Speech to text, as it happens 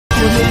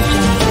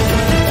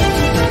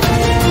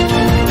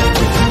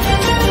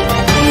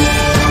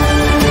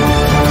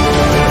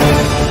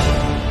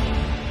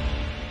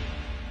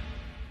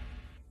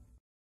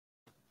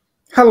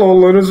Hello,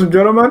 ladies and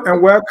gentlemen,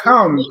 and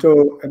welcome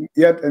to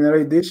yet another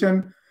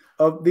edition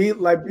of the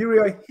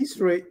Liberia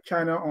History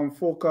Channel on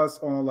Focus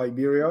on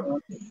Liberia.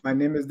 My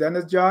name is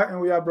Dennis Jai, and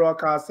we are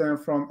broadcasting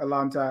from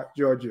Atlanta,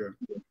 Georgia.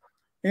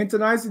 In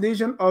tonight's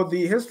edition of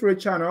the History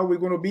Channel, we're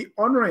going to be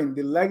honoring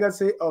the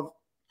legacy of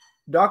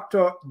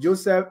Dr.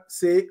 Joseph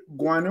Saye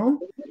Guannu,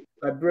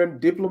 Liberian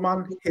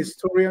diplomat,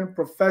 historian,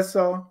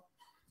 professor,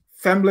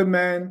 family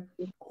man,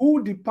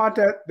 who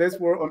departed this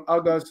world on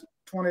August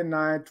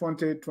 29,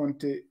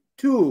 2022.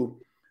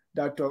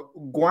 Dr.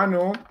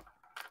 Guannu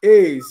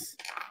is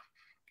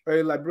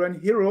a Liberian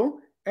hero,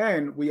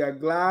 and we are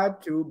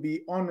glad to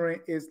be honoring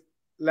his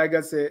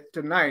legacy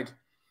tonight.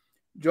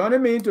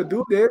 Joining me to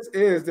do this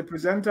is the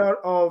presenter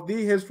of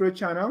the History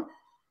Channel,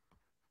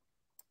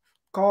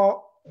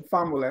 Call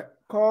Famule.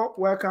 Call,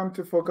 welcome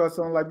to Focus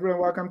on Liberia.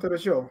 Welcome to the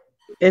show.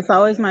 It's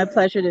always my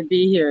pleasure to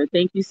be here.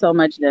 Thank you so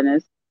much,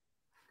 Dennis.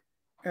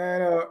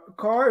 And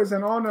Call, it's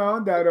an honor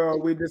that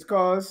we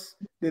discuss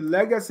the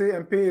legacy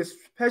and pay a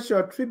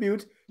special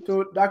tribute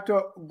to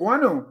Dr.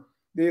 Guannu,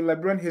 the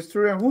Liberian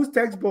historian whose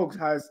textbooks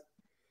has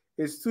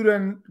a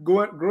student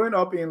growing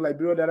up in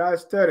Liberia that I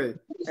studied.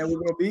 And we're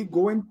going to be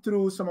going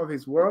through some of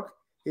his work,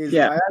 his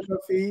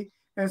biography,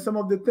 and some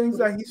of the things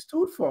that he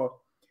stood for.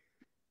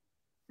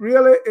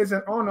 Really, it's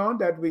an honor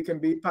that we can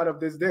be part of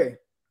this day.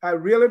 I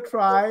really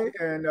try,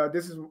 and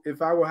this is,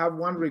 if I will have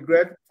one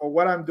regret for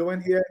what I'm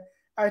doing here,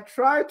 I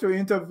tried to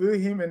interview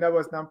him, and that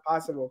was not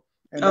possible.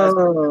 And that's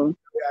what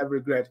I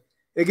regret.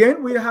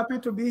 Again, we're happy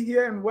to be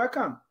here, and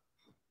welcome.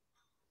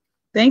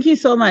 Thank you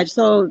so much.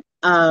 So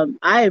I'm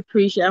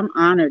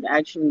honored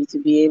actually to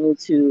be able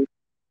to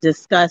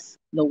discuss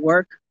the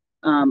work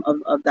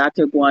of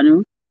Dr.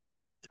 Guannu.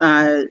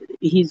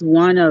 He's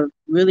one of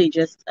really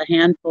just a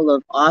handful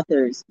of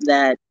authors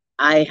that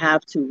I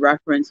have to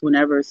reference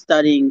whenever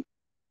studying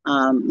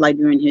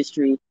Liberian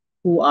history,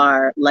 who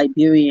are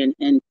Liberian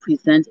and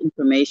present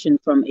information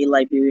from a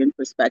Liberian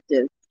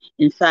perspective.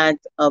 In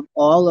fact, of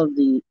all of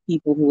the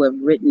people who have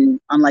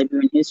written on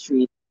Liberian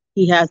history,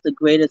 he has the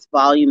greatest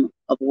volume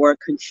of work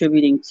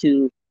contributing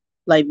to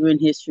Liberian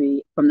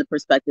history from the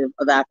perspective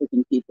of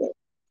African people.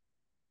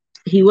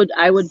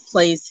 I would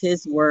place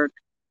his work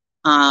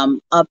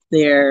up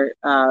there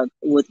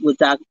with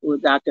Dr.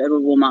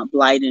 Edward Wilmot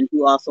Blyden,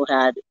 who also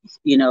had,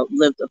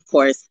 lived, of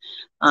course,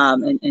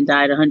 and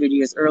died 100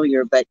 years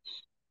earlier, but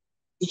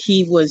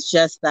he was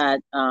just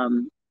that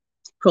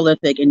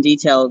prolific and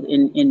detailed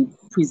in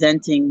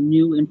presenting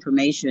new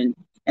information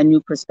and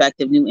new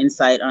perspective, new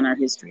insight on our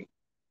history.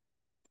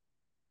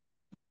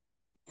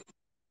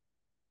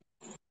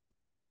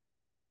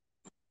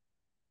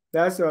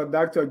 That's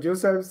Dr.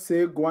 Joseph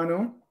Saye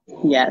Guannu.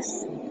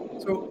 Yes.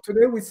 So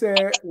today we say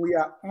we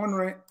are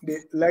honoring the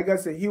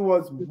legacy. He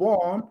was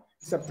born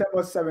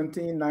September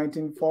 17,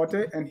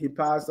 1940, and he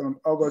passed on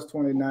August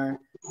 29,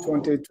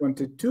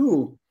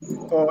 2022.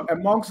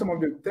 Among some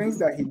of the things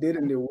that he did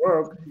in the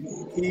work,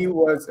 he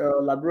was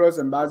Liberia's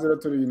ambassador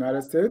to the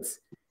United States.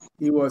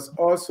 He was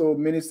also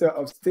Minister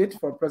of State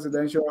for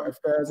Presidential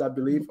Affairs, I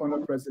believe,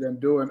 under President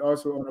Doe and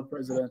also under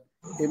President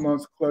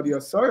Amos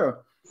Claudius Sawyer.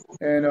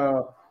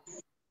 And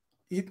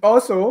he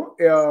also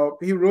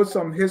he wrote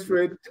some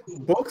history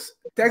books,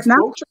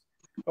 textbooks.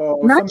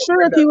 Not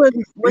sure if he was.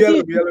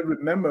 Really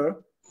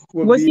remember.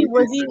 Was he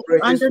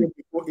under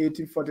before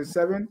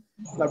 1847?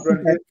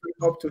 Liberian history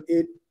up to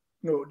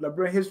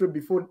Liberian history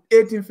before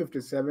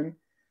 1857.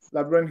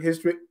 Liberian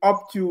history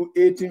up to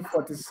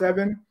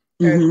 1847,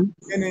 and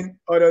many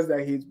others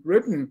that he's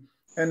written.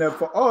 And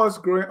for us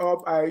growing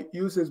up, I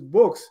use his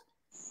books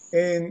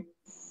in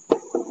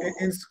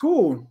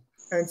school,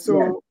 and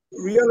so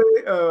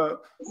really,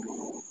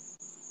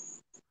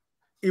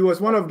 he was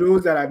one of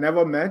those that I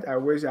never met. I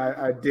wish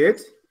I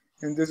did.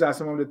 And these are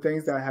some of the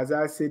things that as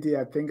I sit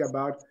here, I think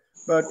about.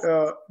 But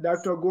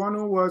Dr.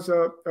 Guannu was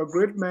a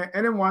great man.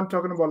 Anyone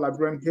talking about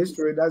Liberian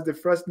history, that's the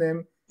first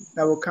name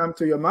that will come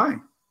to your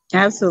mind.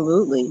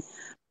 Absolutely.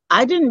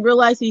 I didn't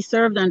realize he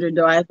served under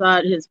Doe. I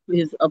thought his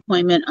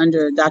appointment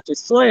under Dr.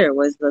 Sawyer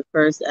was the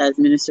first as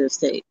Minister of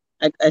State.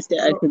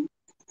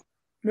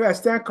 No, I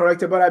stand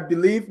corrected, but I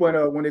believe when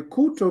the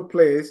coup took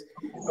place,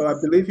 I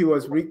believe he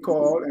was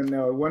recalled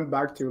and went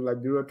back to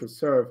Liberia to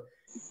serve.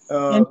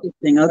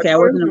 Interesting. Okay, I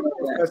wasn't aware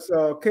of that.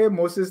 Professor K.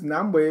 Moses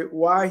Nambwe,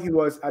 while he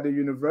was at the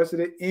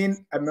university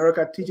in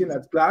America teaching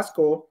at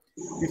Glasgow,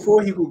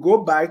 before he could go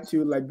back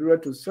to Liberia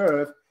to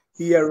serve,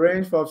 he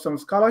arranged for some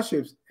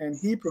scholarships, and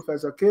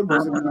Professor K.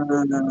 Moses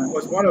Nambwe,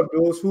 was one of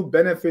those who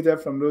benefited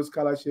from those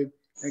scholarships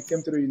and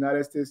came to the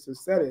United States to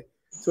study.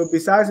 So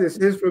besides his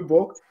history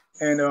book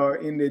and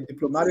in the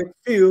diplomatic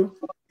field,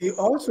 he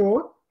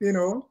also,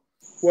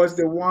 was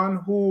the one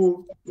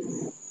who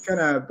kind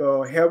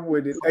of helped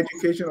with the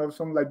education of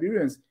some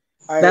Liberians.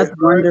 That's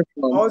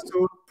wonderful.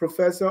 Also,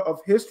 professor of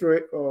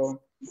history,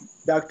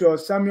 Dr.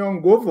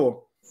 Samuel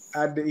Ngovo.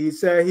 He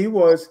said he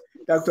was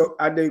at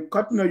the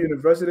Cotonou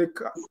University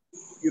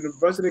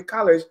University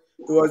College,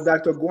 it was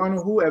Dr.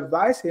 Guannu who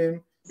advised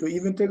him to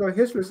even take a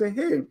history. Say,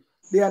 hey,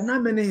 there are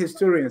not many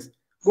historians.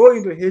 Go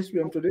into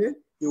history. And today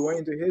he went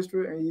into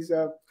history, and he's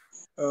a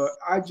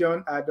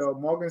adjunct at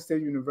Morgan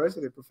State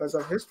University, professor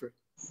of history.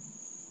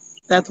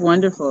 That's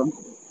wonderful.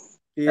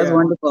 Yeah. That's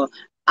wonderful.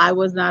 I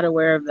was not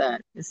aware of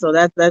that. So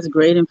that's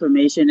great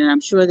information. And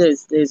I'm sure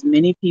there's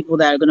many people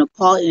that are going to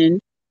call in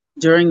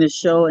during the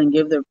show and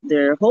give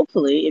their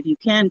hopefully, if you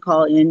can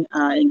call in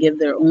and give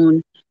their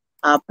own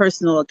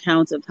personal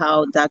accounts of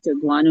how Dr.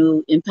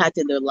 Guannu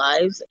impacted their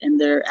lives and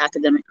their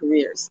academic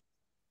careers.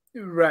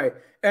 Right.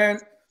 And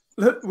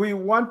look, we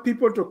want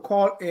people to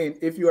call in.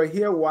 If you are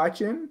here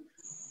watching,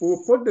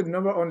 we'll put the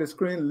number on the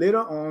screen later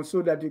on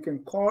so that you can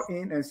call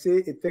in and say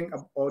a thing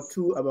or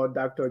two about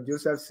Dr.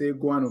 Joseph Saye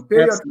Guannu. Pay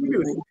your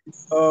tribute.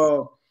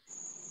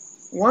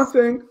 One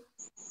thing,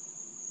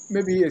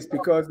 maybe it's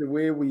because the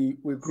way we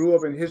grew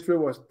up in history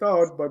was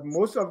taught, but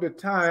most of the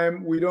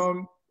time we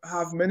don't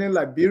have many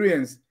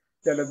Liberians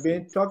that are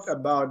being talked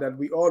about that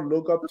we all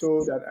look up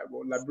to, that are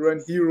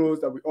Liberian heroes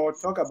that we all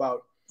talk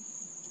about.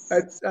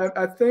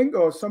 I think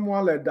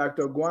someone like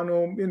Dr.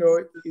 Guannu,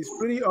 is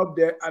pretty up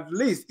there, at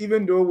least,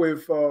 even though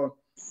with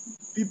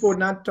people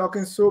not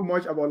talking so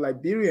much about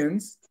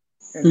Liberians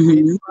and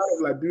being part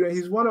of Liberia,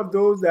 he's one of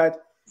those that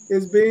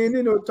is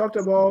being, talked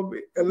about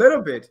a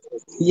little bit.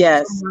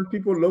 Yes. Someone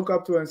people look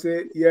up to and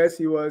say, yes,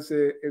 he was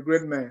a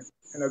great man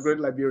and a great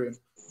Liberian.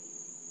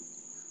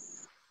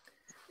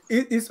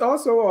 It's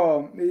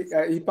also,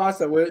 he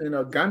passed away in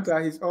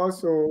Ganta.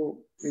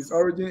 His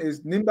origin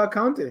is Nimba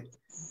County.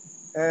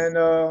 And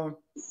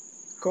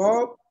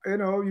Cole,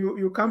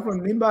 you come from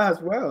Nimba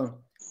as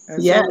well.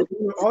 And yes. So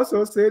you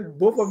also said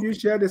both of you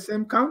share the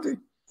same county.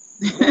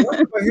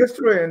 What's about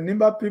history and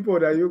Nimba people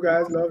that you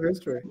guys love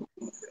history?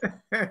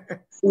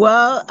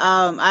 Well,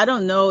 I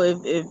don't know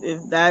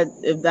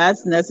if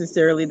that's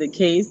necessarily the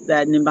case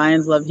that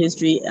Nimbayans love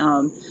history.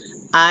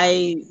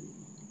 I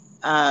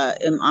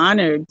am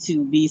honored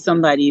to be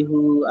somebody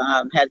who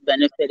has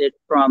benefited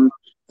from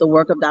the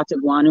work of Dr.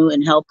 Guannu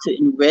and helped to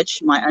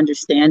enrich my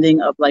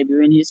understanding of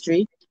Liberian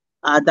history.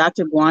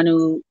 Dr.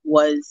 Guannu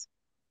was,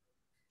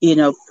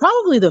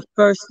 probably the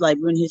first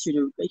Liberian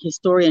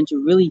historian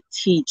to really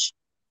teach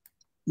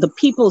the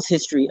people's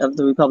history of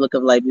the Republic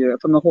of Liberia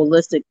from a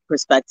holistic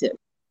perspective.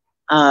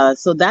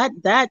 So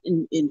that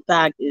in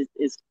fact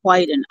is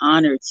quite an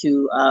honor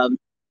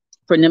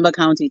for Nimba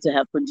County to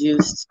have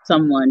produced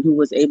someone who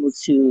was able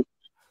to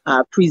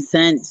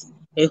present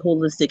a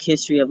holistic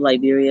history of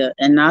Liberia,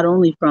 and not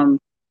only from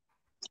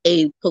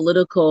a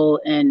political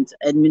and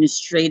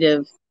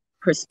administrative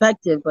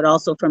perspective, but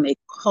also from a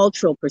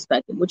cultural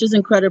perspective, which is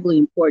incredibly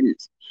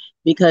important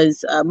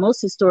because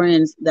most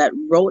historians that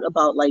wrote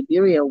about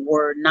Liberia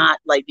were not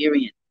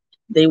Liberian.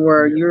 They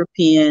were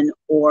European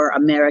or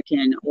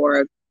American,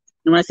 or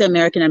when I say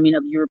American, I mean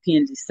of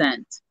European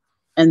descent.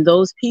 And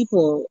those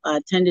people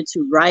tended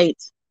to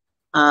write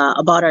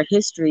about our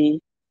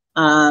history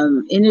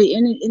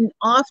in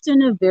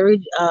often a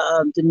very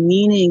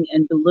demeaning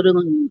and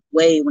belittling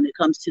way when it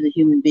comes to the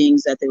human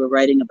beings that they were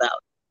writing about.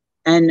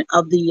 And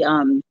of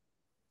the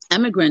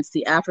immigrants,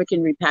 the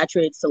African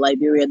repatriates to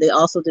Liberia, they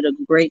also did a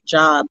great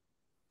job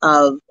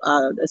of,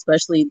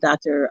 especially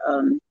Dr.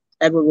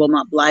 Edward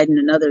Wilmot Blyden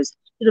and others,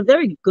 did a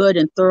very good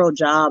and thorough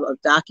job of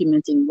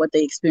documenting what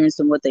they experienced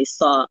and what they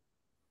saw.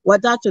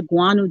 What Dr.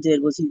 Guannu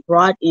did was he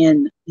brought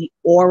in the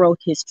oral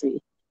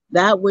history,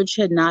 that which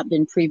had not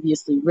been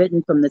previously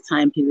written from the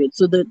time period.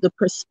 So the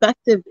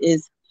perspective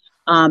is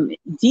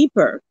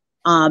deeper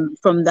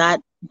from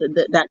that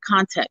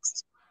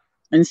context.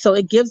 And so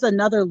it gives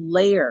another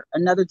layer,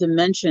 another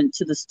dimension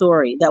to the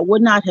story that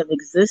would not have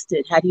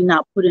existed had he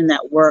not put in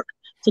that work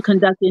to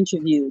conduct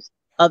interviews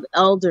of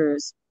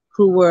elders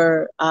who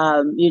were,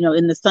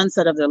 in the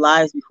sunset of their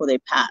lives before they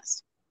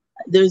passed.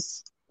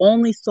 There's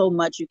only so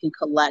much you can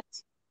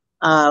collect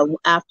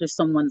after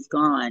someone's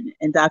gone.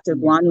 And Dr.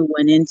 Guannu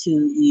went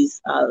into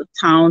these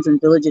towns and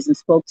villages and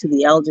spoke to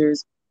the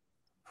elders,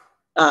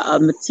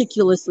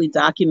 meticulously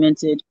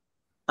documented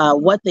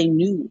what they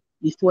knew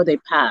before they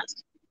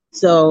passed.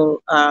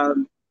 So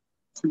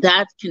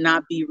that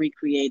cannot be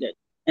recreated.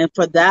 And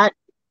for that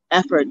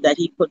effort that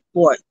he put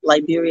forth,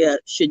 Liberia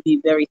should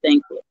be very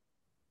thankful.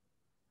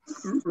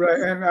 Right.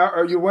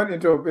 And you went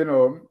into,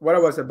 what I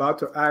was about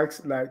to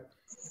ask,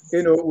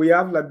 we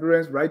have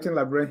Liberians writing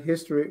Liberian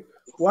history.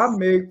 What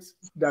makes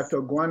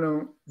Dr.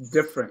 Guannu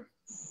different?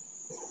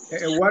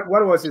 And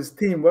what was his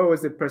theme? What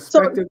was the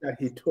perspective that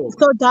he took?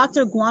 So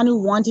Dr.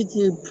 Guannu wanted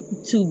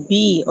to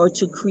be or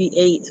to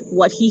create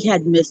what he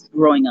had missed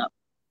growing up,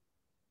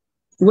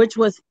 which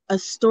was a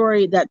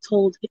story that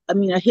told,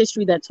 a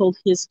history that told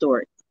his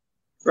story,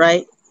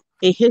 right?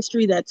 A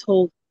history that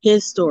told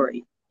his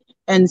story.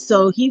 And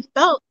so he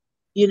felt,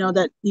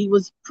 that he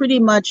was pretty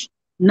much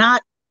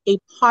not a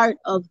part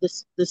of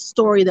the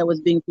story that was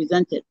being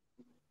presented.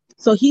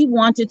 So he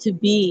wanted to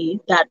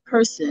be that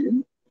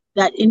person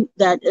that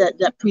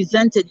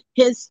presented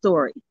his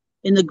story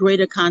in the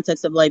greater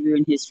context of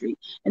Liberian history.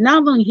 And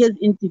not only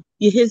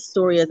his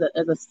story as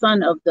a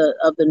son of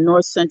the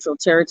North Central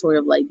Territory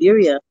of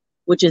Liberia,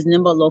 which is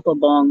Nimba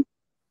Lofa,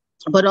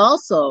 but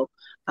also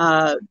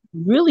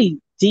really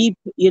deep,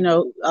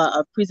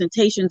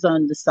 presentations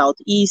on the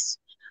Southeast,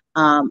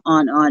 on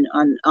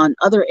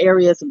other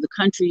areas of the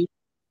country.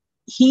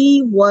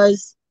 He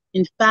was,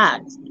 in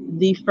fact,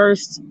 the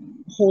first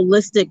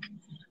holistic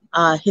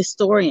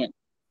historian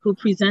who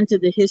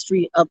presented the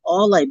history of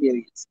all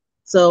Liberians.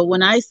 So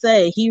when I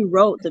say he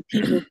wrote the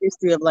people's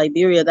history of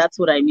Liberia, that's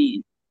what I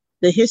mean.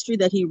 The history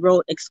that he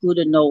wrote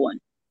excluded no one.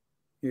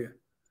 Yeah,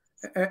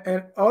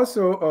 and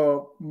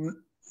also,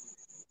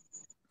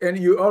 and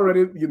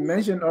you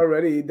mentioned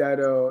already that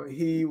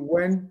he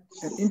went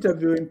and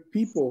interviewing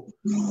people.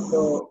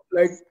 So,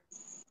 like,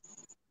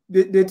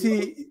 did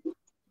he?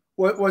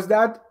 Was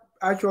that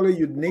actually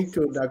unique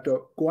to Dr.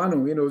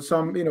 Guannu? We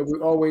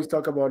always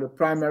talk about the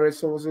primary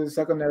sources,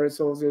 secondary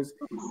sources.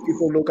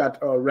 People look at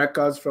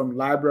records from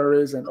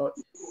libraries and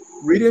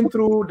reading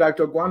through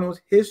Dr.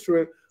 Guannu's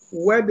history.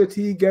 Where did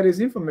he get his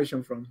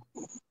information from?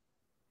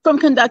 From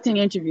conducting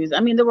interviews. I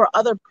mean, there were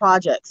other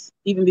projects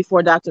even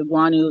before Dr.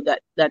 Guannu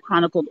that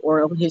chronicled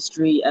oral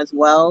history as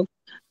well.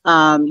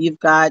 You've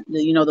got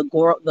the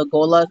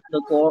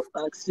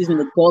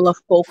Gola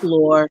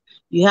folklore.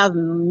 You have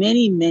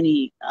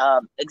many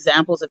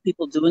examples of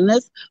people doing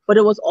this, but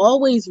it was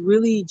always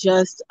really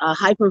just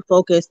hyper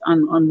focused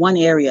on one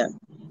area.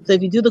 So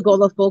if you do the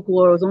Gola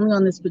folklore, it was only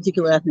on this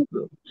particular ethnic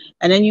group.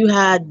 And then you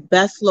had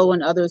Beslow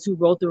and others who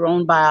wrote their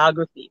own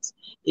biographies,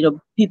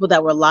 people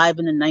that were alive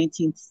in the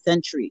 19th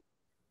century,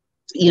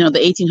 the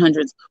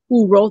 1800s,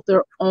 who wrote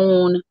their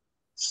own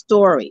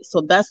story.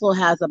 So Beslow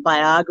has a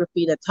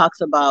biography that talks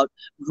about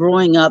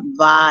growing up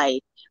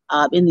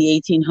in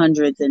the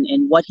 1800s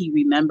and what he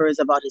remembers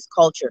about his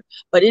culture.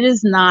 But it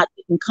is not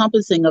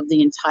encompassing of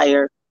the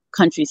entire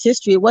country's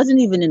history. It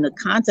wasn't even in the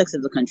context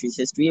of the country's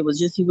history. He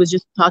was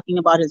just talking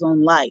about his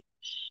own life.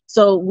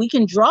 So we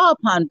can draw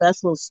upon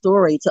Beslow's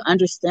story to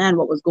understand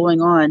what was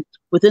going on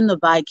within the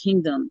Vai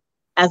kingdom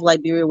as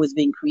Liberia was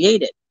being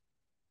created.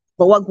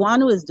 But what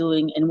Guannu is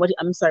doing, and what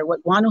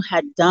Guannu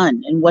had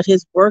done, and what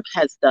his work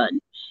has done,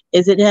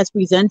 is it has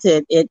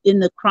presented it in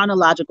the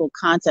chronological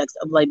context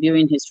of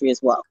Liberian history as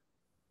well.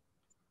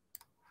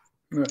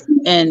 Right.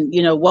 And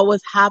what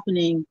was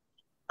happening.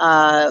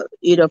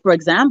 For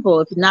example,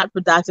 if not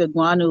for Dr.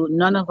 Guannu,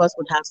 none of us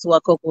would have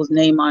Suakoko's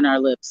name on our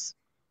lips.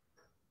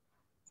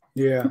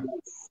 Yeah,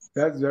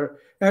 that's there.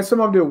 And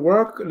some of the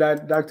work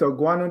that Dr.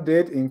 Guannu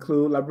did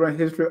include Liberian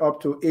history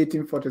up to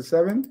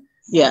 1847.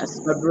 Yes.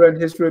 Liberian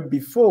history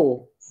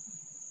before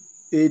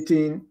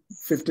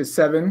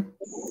 1857.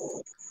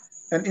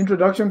 An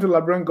introduction to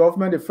Liberian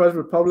government, the First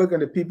Republic,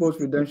 and the People's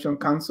Redemption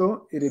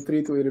Council,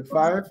 83 to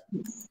 85.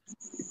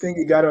 I think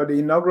he got the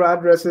inaugural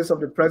addresses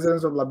of the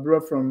presidents of Liberia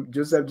from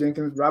Joseph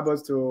Jenkins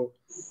Roberts to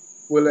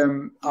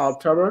William R.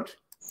 Turbot.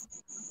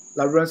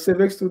 Liberian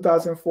Civics,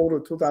 2004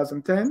 to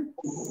 2010.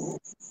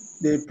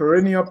 The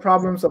Perennial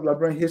Problems of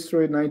Liberian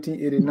History,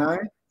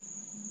 1989.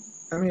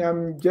 I mean,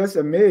 I'm just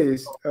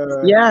amazed.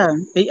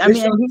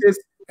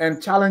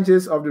 And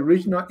challenges of the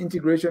regional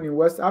integration in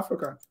West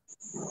Africa.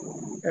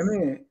 I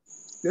mean,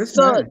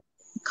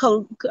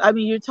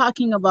 you're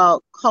talking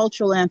about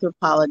cultural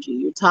anthropology.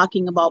 You're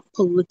talking about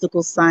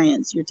political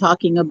science. You're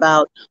talking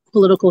about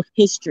political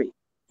history.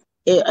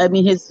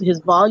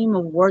 His volume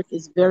of work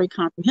is very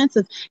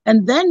comprehensive,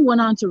 and then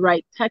went on to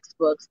write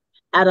textbooks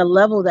at a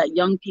level that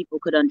young people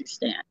could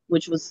understand,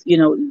 which was,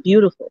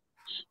 beautiful.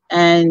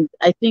 And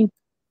I think,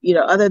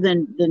 other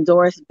than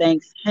Doris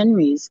Banks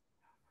Henry's,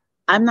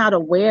 I'm not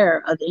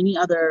aware of any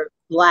other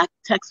Black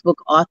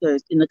textbook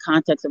authors in the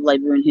context of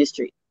Liberian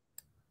history.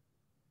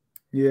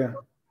 Yeah,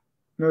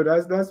 no,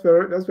 that's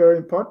very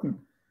important.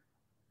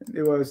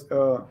 It was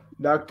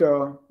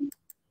Dr.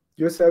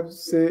 Joseph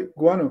Saye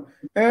Guannu,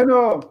 and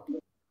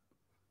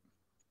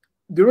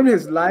during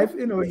his life,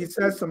 he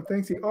said some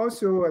things. He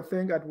also, I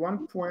think, at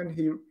one point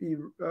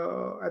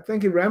I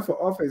think he ran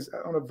for office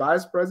on a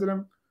vice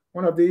president,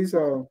 one of these.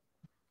 So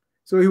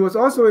he was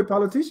also a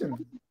politician.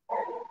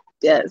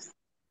 Yes.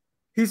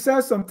 He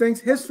says some things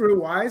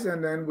history-wise,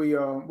 and then we're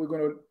going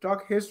to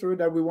talk history.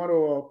 That we want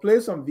to play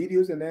some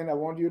videos, and then I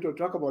want you to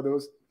talk about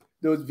those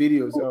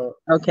videos.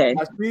 Okay.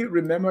 As we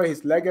remember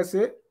his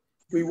legacy,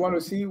 we want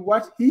to see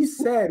what he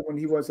said when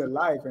he was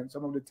alive and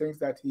some of the things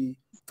that he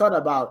thought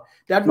about.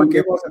 That will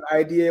give us an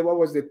idea. What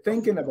was the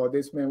thinking about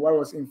this man? What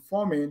was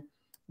informing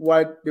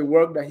what the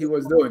work that he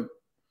was doing?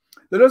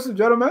 Ladies and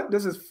gentlemen,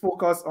 this is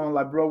Focus on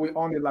Liberia. We're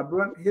on the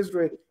Liberian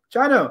History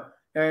channel.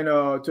 And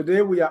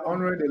today we are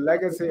honoring the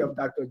legacy of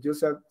Dr.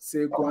 Joseph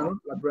Saye Guannu,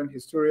 Liberian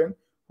historian,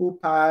 who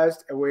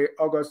passed away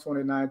August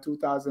 29,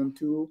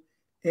 2002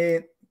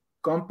 in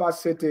Gompa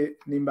City,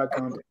 Nimba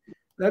County.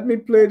 Let me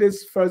play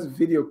this first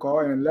video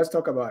call and let's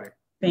talk about it.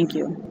 Thank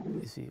you.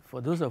 You see,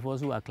 for those of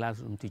us who are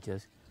classroom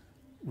teachers,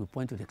 we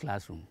point to the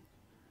classroom.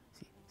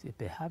 See,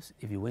 perhaps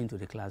if you went to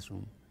the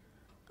classroom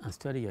and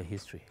study your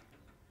history,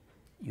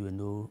 you will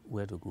know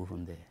where to go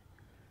from there.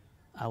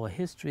 Our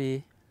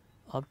history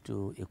up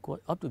to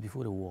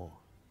before the war,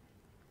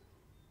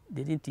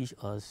 they didn't teach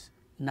us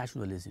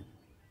nationalism.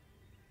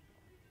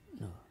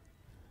 No.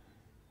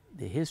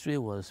 The history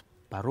was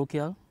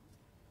parochial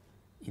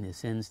in a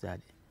sense that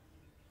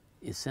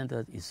it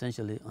centered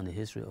essentially on the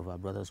history of our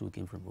brothers who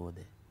came from over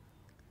there.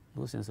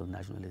 No sense of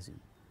nationalism.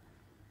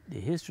 The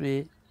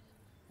history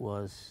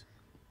was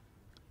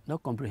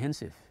not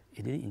comprehensive.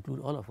 It didn't include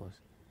all of us.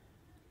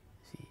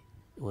 See,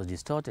 it was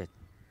distorted.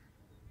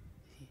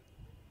 See,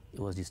 it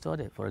was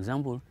distorted. For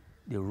example,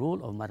 the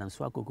role of Madame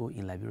Swakoko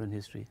in Liberian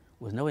history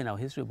was never in our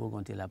history book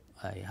until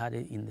I had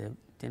it in the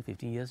 10,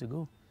 15 years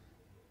ago.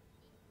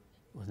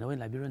 It was never in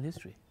Liberian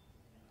history.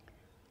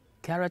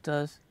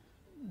 Characters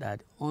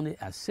that only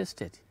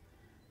assisted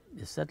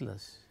the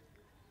settlers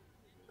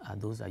are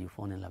those that you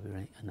find in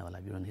our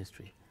Liberian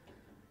history.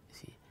 You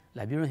see,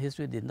 Liberian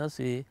history did not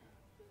say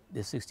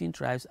the 16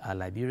 tribes are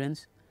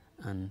Liberians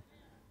and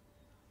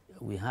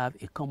we have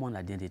a common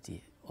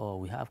identity or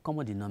we have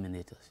common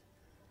denominators.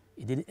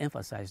 It didn't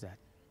emphasize that.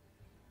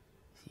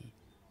 See,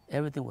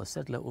 everything was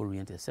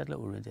settler-oriented.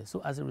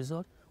 So as a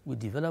result, we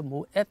developed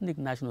more ethnic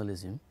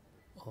nationalism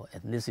or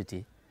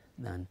ethnicity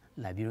than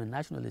Liberian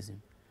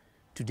nationalism.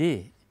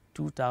 Today,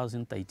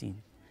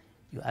 2013,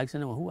 you ask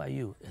anyone, who are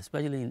you?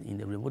 Especially in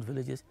the remote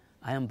villages,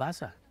 I am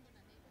Bassa.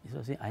 You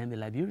know, saying, I am a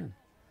Liberian.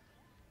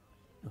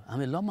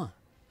 I'm a Loma.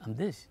 I'm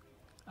this.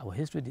 Our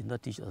history did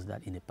not teach us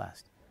that in the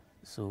past.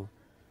 So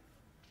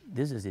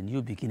this is a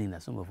new beginning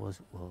that some of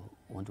us will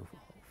want to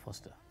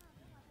foster.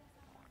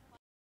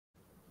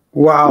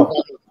 Wow.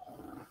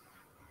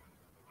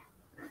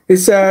 He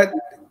said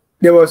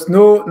there was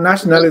no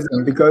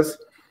nationalism because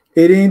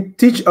it didn't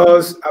teach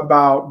us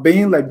about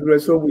being Liberian,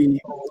 so we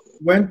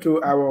went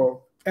to our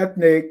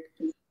ethnic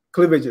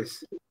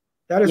cleavages.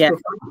 That is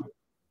profound.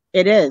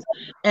 It is.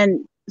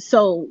 And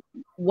so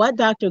what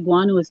Dr.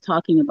 Guannu is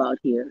talking about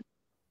here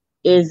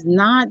is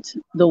not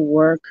the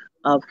work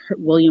of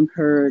William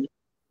Hurd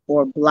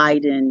or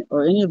Blyden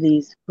or any of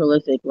these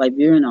prolific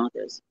Liberian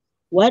authors.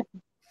 What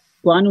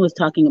Guannu is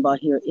talking about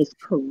here is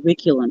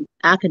curriculum,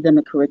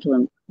 academic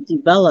curriculum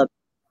developed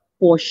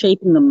for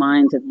shaping the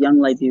minds of young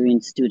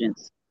Liberian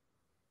students.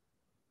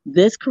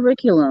 This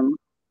curriculum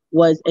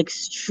was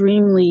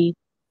extremely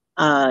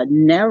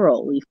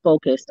narrowly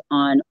focused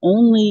on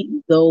only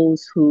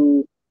those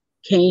who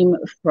came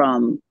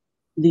from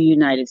the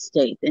United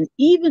States. And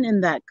even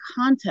in that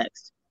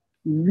context,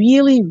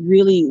 really,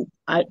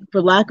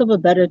 for lack of a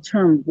better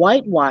term,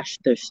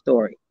 whitewashed their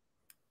story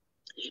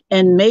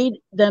and made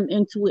them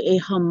into a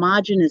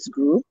homogenous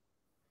group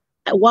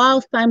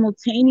while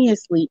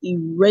simultaneously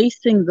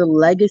erasing the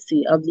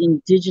legacy of the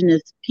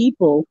indigenous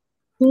people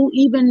who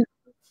even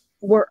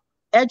were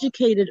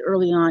educated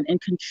early on and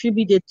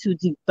contributed to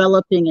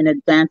developing and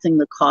advancing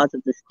the cause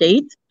of the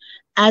state,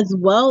 as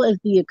well as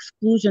the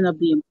exclusion of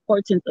the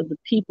importance of the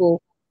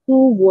people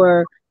who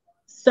were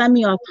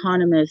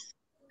semi-autonomous,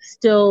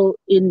 still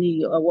in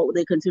the what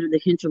they considered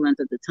the hinterlands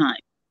at the time.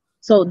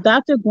 So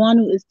Dr.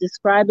 Guannu is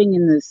describing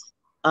in this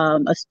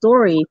a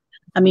story,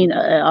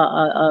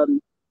 the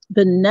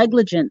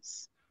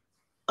negligence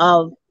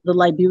of the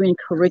Liberian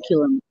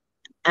curriculum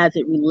as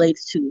it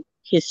relates to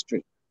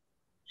history.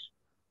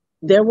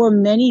 There were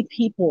many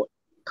people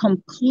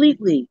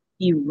completely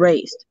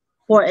erased.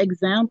 For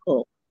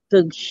example,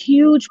 the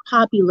huge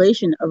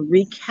population of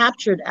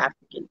recaptured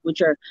Africans,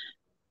 which are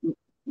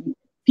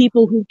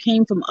people who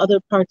came from other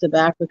parts of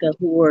Africa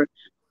who were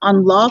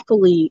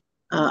unlawfully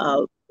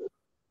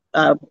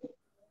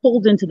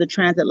pulled into the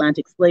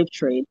transatlantic slave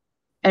trade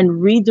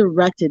and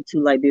redirected to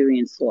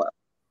Liberian soil.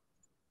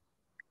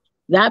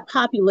 That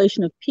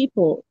population of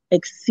people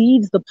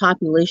exceeds the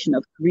population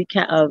of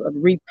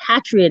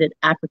repatriated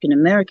African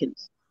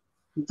Americans.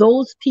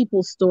 Those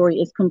people's story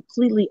is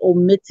completely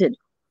omitted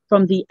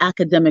from the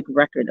academic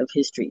record of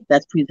history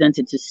that's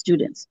presented to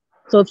students.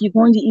 So if you're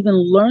going to even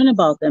learn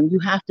about them, you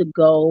have to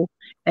go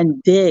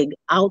and dig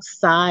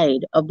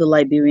outside of the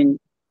Liberian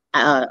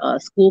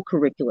school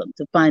curriculum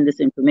to find this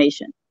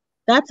information.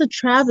 That's a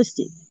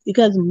travesty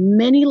because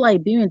many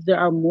Liberians, there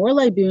are more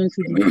Liberians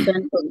who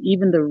descend from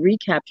even the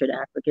recaptured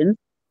Africans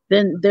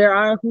than there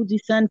are who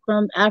descend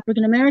from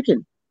African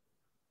Americans.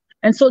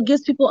 And so it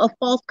gives people a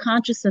false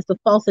consciousness, a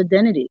false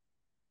identity.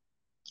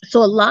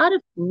 So a lot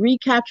of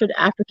recaptured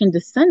African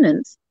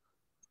descendants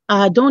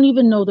don't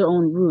even know their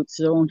own roots,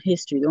 their own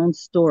history, their own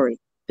story.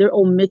 They're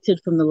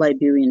omitted from the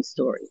Liberian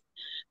story.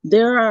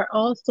 There are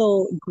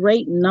also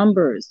great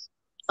numbers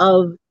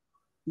of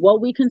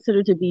what we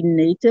consider to be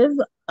native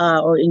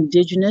or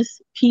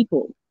indigenous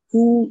people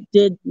who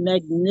did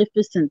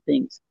magnificent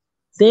things.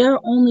 They are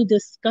only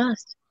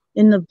discussed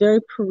in the very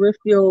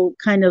peripheral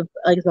kind of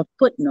like a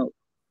footnote.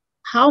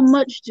 How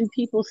much do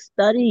people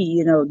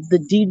study, the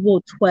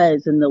Didwo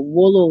Twes and the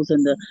Wollos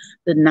and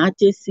the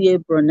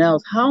Natesie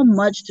Brunels? How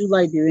much do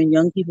Liberian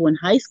young people in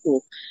high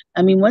school?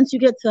 I mean, once you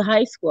get to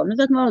high school, I'm not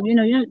talking about, you're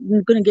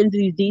not going to get into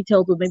these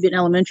details with maybe an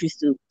elementary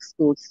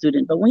school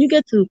student, but when you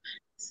get to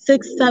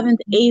 6th, 7th,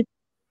 8th,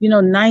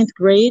 9th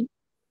grade,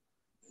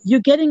 you're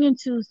getting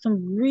into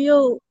some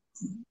real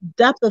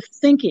depth of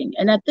thinking.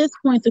 And at this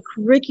point, the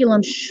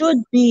curriculum should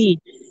be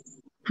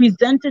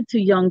presented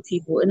to young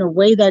people in a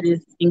way that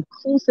is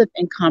inclusive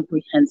and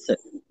comprehensive.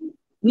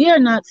 We are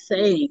not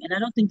saying, and I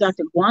don't think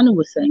Dr. Guannu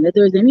was saying, that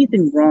there is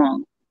anything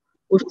wrong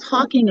with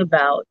talking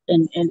about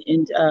and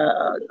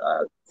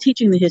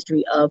teaching the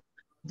history of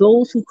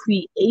those who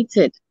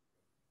created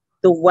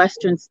the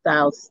Western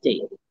style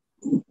state,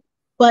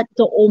 but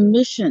the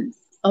omission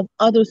of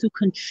others who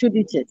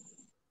contributed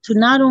to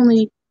not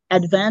only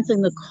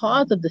advancing the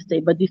cause of the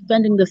state, but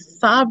defending the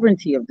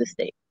sovereignty of the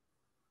state.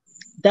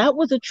 That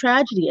was a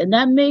tragedy, and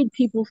that made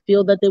people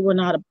feel that they were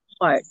not a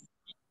part.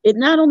 It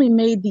not only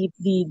made the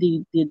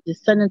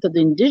descendants of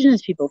the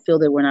indigenous people feel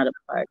they were not a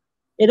part,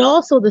 it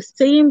also, the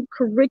same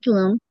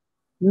curriculum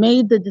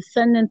made the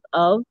descendants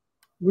of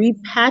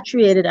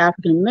repatriated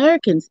African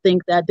Americans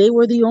think that they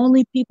were the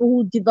only people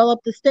who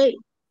developed the state.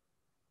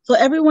 So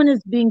everyone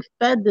is being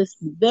fed this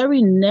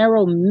very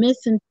narrow,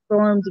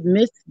 misinformed,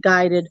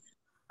 misguided,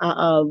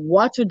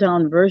 watered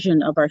down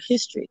version of our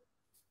history.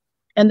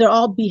 And they're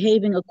all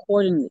behaving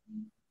accordingly.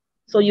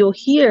 So you'll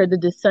hear the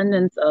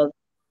descendants of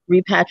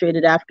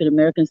repatriated African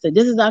Americans say,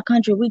 this is our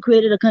country, we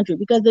created a country,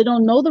 because they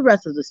don't know the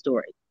rest of the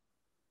story.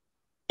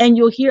 And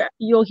you'll hear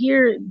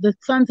the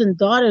sons and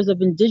daughters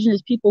of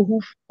indigenous people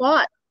who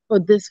fought for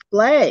this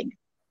flag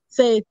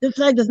say, this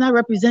flag does not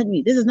represent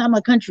me, this is not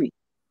my country.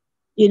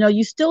 You know,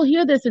 you still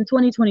hear this in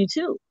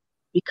 2022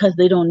 because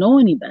they don't know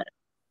any better,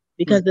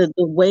 because the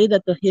way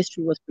that the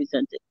history was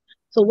presented.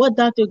 So what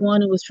Dr.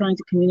 Guannu was trying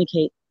to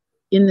communicate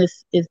in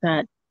this is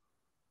that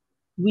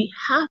we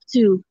have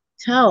to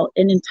tell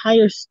an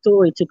entire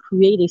story to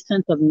create a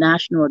sense of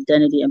national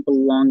identity and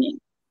belonging.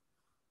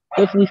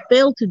 If we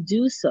fail to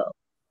do so,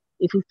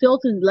 if we fail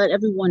to let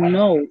everyone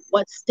know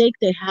what stake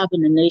they have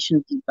in the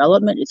nation's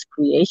development, its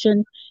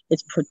creation,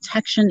 its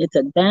protection, its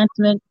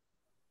advancement,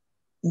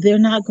 they're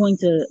not going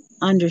to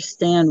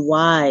understand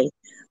why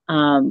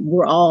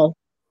we're all,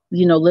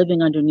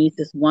 living underneath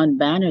this one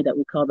banner that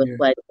we call the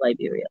flag of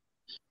Liberia.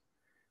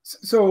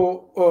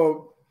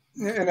 So,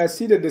 and I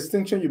see the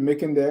distinction you're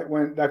making there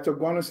when Dr.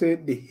 Guannu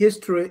said the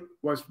history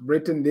was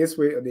written this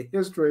way, or the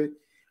history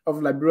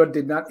of Liberia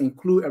did not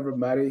include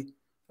everybody,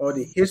 or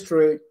the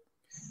history.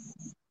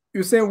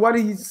 You're saying what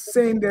he's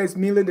saying there is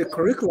merely the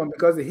curriculum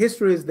because the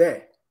history is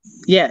there.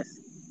 Yes.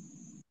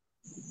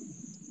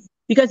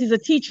 Because he's a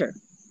teacher.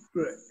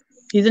 Right.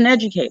 He's an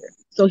educator.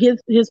 So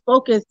his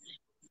focus,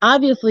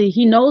 obviously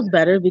he knows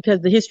better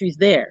because the history's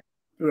there.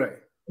 Right.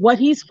 What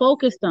he's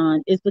focused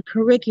on is the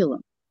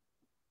curriculum.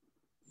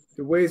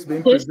 The way it's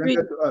being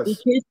presented to us. The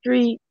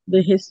history,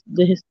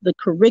 the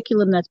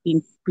curriculum that's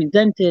being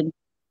presented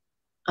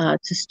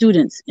to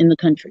students in the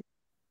country.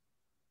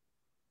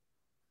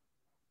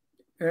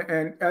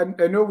 And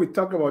I know we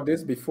talked about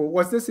this before.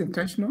 Was this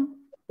intentional?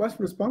 What's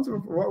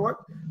responsible for what?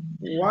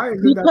 Why is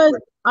it because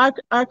that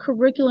way? Our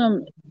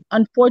curriculum,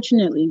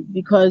 unfortunately,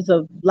 because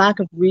of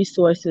lack of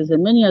resources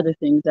and many other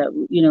things that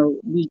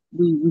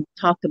we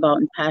talked about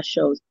in past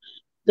shows,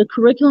 the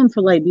curriculum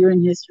for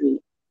Liberian history,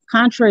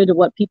 contrary to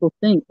what people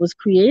think, was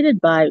created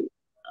by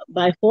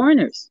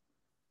foreigners,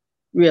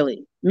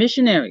 really,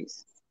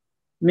 missionaries,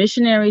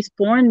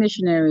 foreign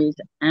missionaries,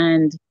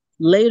 and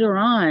later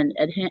on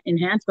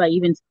enhanced by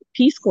even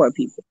Peace Corps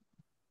people.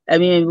 I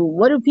mean,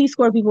 what do Peace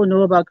Corps people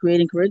know about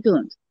creating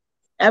curriculums?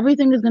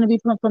 Everything is going to be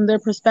from their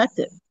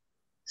perspective.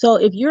 So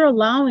if you're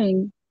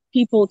allowing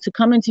people to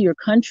come into your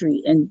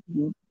country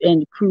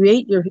and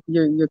create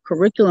your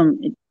curriculum,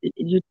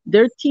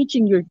 they're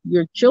teaching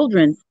your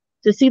children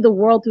to see the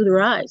world through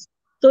their eyes.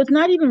 So it's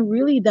not even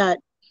really that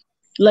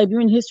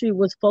Liberian history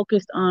was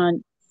focused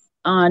on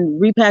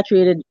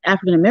repatriated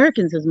African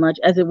Americans as much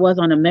as it was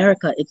on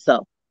America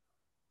itself.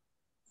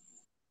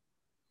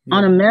 Yeah.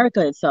 On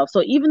America itself.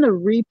 So even the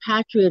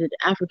repatriated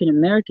African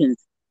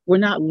Americans were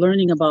not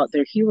learning about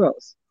their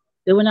heroes.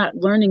 They were not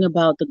learning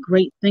about the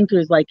great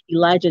thinkers like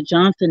Elijah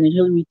Johnson and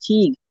Hilary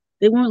Teague.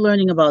 They weren't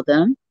learning about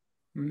them.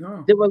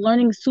 No. They were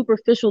learning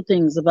superficial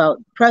things about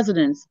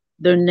presidents,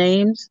 their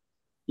names,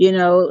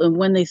 and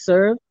when they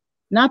served,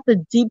 not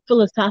the deep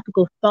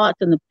philosophical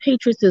thoughts and the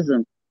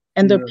patriotism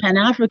and their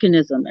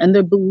Pan-Africanism and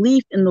their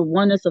belief in the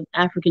oneness of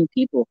African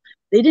people.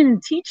 They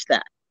didn't teach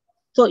that.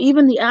 So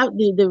even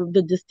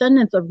the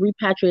descendants of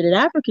repatriated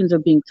Africans are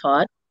being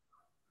taught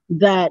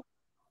that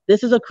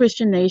this is a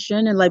Christian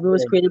nation and Liberia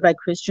was created by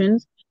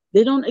Christians.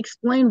 They don't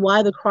explain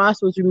why the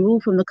cross was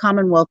removed from the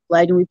Commonwealth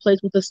flag and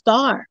replaced with a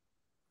star.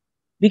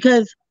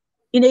 Because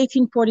in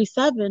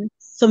 1847,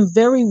 some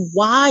very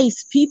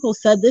wise people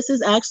said this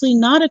is actually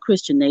not a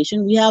Christian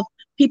nation. We have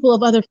people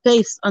of other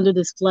faiths under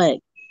this flag.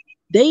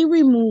 They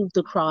removed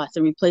the cross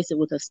and replaced it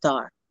with a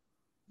star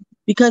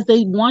because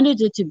they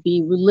wanted it to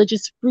be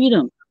religious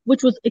freedom,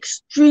 which was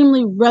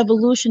extremely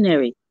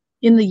revolutionary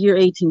in the year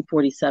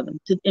 1847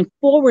 and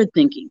forward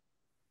thinking.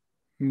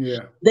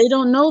 Yeah. They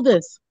don't know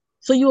this.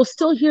 So you will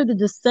still hear the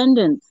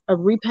descendants of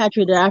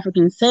repatriated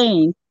Africans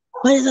saying,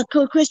 but it's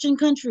a Christian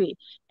country.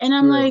 And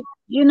I'm like,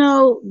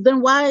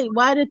 then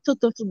why did took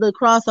the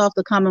cross off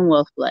the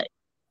Commonwealth flag?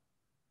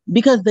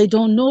 because they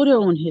don't know their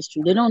own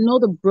history. They don't know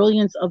the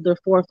brilliance of their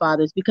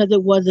forefathers because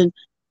it wasn't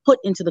put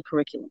into the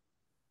curriculum.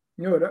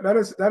 No,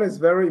 that is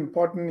very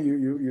important.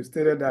 You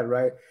stated that,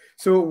 right.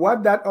 So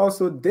what that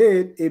also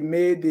did, it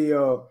made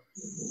the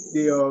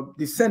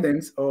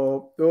descendants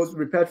of those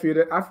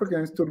repatriated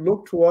Africans to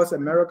look towards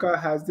America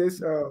as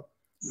this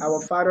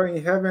our Father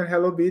in heaven,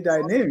 hallowed be thy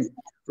name,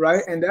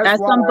 right? And that's As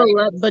why,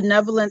 some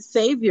benevolent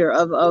savior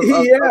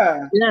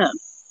yeah, yeah.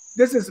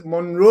 this is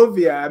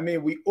Monrovia. I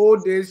mean, we owe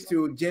this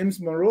to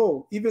James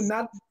Monroe, even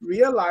not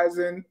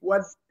realizing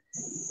what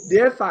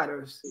their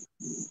fathers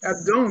have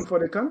done for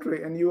the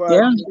country, and you are,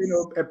 Yeah.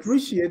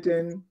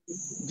 appreciating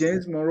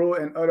James Monroe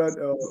and other,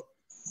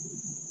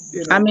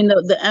 I mean,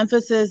 the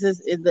emphasis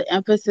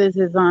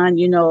is on,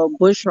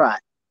 Bushrod.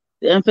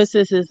 The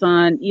emphasis is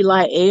on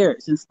Eli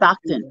Ayers and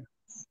Stockton. yeah,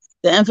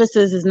 The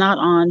emphasis is not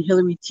on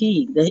Hillary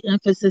Teague. The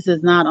emphasis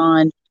is not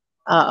on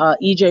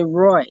E.J.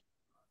 Roy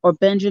or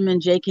Benjamin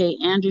J.K.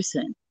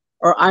 Anderson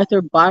or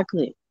Arthur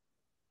Barclay.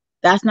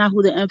 That's not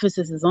who the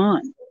emphasis is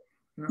on.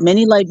 no,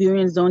 Many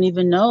Liberians don't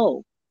even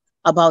know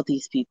about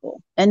these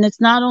people. And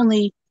it's not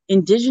only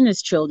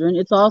indigenous children,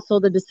 it's also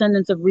the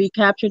descendants of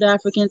recaptured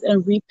Africans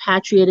and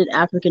repatriated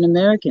African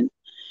Americans,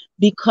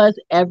 because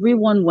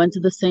everyone went to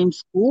the same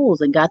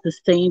schools and got the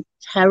same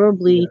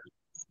terribly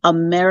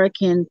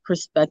American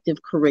perspective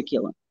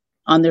curriculum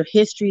on their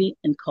history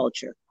and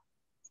culture.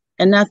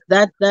 And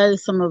that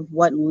is some of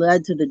what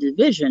led to the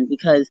division,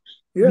 because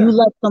you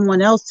let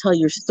someone else tell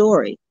your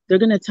story. They're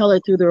going to tell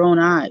it through their own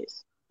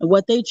eyes and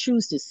what they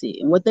choose to see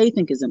and what they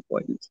think is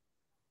important.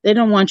 They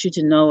don't want you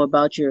to know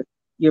about your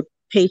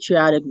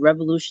patriotic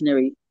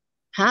revolutionary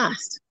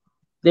past.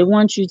 They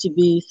want you to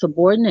be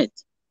subordinate.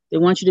 They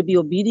want you to be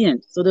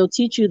obedient. So they'll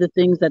teach you the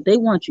things that they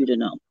want you to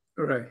know.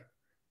 Right.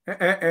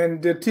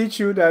 And they teach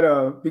you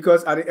that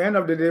because at the end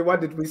of the day,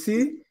 what did we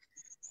see?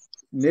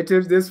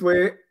 Natives this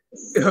way,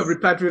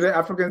 repatriated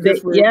Africans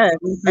this way. Yeah,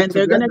 and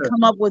they're going to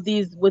come up with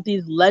these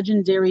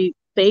legendary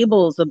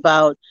fables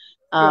about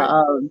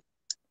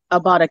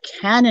a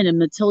cannon in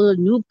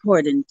Matilda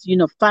Newport, and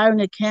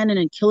firing a cannon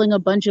and killing a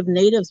bunch of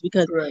natives,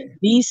 because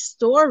these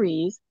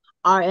stories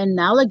are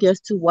analogous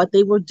to what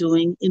they were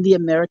doing in the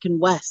American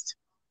West.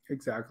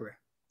 Exactly.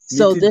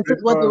 So this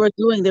is what they were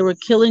doing. They were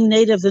killing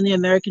natives in the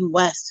American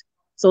West.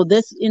 So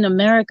this, in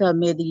America,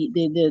 made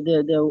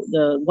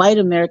the white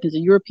Americans, the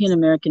European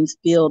Americans,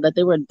 feel that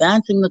they were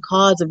advancing the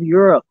cause of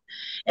Europe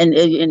and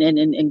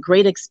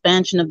great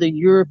expansion of the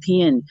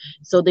European.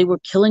 So they were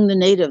killing the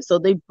natives. So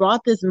they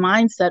brought this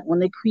mindset when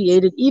they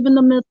created even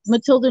the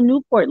Matilda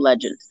Newport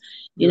legends.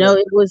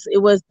 It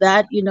was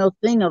that,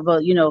 thing of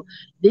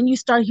then you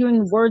start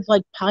hearing words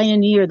like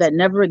pioneer that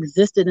never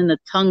existed in the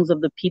tongues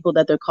of the people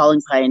that they're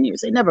calling pioneers.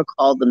 They never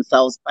called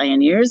themselves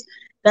pioneers.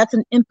 That's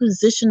an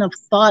imposition of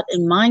thought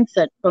and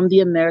mindset from the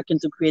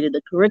Americans who created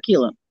the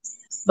curriculum.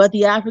 But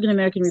the African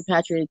American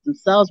repatriates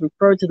themselves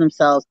referred to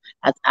themselves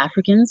as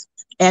Africans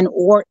and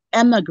or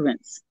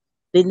immigrants.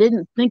 They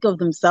didn't think of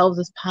themselves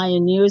as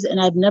pioneers, and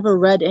I've never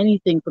read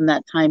anything from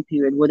that time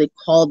period where they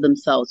called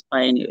themselves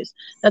pioneers.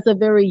 That's a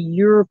very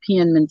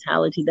European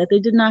mentality that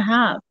they did not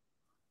have.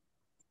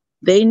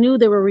 They knew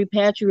they were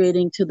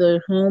repatriating to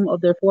the home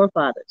of their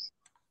forefathers.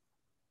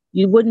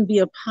 You wouldn't be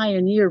a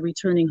pioneer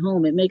returning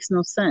home. It makes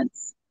no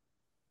sense.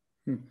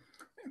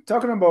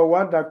 Talking about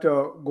what Dr.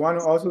 Guannu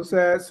also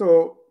said,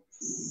 so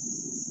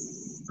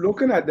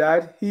looking at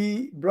that,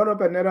 he brought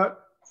up another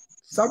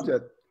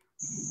subject.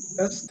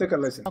 Let's take a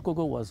listen.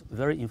 Coco was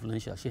very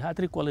influential. She had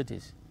three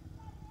qualities.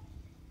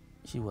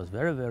 She was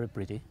very, very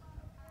pretty.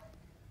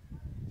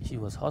 She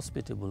was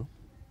hospitable.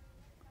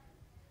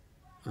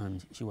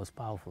 And she was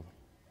powerful.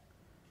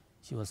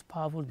 She was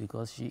powerful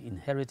because she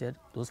inherited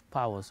those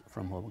powers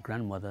from her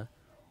grandmother,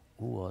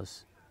 who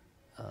was,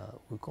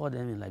 we call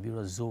them in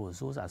Liberia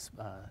Zoes. Zoes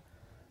are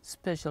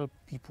special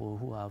people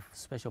who have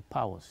special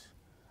powers,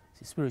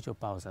 spiritual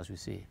powers, as we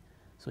say.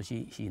 So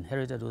she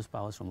inherited those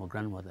powers from her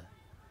grandmother.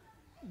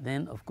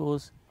 Then, of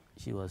course,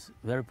 she was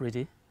very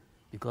pretty,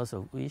 because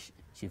of which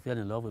she fell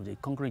in love with the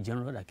conquering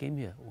general that came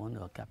here,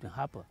 Captain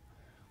Harper.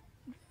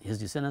 His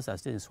descendants are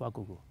still in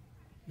Swakoko,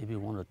 maybe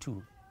one or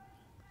two.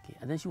 Okay.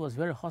 And then she was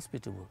very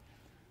hospitable.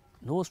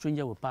 No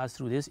stranger will pass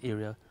through this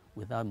area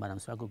without Madame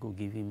Swakoko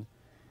giving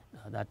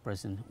that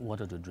person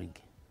water to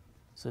drink.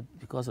 So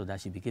because of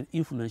that, she became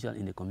influential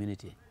in the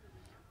community.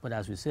 But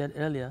as we said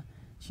earlier,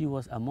 she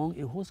was among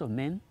a host of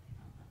men,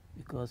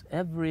 because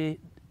every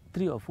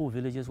 3 or 4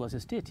 villages was a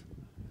state.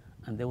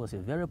 And there was a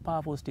very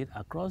powerful state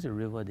across the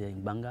river there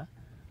in Banga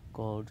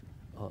called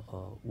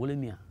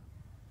Wolemia.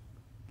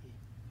 Okay.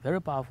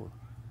 Very powerful.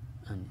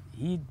 And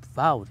he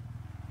vowed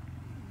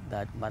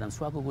that Madame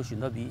Swakoko should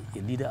not be a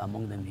leader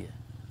among them here.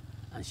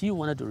 And she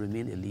wanted to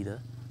remain a leader.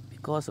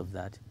 Because of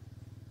that,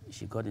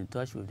 she got in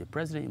touch with the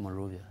president in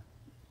Monrovia,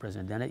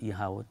 President Dana E.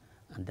 Howard,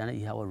 and Dana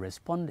E. Howard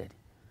responded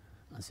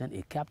and sent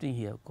a captain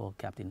here called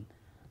Captain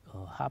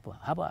Harper.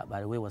 Harper,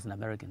 by the way, was an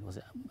American, was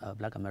a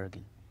black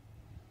American.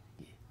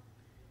 He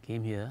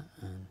came here,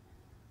 and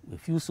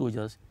with few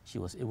soldiers, she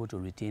was able to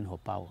retain her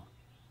power.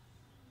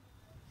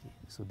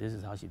 So this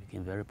is how she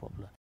became very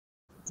popular.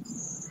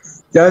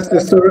 That's the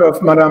story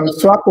of Madame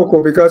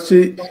Swakoko, because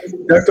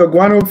Dr.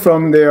 Guannu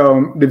from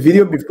the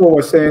video before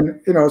was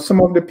saying,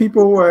 some of the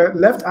people were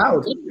left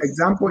out.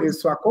 Example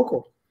is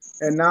Swakoko,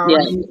 and now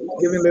he's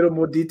giving a little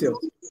more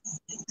details.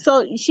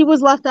 So she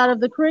was left out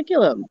of the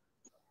curriculum.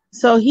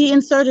 So he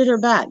inserted her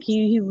back.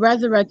 He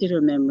resurrected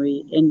her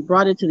memory and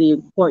brought it to the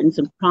importance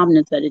and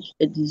prominence that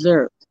it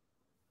deserved.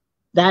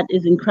 That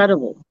is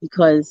incredible,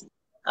 because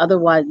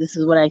otherwise, this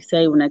is what I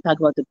say when I talk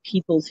about the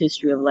people's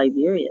history of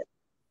Liberia.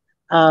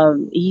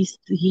 He's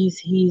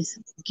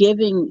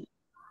giving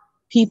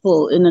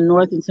people in the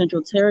North and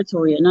Central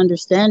Territory an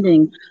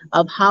understanding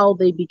of how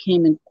they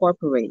became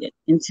incorporated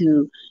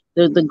into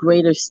the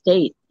greater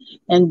state.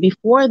 And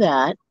before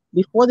that,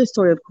 before the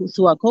story of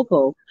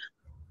Suakoko,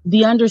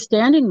 the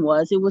understanding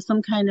was it was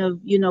some kind of,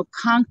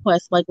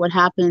 conquest, like what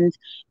happened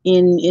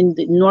in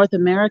North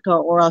America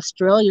or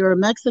Australia or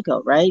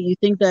Mexico, right? You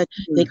think that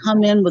they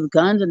come in with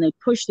guns and they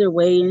push their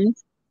way in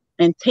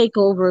and take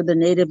over the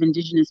native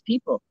indigenous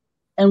people.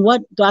 And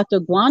what Dr.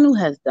 Guannu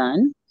has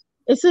done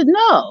is said,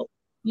 no,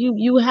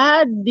 you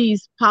had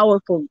these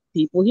powerful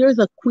people. Here's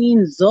a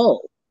Queen Zoe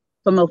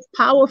from a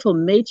powerful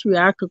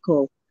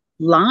matriarchal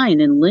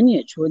line and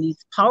lineage where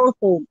these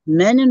powerful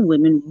men and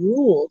women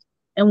ruled,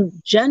 and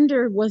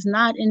gender was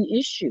not an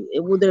issue.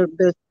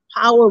 Their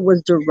power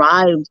was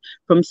derived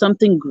from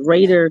something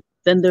greater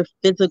than their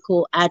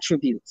physical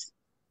attributes,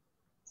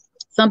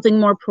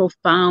 something more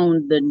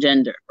profound than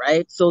gender,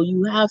 right? So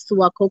you have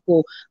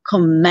Suakoko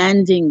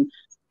commanding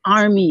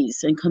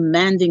armies and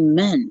commanding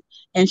men,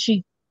 and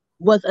she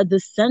was a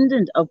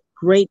descendant of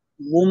great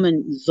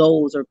woman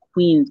Zoes, or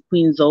Queen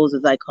Zoes,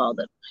 as I call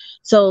them.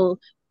 So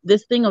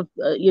this thing of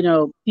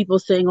people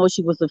saying, oh,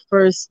 she was the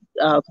first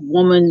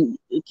woman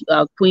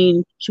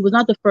queen. She was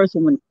not the first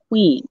woman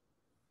queen.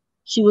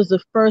 She was the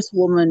first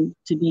woman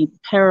to be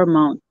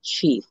paramount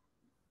chief,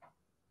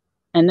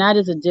 and that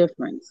is a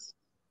difference.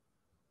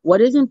 What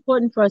is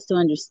important for us to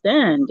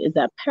understand is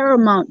that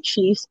paramount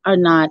chiefs are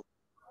not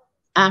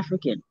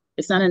African.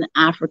 It's not an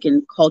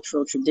African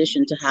cultural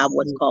tradition to have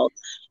what's called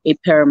a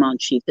paramount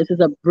chief. This is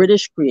a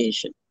British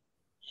creation.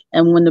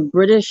 And when the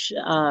British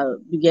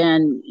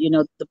began,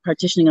 the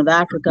partitioning of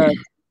Africa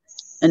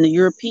and the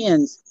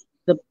Europeans,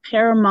 the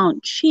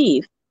paramount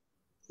chief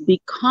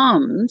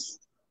becomes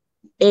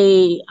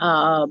a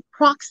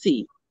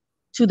proxy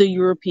to the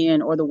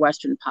European or the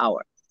Western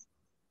power.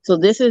 So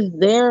this is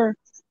their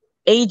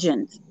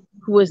agent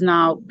who is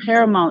now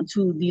paramount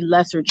to the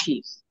lesser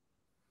chiefs.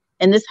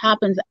 And this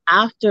happens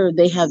after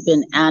they have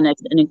been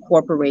annexed and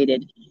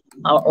incorporated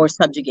or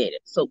subjugated.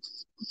 So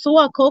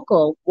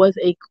Suakoko was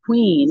a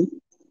queen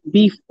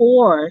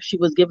before she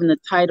was given the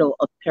title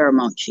of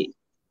paramount chief.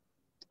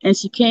 And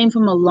she came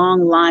from a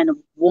long line of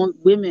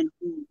women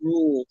who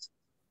ruled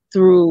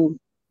through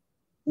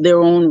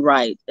their own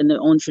right and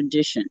their own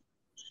tradition.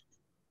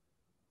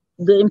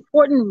 The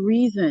important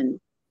reason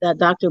that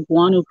Dr.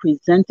 Guannu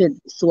presented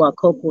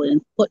Suakoko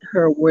and put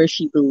her where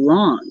she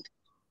belonged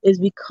is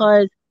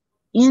because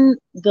in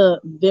the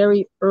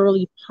very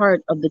early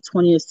part of the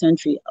 20th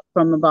century,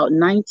 from about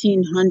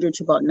 1900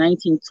 to about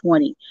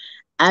 1920,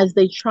 as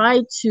they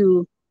tried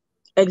to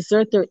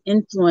exert their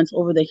influence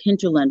over the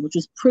hinterland, which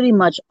was pretty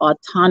much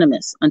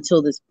autonomous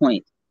until this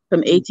point, from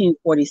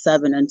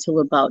 1847 until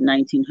about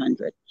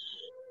 1900.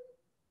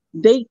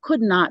 They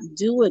could not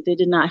do it. They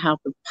did not have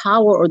the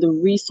power or the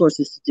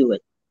resources to do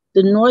it.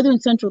 The Northern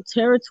Central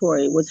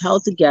Territory was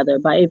held together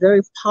by a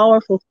very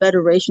powerful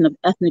federation of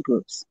ethnic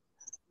groups.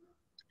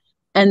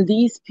 And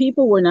these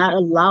people were not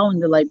allowing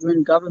the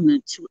Liberian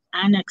government to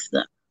annex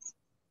them.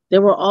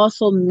 There were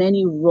also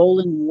many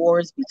rolling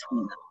wars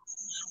between them.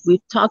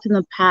 We've talked in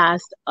the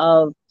past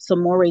of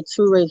Samori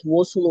Touré's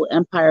Wosolo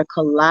Empire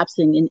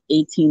collapsing in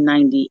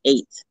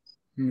 1898.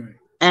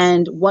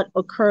 And what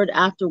occurred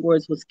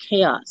afterwards was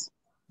chaos.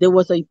 There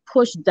was a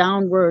push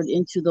downward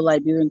into the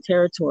Liberian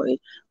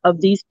territory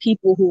of these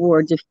people who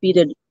were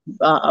defeated,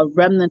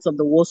 remnants of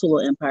the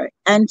Wosolo Empire,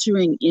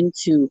 entering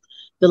into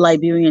the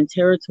Liberian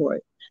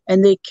territory.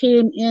 And they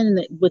came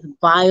in with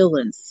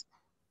violence.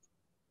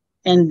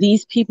 And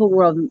these people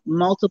were of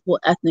multiple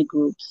ethnic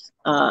groups.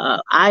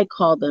 I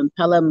call them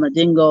Pele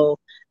Madingo,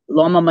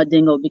 Loma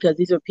Madingo, because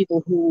these are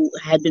people who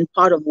had been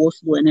part of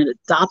Wosolo and had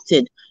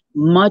adopted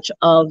much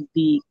of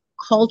the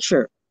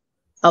culture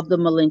of the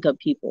Malinka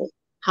people.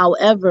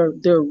 However,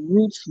 their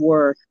roots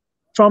were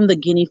from the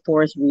Guinea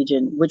Forest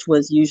region, which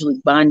was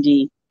usually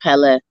Bandi,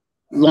 Pele,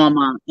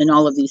 Loma, and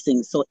all of these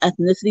things. So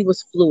ethnicity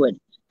was fluid.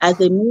 As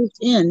they moved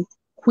in,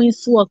 Queen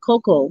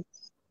Suakoko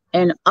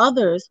and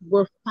others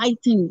were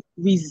fighting,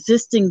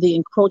 resisting the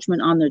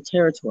encroachment on their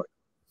territory.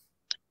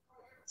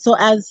 So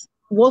as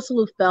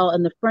Wosolo fell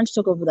and the French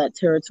took over that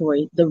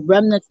territory, the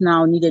remnants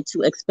now needed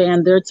to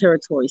expand their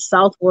territory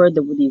southward.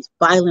 There were these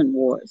violent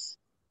wars.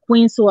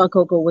 Queen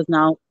Suakoko was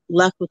now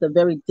left with a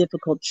very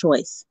difficult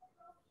choice.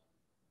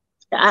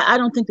 I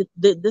don't think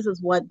that this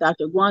is what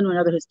Dr. Guannu and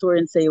other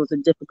historians say it was a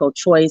difficult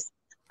choice.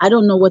 I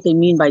don't know what they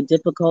mean by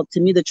difficult.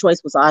 To me, the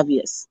choice was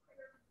obvious.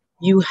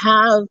 You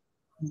have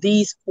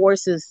these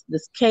forces,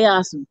 this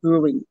chaos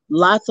brewing,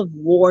 lots of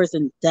wars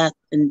and death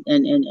and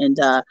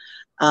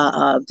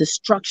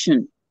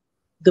destruction,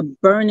 the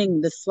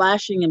burning, the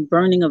slashing and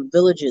burning of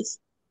villages,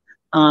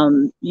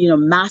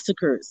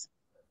 massacres.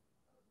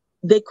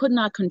 They could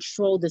not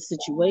control the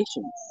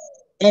situation.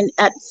 And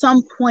at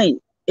some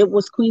point, it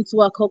was Queen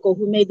Suakoko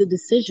who made the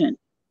decision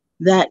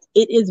that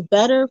it is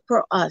better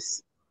for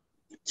us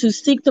to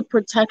seek the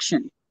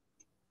protection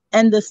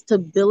and the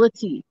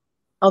stability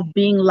of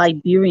being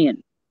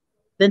Liberian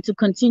than to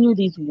continue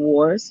these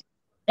wars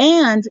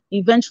and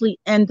eventually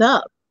end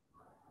up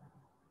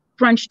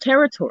French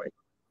territory.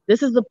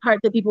 This is the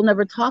part that people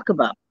never talk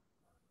about.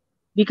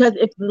 Because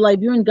if the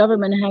Liberian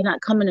government had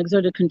not come and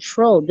exerted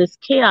control, this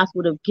chaos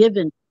would have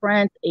given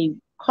France a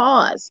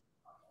cause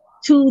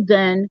to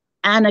then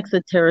annex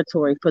the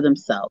territory for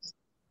themselves.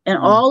 And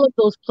all of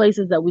those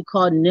places that we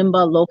call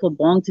Nimba, Lofa,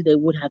 Bong today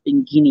would have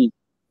been Guinea,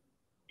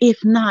 if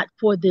not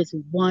for this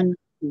one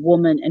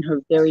woman and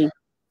her very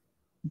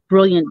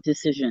brilliant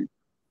decision.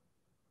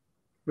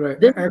 Right.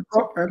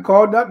 And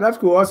call that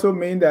could also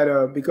mean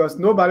that because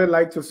nobody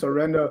liked to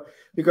surrender,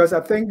 because I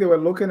think they were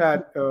looking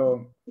at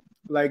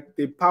like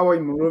the power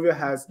in Monrovia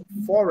has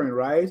fallen,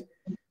 right?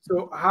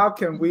 So how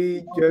can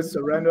we just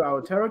surrender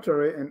our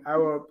territory and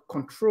our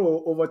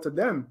control over to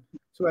them?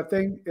 So I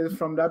think it's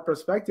from that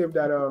perspective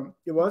that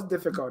it was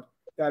difficult.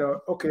 That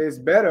okay, it's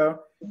better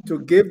to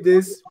give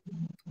this,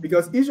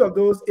 because each of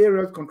those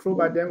areas controlled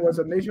by them was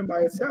a nation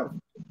by itself.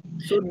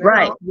 So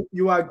now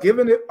you are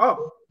giving it up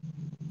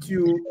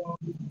to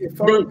a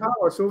foreign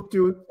power. So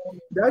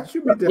that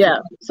should be different. Yeah.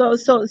 So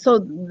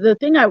the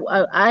thing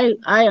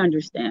I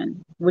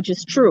understand, which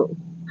is true.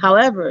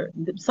 However,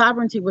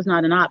 sovereignty was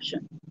not an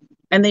option,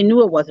 and they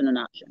knew it wasn't an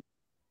option,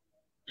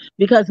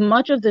 because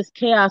much of this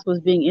chaos was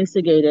being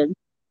instigated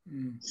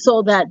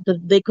so that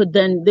they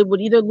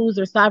would either lose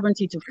their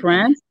sovereignty to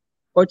France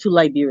or to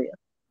Liberia.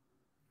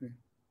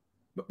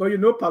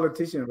 But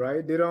politicians,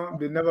 right? They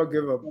never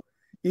give up.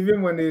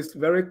 Even when it's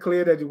very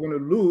clear that you're going to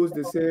lose,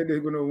 they say they're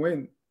going to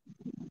win.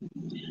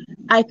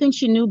 I think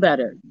she knew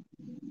better,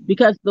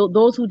 because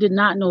those who did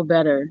not know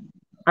better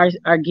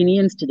are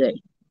Guineans today.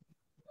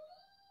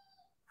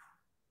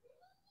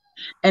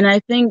 And I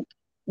think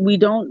we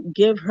don't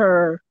give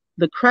her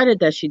the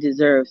credit that she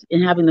deserves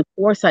in having the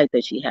foresight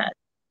that she had.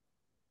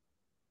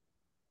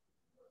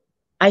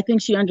 I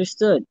think she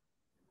understood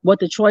what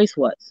the choice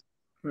was.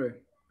 Right.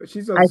 But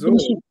she's a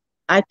Zoe.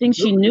 I think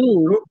she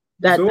knew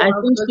that. I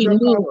think she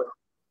knew. Power.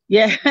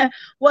 Yeah.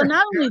 Well,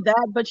 not only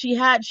that, but she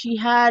had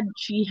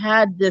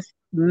this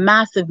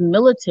massive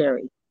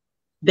military.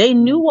 They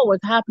knew what was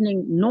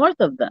happening north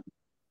of them.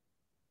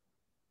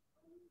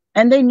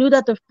 And they knew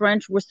that the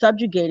French were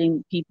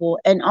subjugating people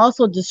and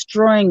also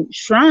destroying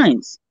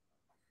shrines.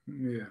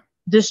 Yeah.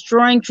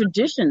 Destroying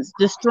traditions,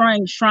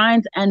 destroying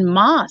shrines and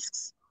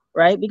mosques,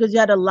 right? Because you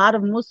had a lot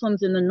of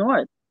Muslims in the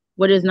north,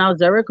 what is now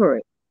Zerikore,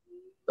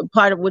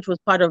 which was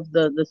part of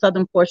the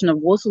southern portion of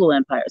Wosolo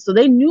Empire. So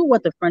they knew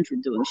what the French were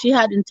doing. She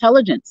had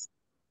intelligence.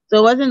 So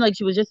it wasn't like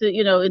she was just,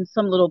 in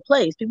some little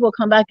place. People would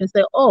come back and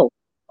say, oh,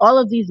 all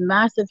of these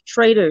massive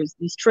traders,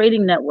 these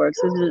trading networks,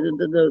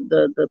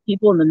 the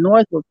people in the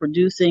north were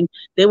producing,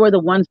 they were the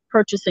ones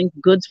purchasing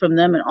goods from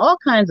them and all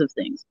kinds of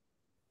things.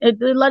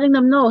 They're letting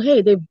them know,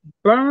 hey, they've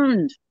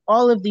burned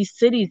all of these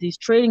cities, these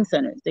trading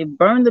centers. They've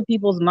burned the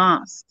people's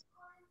mosques.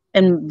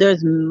 And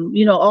there's,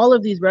 all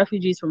of these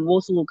refugees from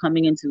Wosolo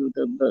coming into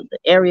the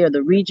area,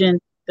 the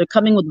region, they're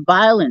coming with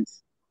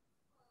violence.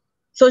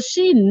 So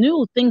she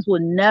knew things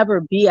would never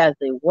be as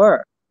they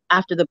were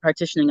after the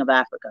partitioning of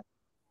Africa.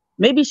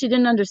 Maybe she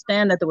didn't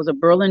understand that there was a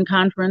Berlin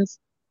Conference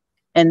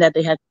and that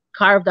they had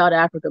carved out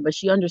Africa, but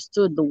she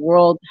understood the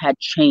world had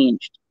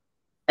changed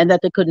and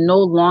that they could no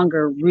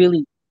longer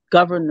really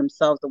govern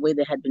themselves the way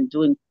they had been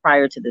doing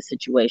prior to this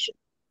situation.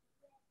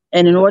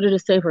 And in order to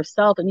save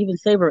herself and even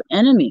save her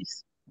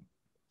enemies,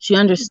 she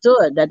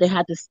understood that they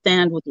had to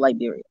stand with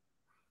Liberia.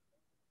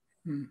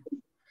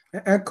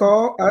 And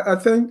Carl, I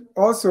think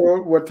also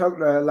we're talking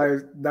like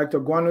Dr.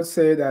 Guannu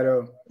said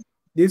that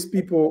these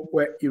people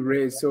were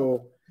erased.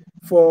 So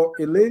for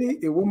a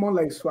woman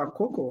like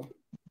Suakoko,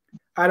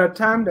 at a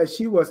time that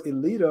she was a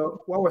leader,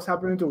 what was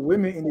happening to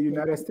women in the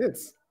United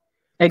States?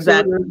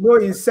 Exactly. So there's no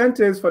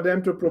incentives for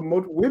them to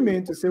promote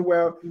women to say,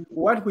 well,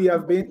 what we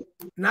have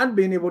not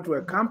been able to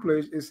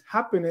accomplish is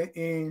happening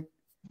in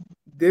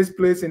this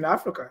place in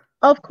Africa.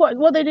 Of course.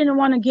 Well, they didn't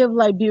want to give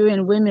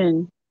Liberian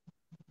women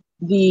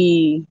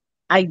the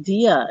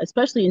idea,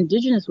 especially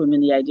indigenous women,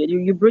 the idea.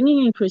 You're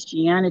bringing in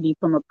Christianity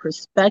from a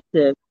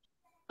perspective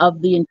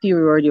of the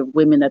inferiority of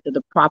women, that they're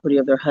the property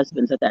of their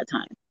husbands at that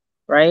time,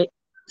 right?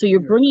 So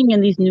you're bringing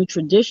in these new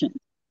traditions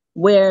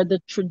where the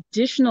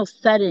traditional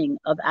setting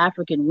of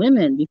African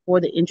women before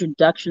the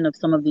introduction of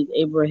some of these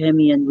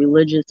Abrahamian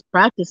religious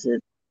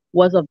practices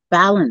was a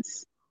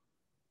balance,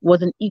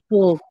 was an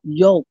equal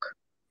yoke.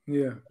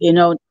 Yeah.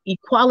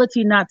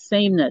 Equality, not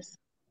sameness,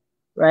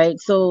 right?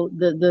 So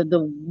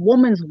the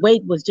woman's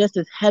weight was just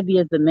as heavy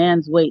as the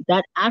man's weight.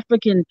 That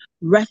African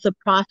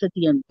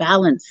reciprocity and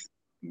balance.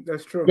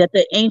 That's true. That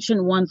the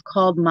ancient ones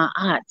called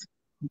ma'at.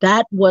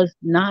 that was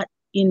not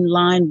in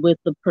line with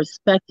the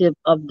perspective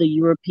of the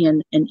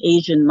European and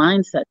Asian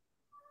mindset.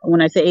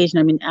 When I say Asian,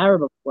 I mean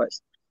Arab, of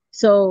course.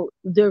 So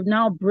they're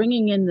now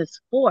bringing in this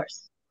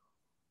force.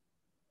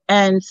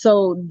 And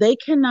so they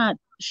cannot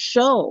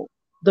show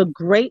the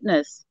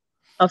greatness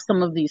of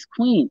some of these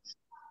queens.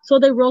 So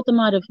they wrote them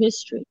out of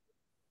history.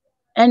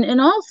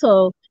 And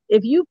also,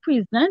 if you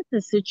present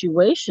the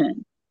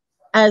situation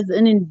as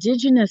an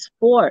indigenous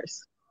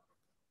force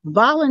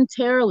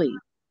voluntarily,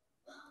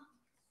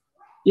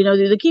 you know,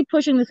 they keep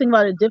pushing this thing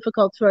about a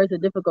difficult choice, a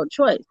difficult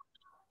choice.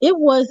 It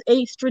was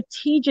a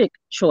strategic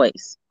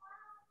choice.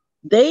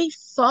 They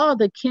saw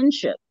the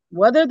kinship,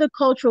 whether the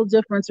cultural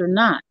difference or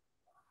not.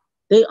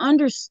 They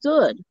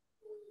understood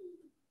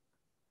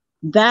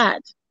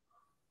that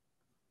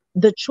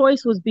the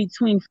choice was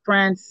between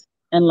France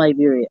and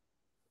Liberia,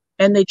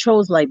 and they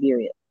chose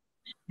Liberia.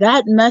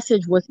 That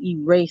message was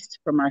erased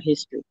from our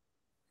history.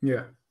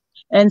 Yeah.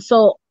 And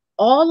so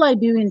all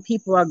Liberian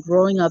people are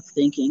growing up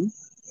thinking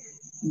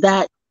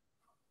that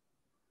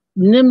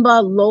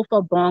Nimba,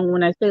 Lofa, Bong,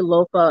 when I say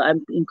Lofa,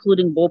 I'm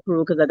including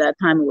Boparu because at that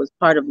time it was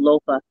part of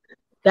Lofa.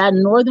 That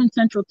Northern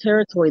Central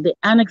Territory, the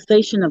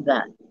annexation of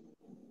that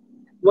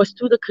was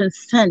through the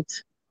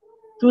consent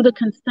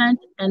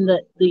and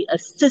the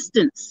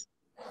assistance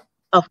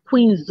of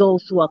Queen Zoe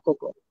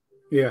Suakoko.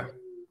 Yeah.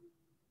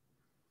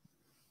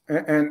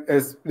 And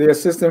as the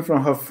assistant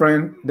from her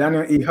friend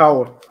Daniel E.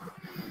 Howard.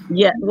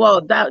 Yeah,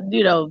 well, that,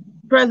 you know,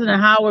 President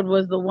Howard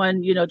was the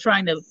one, you know,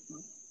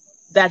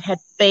 that had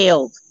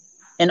failed,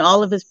 and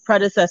all of his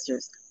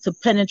predecessors to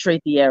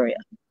penetrate the area.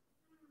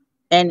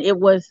 And it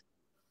was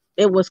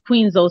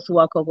Queen Zoe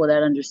Suakoko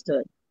that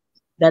understood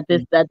that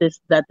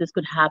this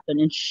could happen,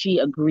 and she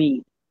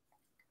agreed.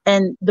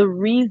 And the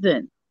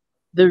reason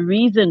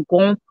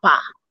Gompa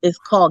is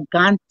called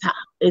Ganta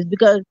is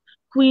because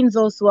Queen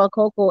Zoe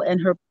Suakoko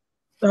and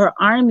her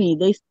army,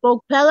 they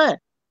spoke Pele.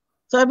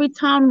 So every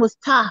town was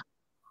Ta.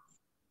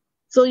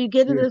 So you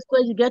get to this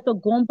place, you get to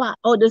Gompa.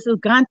 Oh, this is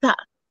Ganta.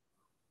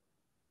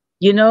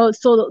 You know,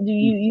 so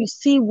you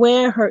see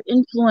where her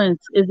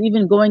influence is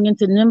even going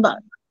into Nimba.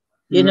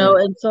 You know,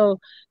 and so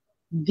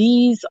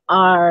these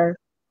are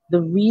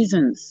the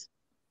reasons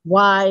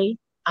why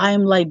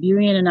I'm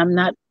Liberian and I'm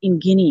not in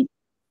Guinea.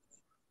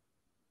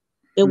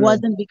 It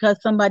wasn't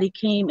because somebody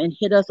came and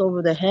hit us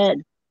over the head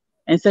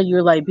and said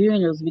you're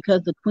Liberian. It was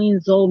because the Queen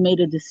Zoe made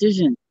a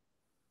decision.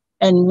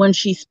 And when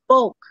she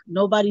spoke,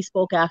 nobody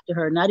spoke after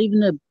her. Not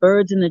even the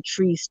birds in the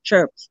trees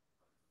chirped.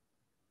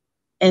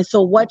 And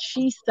so what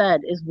she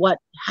said is what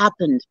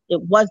happened.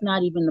 It was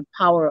not even the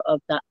power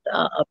of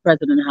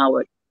President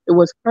Howard. It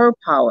was her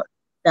power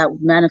that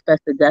manifested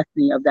the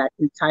destiny of that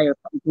entire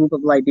group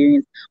of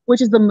Liberians,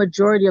 which is the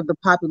majority of the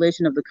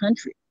population of the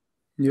country.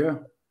 Yeah,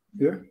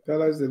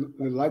 that is the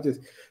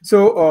largest.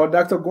 So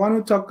Dr.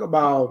 Guannu talked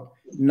about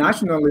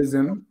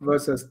nationalism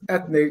versus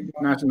ethnic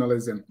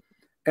nationalism.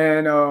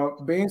 And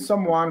being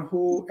someone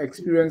who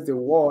experienced the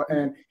war,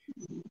 and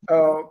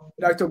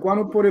Dr.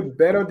 Guannu put it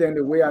better than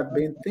the way I've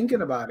been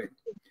thinking about it.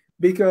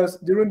 Because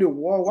during the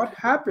war, what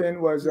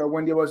happened was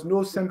when there was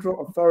no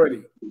central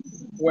authority,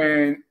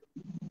 when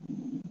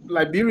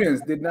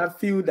Liberians did not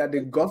feel that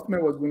the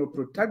government was going to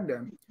protect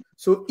them.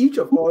 So each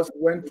of us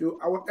went to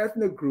our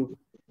ethnic group.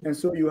 And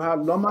so you had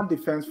Loma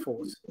Defense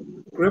Force,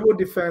 Grebo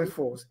Defense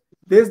Force,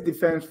 this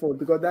Defense Force,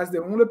 because that's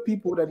the only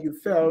people that you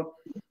felt,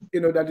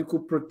 that it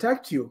could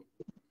protect you.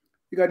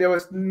 Because there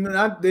was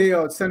not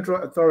the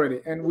central authority.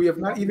 And we have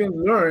not even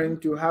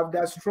learned to have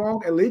that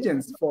strong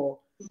allegiance for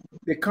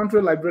the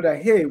country Liberia.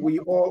 Hey, we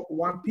all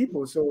one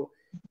people. So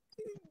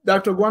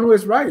Dr. Guannu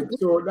is right.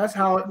 So that's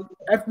how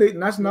ethnic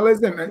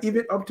nationalism, and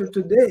even up to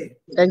today,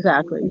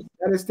 exactly,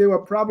 that is still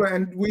a problem.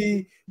 And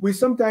we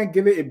sometimes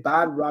give it a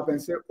bad rap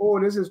and say, oh,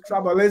 this is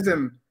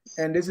tribalism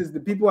and this is the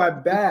people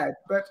are bad.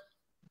 But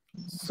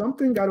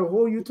something got to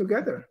hold you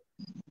together,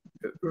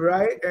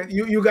 right? And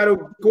you got to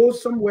go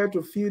somewhere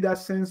to feel that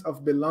sense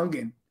of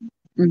belonging.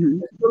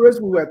 The stories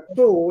we were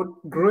told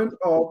growing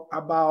up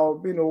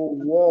about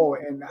war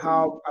and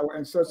how our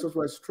ancestors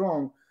were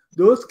strong,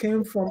 those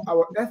came from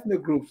our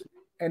ethnic groups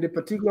and the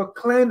particular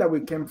clan that we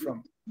came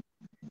from.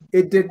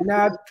 It did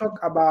not talk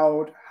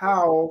about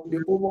how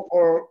the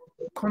overall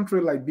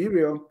country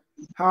Liberia,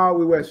 how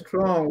we were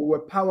strong, we were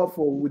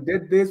powerful, we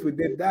did this, we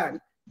did that.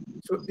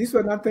 So these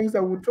were not things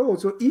that we were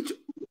told. So each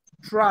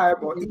tribe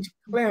or each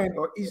clan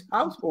or each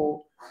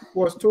household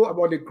was told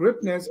about the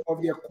greatness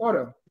of their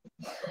quarter.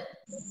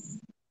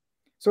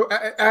 So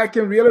I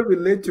can really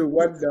relate to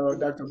what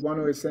Dr.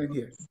 Guannu is saying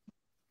here.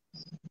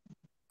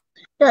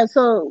 Yeah,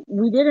 so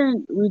we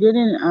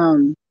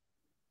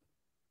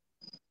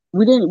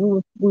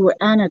were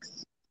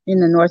annexed in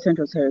the North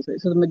Central Territory.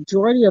 So the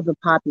majority of the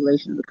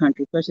population of the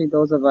country, especially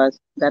those of us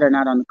that are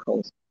not on the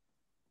coast,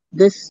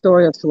 this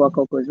story of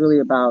Suakoko is really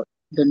about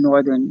the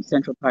northern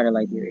central part of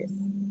Liberia.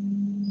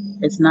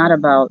 It's not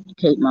about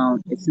Cape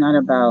Mount. It's not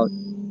about,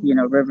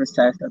 River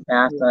Cess or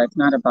Bassa. It's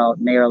not about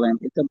Maryland.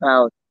 It's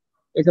about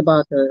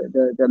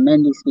the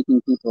Mendi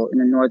speaking people in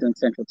the northern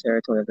central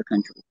territory of the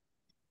country.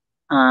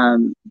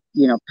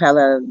 you know,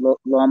 Pele,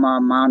 Loma,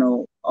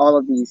 Mano, all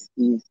of these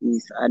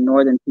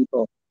northern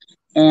people.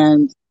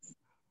 And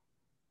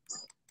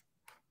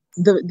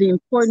the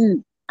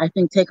important, I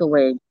think,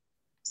 takeaway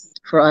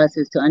for us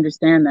is to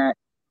understand that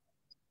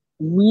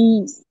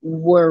we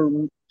were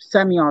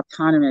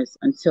semi-autonomous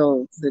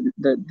until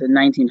the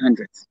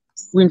 1900s.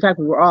 In fact,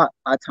 we were all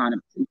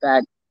autonomous. In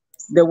fact,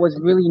 there was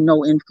really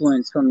no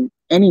influence from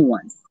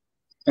anyone,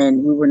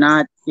 and we were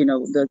not, you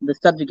know, the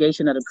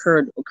subjugation that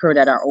occurred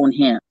at our own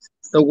hands.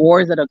 The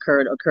wars that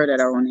occurred at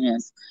our own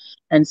hands.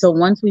 And so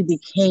once we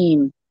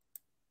became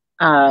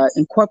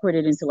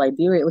incorporated into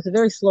Liberia, it was a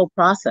very slow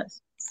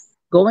process.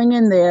 Going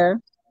in there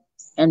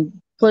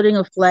and putting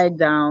a flag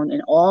down,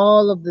 and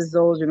all of the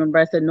zones, remember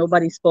I said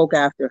nobody spoke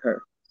after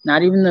her.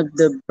 Not even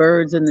the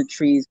birds in the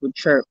trees would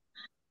chirp.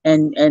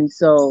 And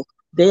so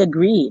they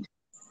agreed.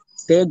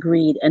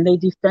 And they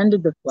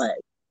defended the flag.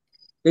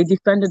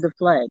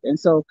 And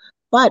so,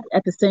 but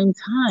at the same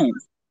time,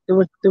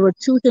 there were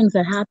two things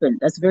that happened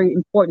that's very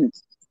important.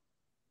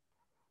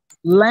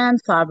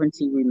 Land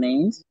sovereignty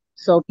remains.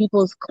 So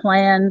people's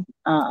clan,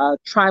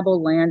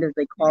 tribal land, as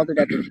they called it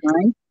at the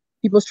time,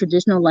 people's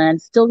traditional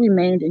land still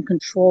remained in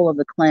control of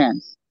the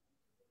clans.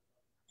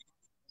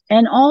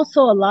 And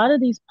also, a lot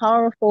of these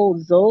powerful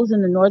Zos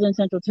in the Northern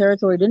Central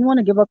Territory didn't want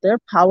to give up their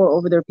power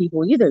over their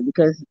people either,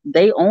 because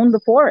they owned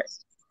the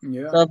forest.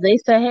 Yeah. So if they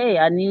say, hey,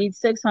 I need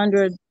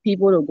 600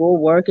 people to go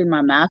work in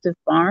my massive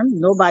farm,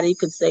 nobody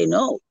could say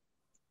no.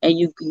 And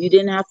you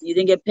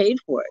didn't get paid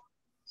for it.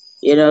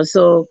 You know,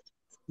 so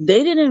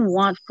they didn't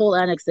want full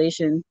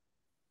annexation.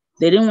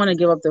 They didn't want to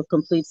give up their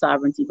complete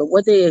sovereignty, but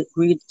what they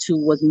agreed to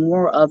was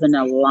more of an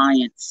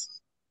alliance.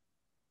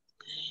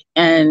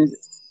 And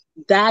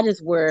that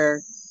is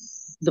where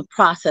the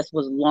process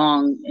was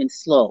long and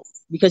slow,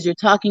 because you're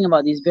talking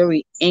about these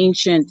very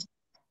ancient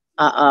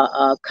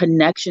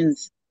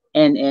connections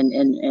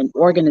and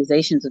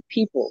organizations of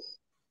people,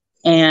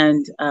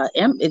 and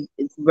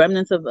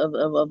remnants of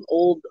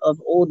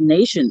old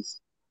nations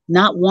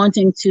not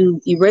wanting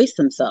to erase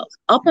themselves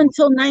up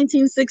until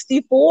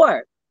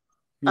 1964.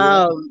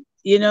 Yeah.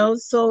 You know,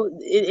 so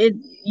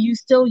you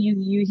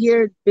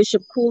hear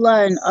Bishop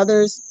Kula and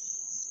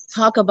others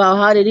talk about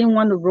how they didn't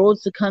want the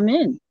roads to come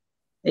in.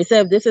 They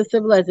said, if this is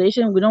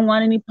civilization, we don't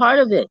want any part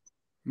of it.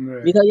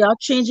 Right. Because y'all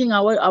changing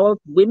our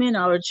women,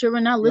 our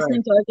children, not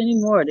listening to us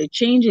anymore. They're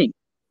changing.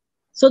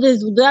 So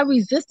that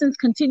resistance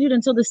continued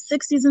until the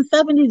 60s and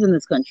 70s in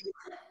this country.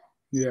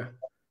 Yeah.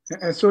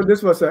 And so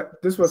this was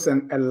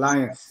an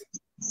alliance,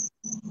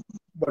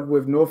 but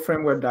with no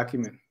framework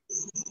document.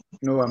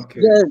 No, I'm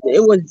kidding. Yeah, it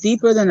was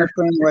deeper than a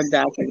framework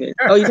document.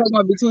 Oh, you're talking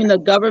about between the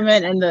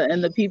government and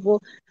the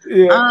people?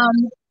 Yeah.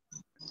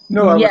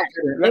 No, yes,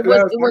 it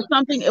was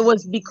something. It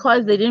was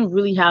because they didn't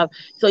really have.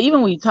 So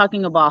even when you're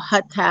talking about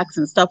hut tax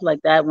and stuff like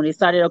that, when they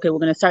started, okay, we're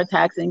going to start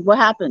taxing. What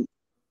happened?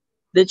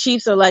 The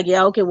chiefs are like,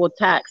 yeah, okay, we'll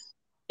tax.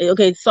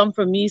 Okay, some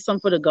for me, some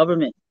for the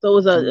government. So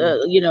it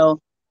was you know,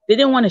 they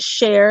didn't want to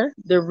share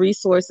their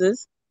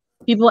resources.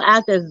 People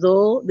act as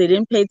though they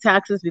didn't pay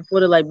taxes before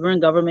the Liberian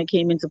government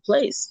came into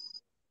place.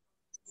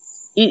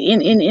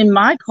 In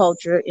my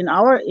culture, in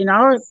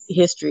our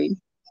history.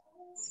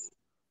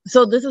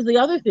 So this is the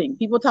other thing.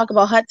 People talk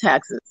about hut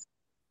taxes.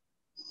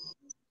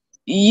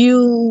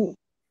 The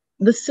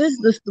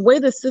way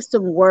the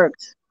system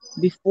worked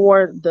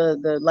before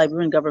the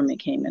Liberian government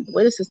came in, the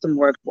way the system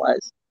worked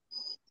was,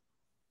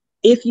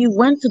 if you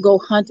went to go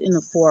hunt in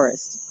the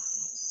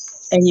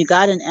forest and you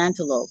got an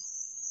antelope,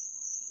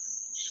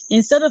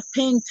 instead of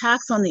paying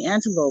tax on the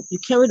antelope, you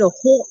carried a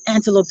whole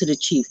antelope to the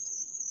chief.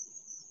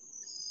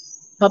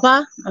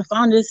 Papa, I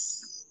found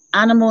this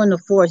animal in the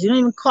forest. You don't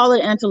even call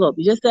it antelope.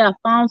 You just say, I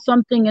found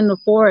something in the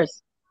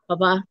forest,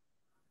 Papa.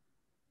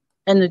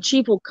 And the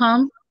chief will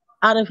come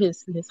out of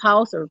his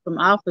house or from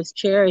off his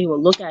chair. He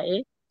will look at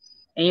it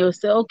and he will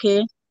say,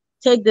 okay,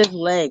 take this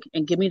leg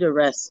and give me the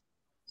rest.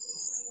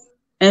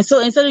 And so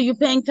instead of you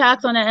paying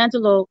tax on that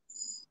antelope,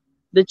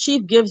 the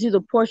chief gives you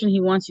the portion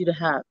he wants you to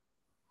have.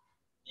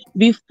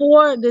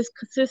 Before this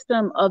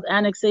system of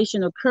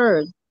annexation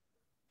occurred,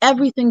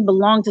 everything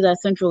belonged to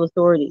that central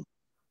authority.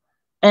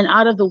 And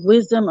out of the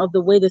wisdom of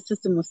the way the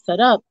system was set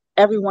up,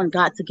 everyone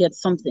got to get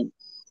something.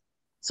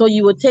 So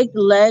you would take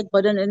the leg,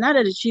 but then not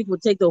that the chief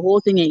would take the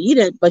whole thing and eat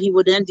it, but he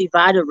would then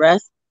divide the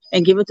rest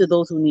and give it to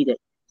those who need it.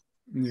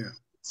 Yeah.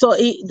 So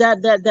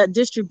that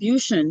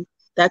distribution,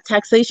 that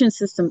taxation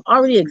system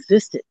already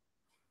existed.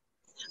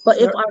 But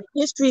if our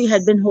history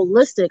had been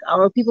holistic,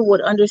 our people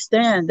would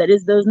understand that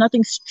there's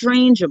nothing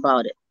strange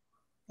about it.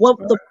 What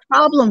the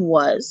problem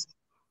was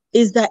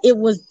is that it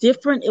was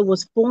different, it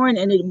was foreign,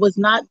 and it was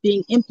not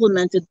being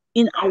implemented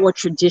in our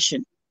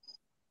tradition.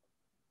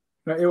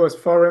 It was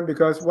foreign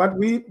because what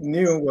we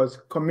knew was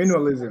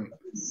communalism.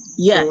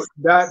 Yes. So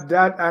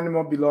that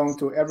animal belonged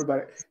to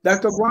everybody.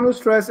 Dr. Guannu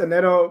stressed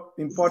another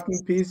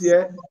important piece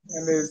here,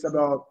 and it's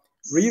about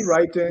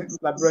rewriting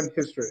Liberian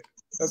history.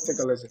 Let's take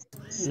a listen.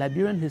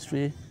 Liberian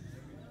history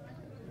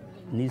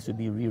needs to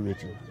be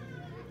rewritten.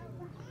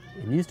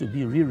 It needs to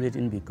be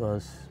rewritten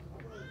because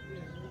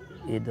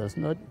it does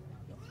not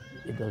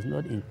it does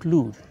not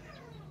include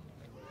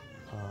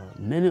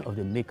many of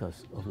the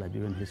makers of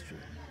Liberian history.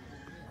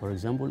 For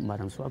example,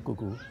 Madame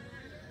Swakoko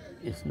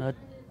has not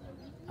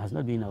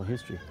been in our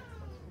history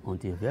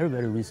until very,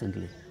 very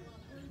recently.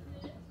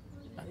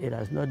 It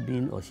has not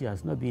been, or she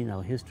has not been in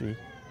our history.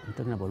 I'm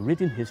talking about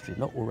written history,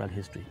 not oral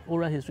history.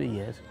 Oral history,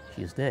 yes,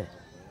 she is there.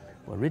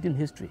 But written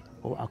history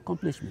or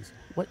accomplishments,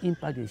 what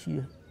impact did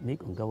she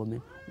make on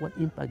government? What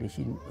impact did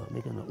she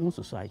make on her own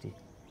society?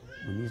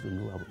 We need to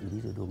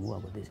know more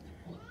about this.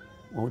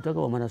 When we talk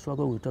about Madame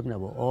Swakoko, we're talking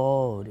about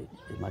all the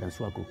Madame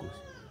Swakokos,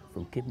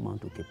 from Cape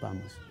Mount to Cape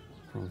Palmas,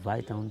 from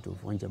Vaitown to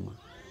Vonjama.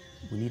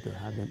 We need to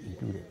have them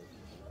included.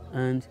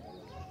 And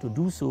to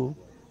do so,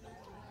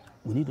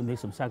 we need to make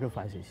some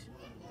sacrifices.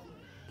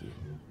 Okay.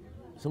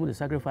 Some of the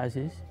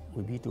sacrifices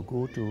would be to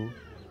go to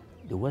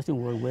the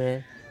Western world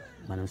where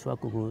Madame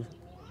Swakoko's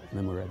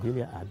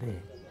memorabilia are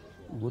there.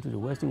 We go to the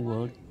Western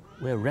world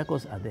where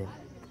records are there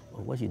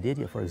of what she did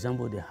here. For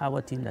example, the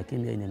Harvard team that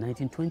came here in the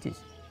 1920s.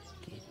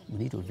 Okay. We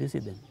need to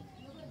visit them.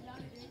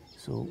 Okay.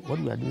 So what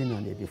we are doing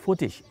on the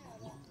footage,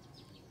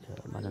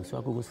 Madame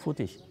Swakoko's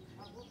footage,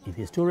 if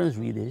historians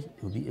read it,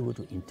 they will be able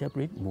to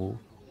interpret more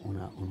on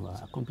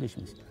our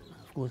accomplishments.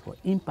 Of course, for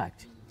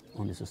impact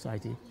on the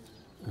society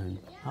and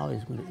how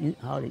it's going to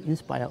how they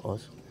inspire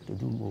us to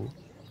do more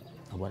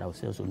about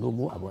ourselves, or know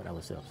more about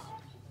ourselves.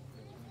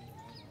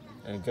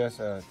 And just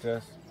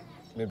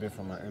maybe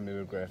from my end,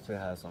 maybe Greg still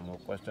has some more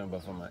questions,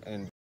 but from my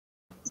end.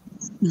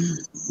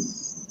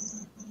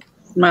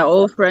 My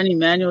old friend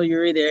Emmanuel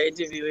Yuri there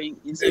interviewing.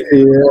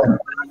 Yeah.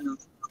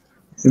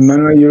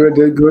 Emmanuel Yuri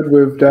did good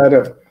with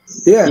that.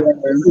 Yeah.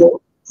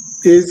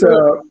 It's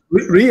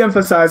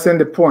re-emphasizing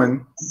the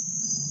point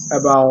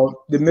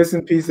about the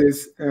missing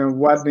pieces and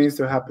what needs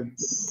to happen.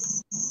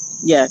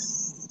 Yes.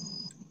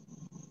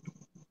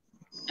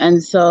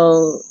 And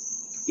so,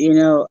 you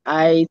know,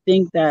 I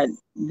think that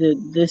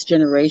this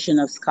generation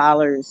of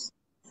scholars,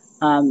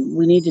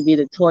 we need to be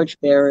the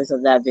torchbearers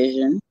of that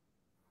vision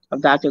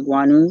of Dr.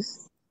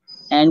 Guannu's,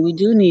 and we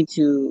do need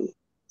to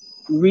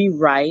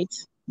rewrite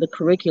the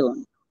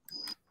curriculum.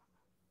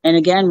 And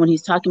again, when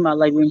he's talking about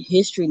Liberian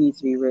history needs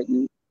to be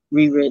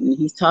rewritten,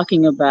 he's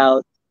talking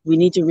about we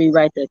need to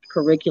rewrite the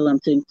curriculum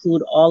to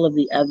include all of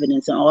the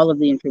evidence and all of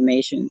the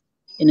information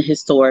in a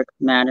historic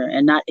manner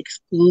and not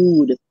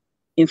exclude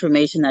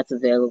information that's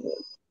available.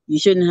 You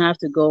shouldn't have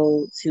to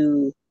go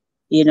to,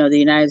 you know, the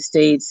United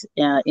States,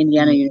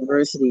 Indiana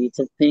University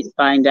to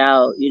find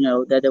out, you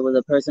know, that there was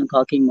a person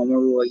called King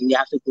Momoru, or you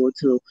have to go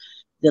to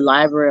the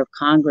Library of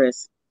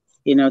Congress,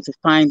 you know, to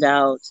find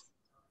out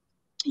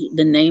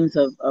the names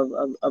of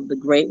the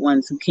great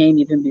ones who came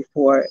even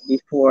before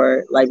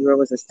Liberia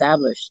was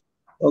established,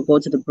 or go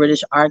to the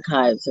British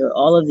archives, or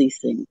all of these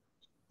things.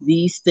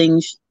 These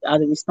things are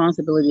the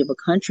responsibility of a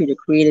country to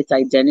create its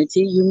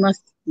identity. You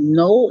must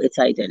know its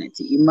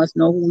identity. You must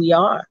know who we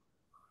are.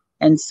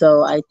 And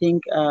so I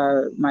think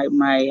I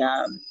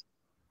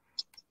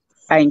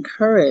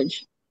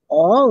encourage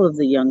all of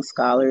the young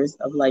scholars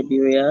of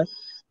Liberia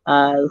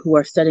who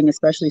are studying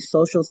especially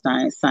social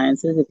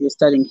sciences, if you're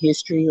studying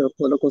history or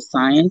political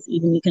science,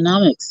 even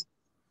economics,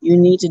 you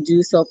need to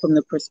do so from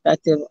the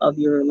perspective of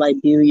your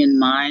Liberian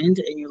mind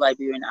and your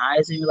Liberian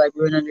eyes and your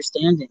Liberian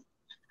understanding.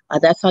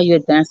 That's how you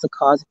advance the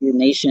cause of your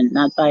nation,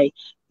 not by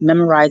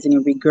memorizing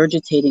and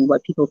regurgitating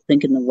what people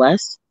think in the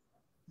West.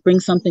 Bring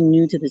something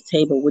new to the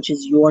table, which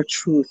is your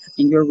truth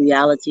and your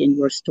reality and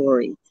your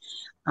story.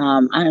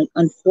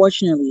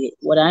 Unfortunately,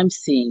 what I'm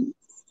seeing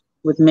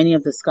with many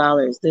of the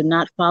scholars, they're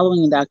not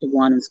following in Dr.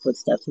 Guannu's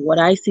footsteps. What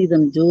I see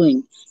them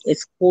doing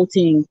is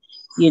quoting,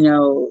 you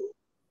know,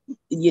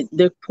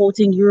 they're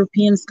quoting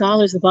European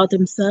scholars about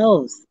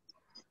themselves.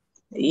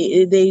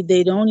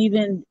 They don't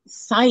even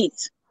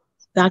cite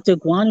Dr.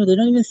 Guannu. They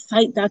don't even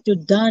cite Dr.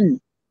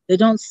 Dunn. They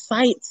don't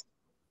cite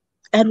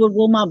Edward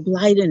Wilmot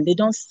Blyden. They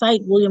don't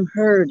cite William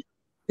Hurd.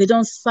 They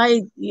don't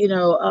cite, you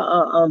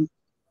know,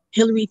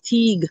 Hilary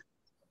Teague.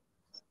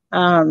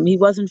 He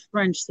wasn't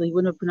French, so he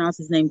wouldn't have pronounced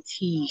his name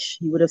Teague.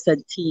 He would have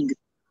said Teague.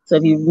 So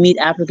if you meet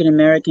African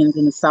Americans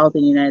in the South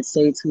in the United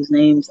States whose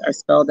names are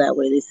spelled that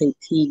way, they say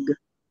Teague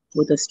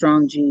with a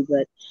strong G,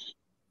 but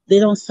they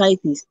don't cite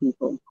these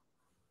people.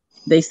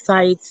 They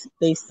cite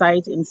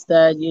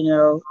instead, you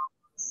know,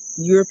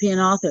 European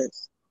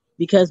authors,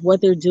 because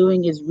what they're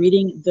doing is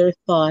reading their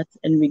thoughts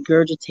and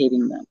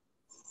regurgitating them.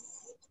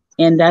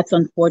 And that's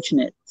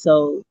unfortunate.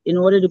 So in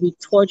order to be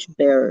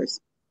torchbearers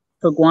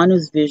for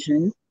Guannu's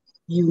vision,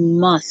 you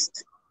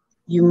must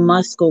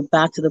go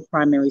back to the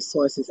primary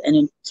sources and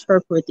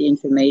interpret the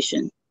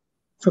information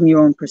from your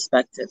own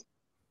perspective.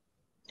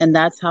 And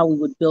that's how we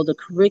would build a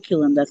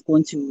curriculum that's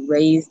going to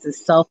raise the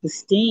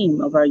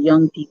self-esteem of our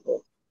young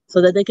people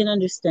so that they can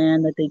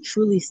understand that they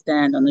truly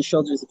stand on the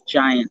shoulders of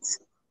giants.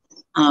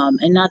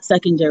 And not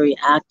secondary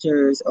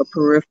actors or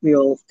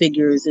peripheral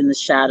figures in the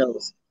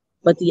shadows,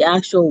 but the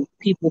actual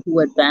people who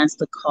advance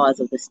the cause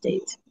of the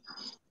state.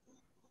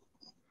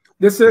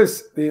 This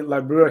is the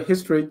Liberia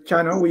History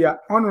Channel. We are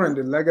honoring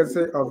the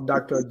legacy of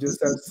Dr.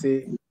 Joseph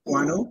Saye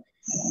Guannu.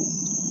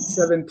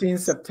 17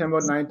 September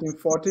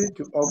 1940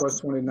 to August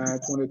 29,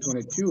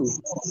 2022.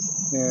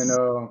 And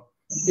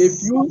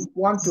if you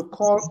want to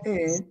call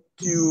in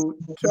to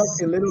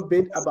talk a little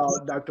bit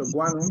about Dr.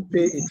 Guannu,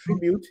 pay a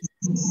tribute,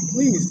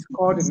 please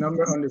call the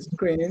number on the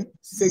screen,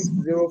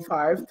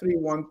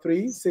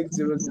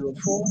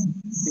 605-313-6004.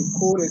 The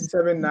code is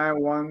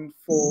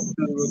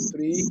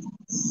 791403.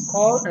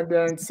 Call and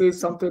then say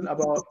something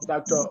about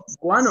Dr.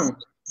 Guannu.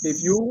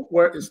 If you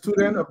were a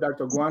student of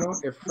Dr.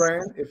 Guannu, a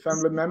friend, a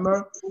family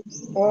member,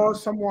 or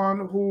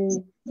someone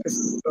who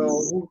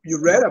you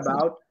read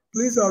about,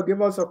 please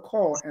give us a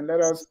call and let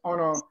us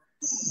honor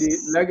the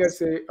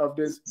legacy of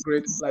this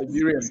great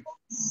Liberian.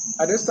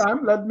 At this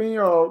time, let me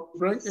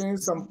bring in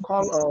some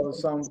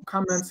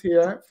comments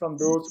here from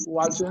those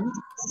watching.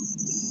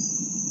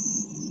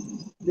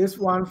 This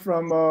one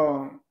from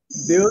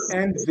Bill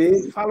N.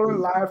 V, following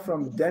live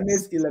from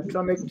Dennis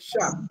Electronic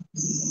Shop,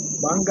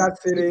 Banga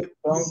City,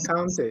 Bon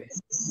County.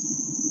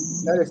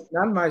 That is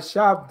not my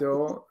shop,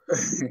 though.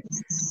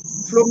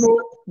 Flomo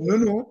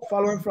Nunu,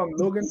 following from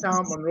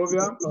Logantown,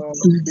 Monrovia.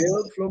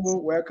 Bill,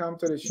 Flomo, welcome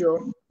to the show.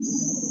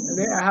 And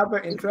then I have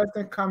an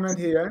interesting comment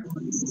here.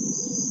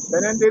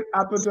 Benedict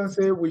Appleton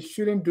said we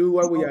shouldn't do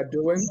what we are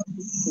doing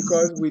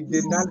because we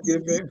did not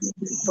give him.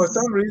 For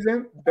some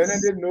reason,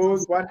 Benedict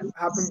knows what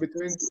happened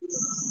between.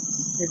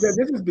 He said,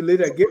 this is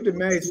belated. Give the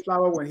man his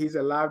flower when he's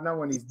alive, not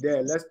when he's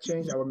dead. Let's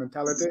change our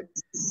mentality.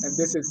 And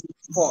this is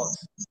false.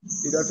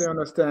 He doesn't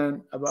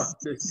understand about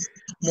this.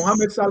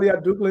 Muhammad Salih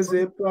Douglas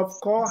said, Prof.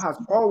 Call has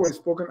always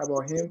spoken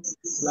about him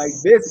like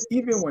this,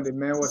 even when the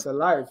man was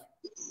alive.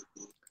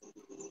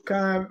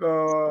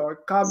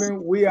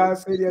 Calvin Weir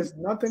said there's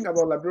nothing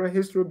about Liberian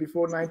history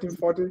before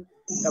 1940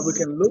 that we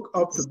can look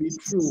up to be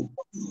true.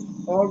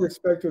 All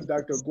respect to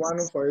Dr.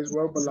 Guannu for his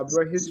work, but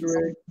Liberian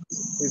history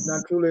is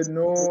not truly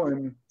known.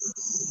 And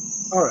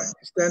all right,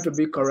 it's time to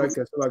be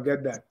corrected, so I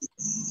get that.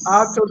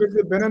 After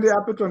Benedict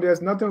Appleton,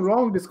 there's nothing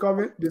wrong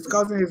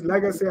discussing his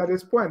legacy at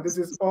this point. This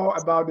is all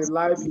about the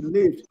life he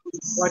lived,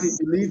 what he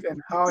believed, and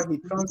how he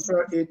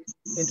transferred it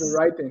into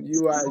writing.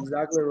 You are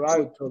exactly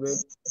right, Toby.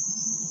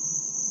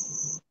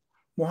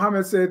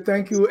 Mohammed said,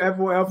 thank you,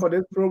 FOL, for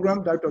this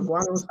program. Dr.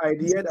 Guannu's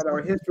idea that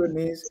our history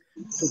needs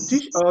to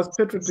teach us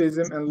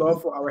patriotism and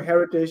love for our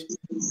heritage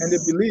and the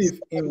belief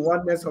in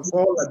oneness of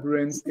all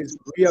Liberians is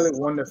really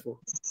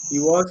wonderful. He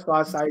was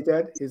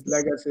far-sighted. His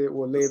legacy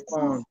will live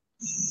on.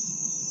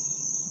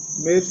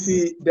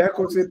 Mayfi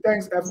Deco said,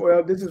 thanks,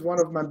 FOL. This is one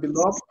of my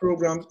beloved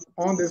programs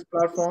on this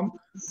platform.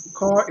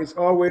 Core is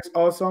always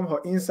awesome.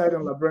 Her insight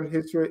on Liberian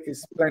history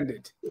is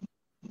splendid.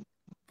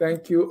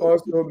 Thank you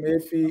also,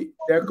 Mayfi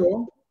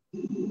Deco.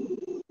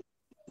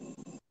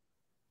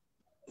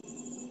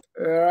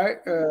 All right,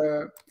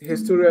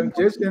 historian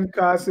Jason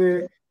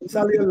Casey,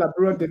 Salia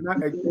Labrador did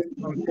not exist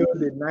until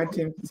the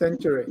 19th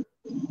century.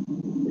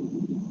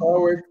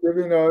 Always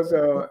giving us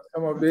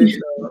some of these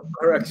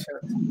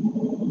corrections.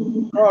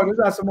 Oh, these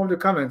are some of the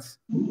comments.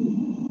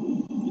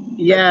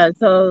 Yeah,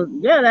 so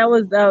yeah, that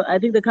was, I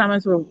think the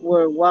comments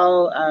were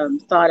well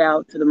thought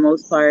out for the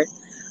most part.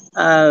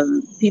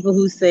 People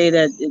who say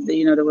that,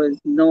 you know, there was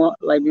no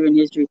Liberian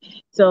history.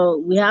 So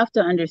we have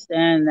to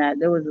understand that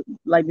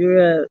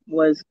Liberia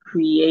was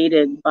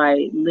created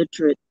by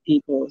literate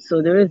people.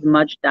 So there is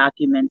much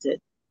documented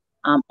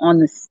on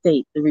the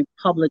state, the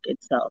republic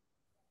itself.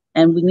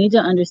 And we need to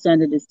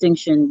understand the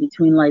distinction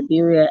between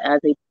Liberia as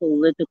a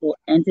political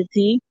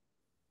entity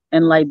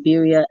and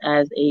Liberia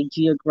as a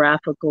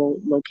geographical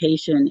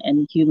location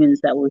and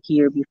humans that were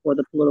here before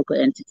the political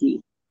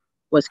entity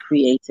was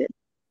created.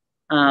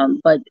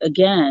 But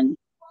again,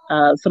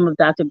 some of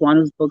Dr.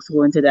 Guannu's books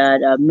go into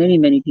that.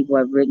 Many people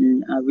have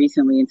written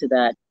recently into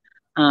that.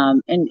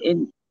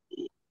 And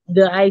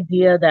the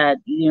idea that,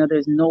 you know,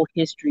 there's no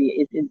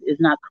history is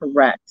not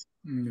correct.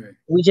 Mm-hmm.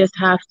 We just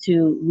have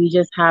to,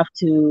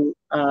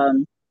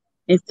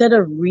 instead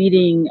of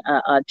reading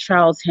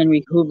Charles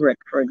Henry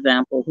Hubrecht, for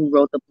example, who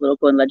wrote the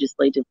political and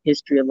legislative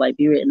history of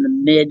Liberia in the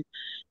mid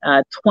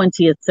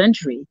 20th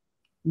century,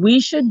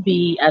 we should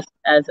be,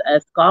 as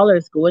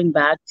scholars, going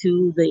back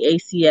to the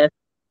ACS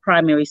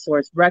primary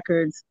source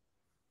records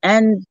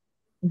and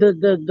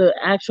the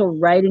actual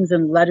writings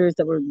and letters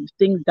that were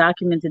things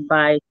documented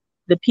by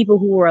the people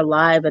who were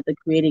alive at the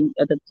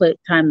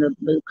time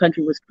the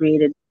country was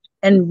created,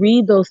 and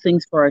read those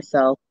things for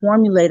ourselves,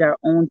 formulate our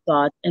own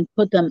thoughts, and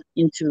put them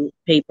into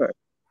paper.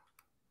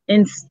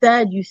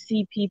 Instead, you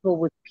see people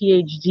with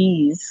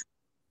PhDs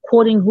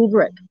quoting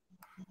Hubrecht.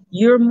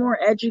 You're more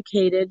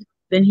educated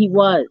than he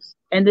was.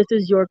 And this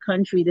is your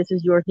country, this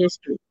is your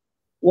history.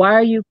 Why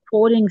are you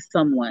quoting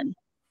someone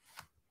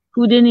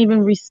who didn't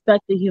even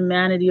respect the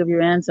humanity of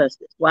your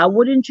ancestors? Why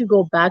wouldn't you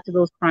go back to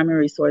those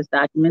primary source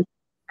documents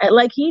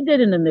like he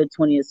did in the mid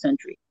 20th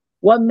century?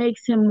 What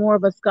makes him more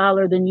of a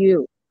scholar than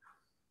you?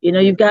 You know,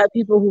 you've got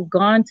people who've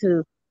gone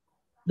to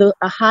the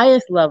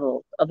highest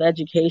level of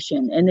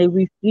education and they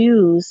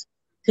refuse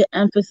to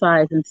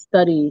emphasize and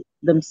study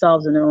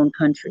themselves in their own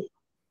country.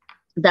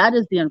 That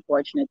is the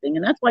unfortunate thing.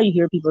 And that's why you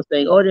hear people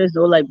saying, oh, there's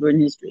no Liberian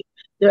history.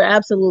 There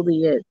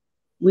absolutely is.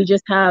 We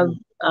just have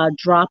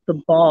dropped the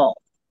ball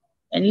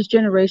And each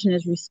generation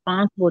is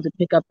responsible to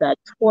pick up that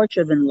torch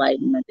of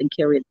enlightenment and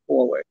carry it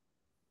forward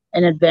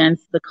and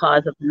advance the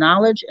cause of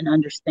knowledge and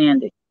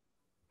understanding.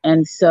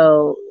 And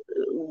so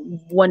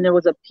when there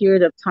was a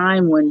period of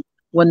time when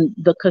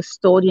the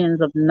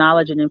custodians of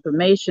knowledge and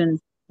information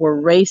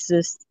were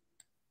racist,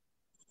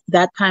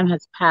 that time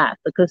has passed.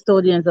 The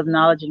custodians of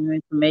knowledge and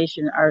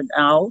information are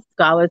now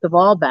scholars of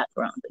all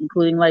backgrounds,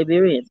 including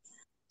Liberians.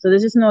 So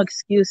there's just no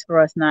excuse for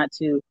us not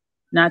to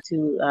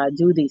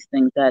do these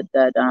things that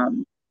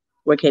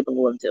we're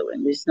capable of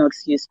doing. There's no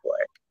excuse for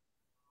it.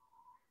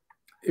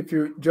 If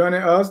you're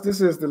joining us,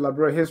 this is the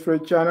Liberia History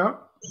Channel.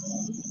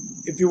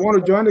 If you want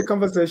to join the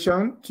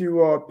conversation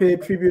to pay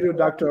tribute to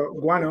Dr.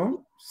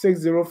 Guannu,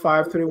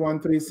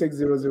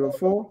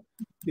 605-313-6004.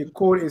 The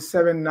code is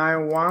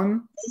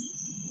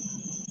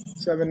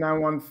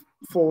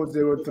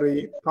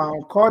 791-403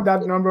 pound. Call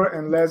that number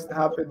and let's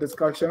have a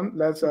discussion.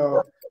 Let's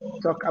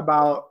talk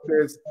about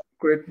this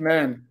great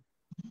man.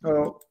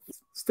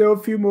 Still a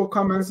few more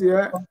comments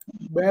here.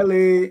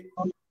 Belly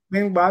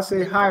Mingba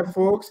say hi,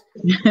 folks.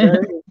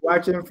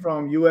 Watching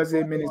from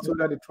USA,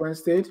 Minnesota, the Twin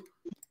State.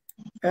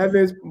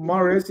 Elvis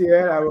Morris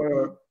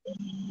here,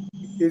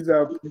 is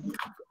a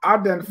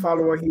ardent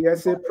follower here.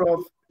 Say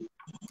Prof.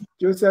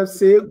 Joseph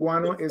Saye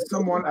Guannu is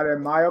someone I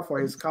admire for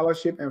his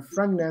scholarship and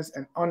frankness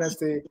and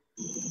honesty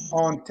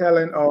on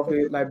telling of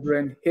the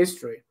Liberian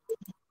history.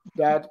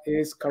 That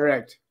is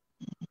correct.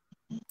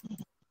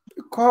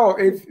 Carl,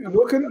 if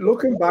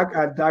looking back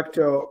at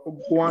Dr.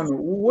 Guannu,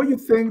 what do you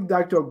think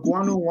Dr.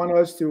 Guannu wants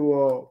us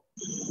to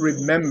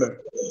remember?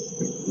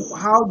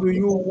 How do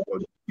you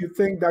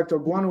think Dr.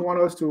 Guannu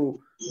wants us to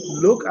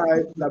look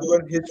at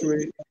Liberian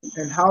history,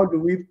 and how do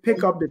we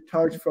pick up the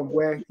torch from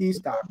where he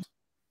started?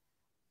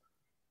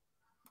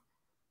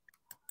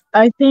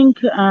 I think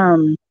Dr.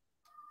 Guannu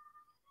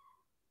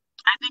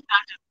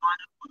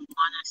would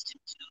want us to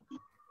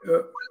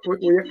do.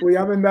 We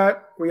having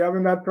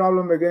that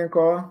problem again,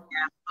 Carl.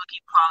 Yeah, we'll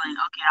keep calling.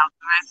 Okay, I'll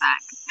be right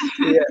back.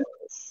 Yeah,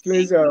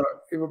 please.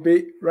 It will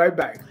be right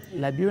back.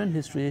 Liberian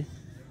history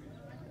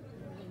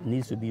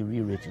needs to be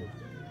rewritten.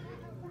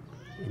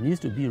 It needs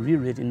to be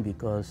rewritten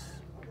because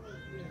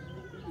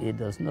it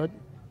does not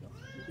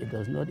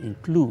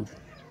include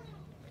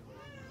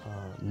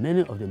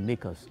many of the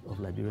makers of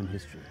Liberian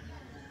history.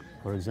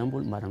 For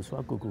example, Madame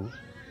Swakoko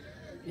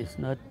has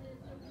not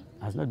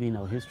been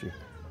our history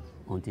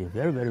until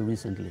very, very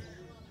recently.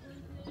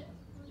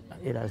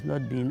 It has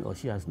not been, or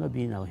she has not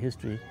been our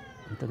history.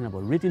 I'm talking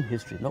about written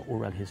history, not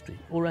oral history.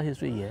 Oral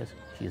history, yes,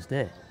 she is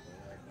there.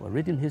 But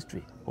written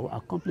history or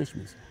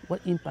accomplishments,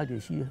 what impact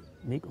did she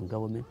make on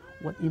government?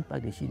 What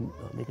impact did she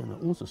make on her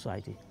own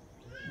society?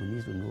 We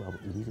need to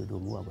know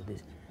more about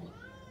this.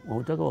 When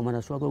we talk about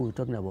Madame Swakoko, we're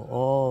talking about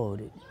all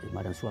the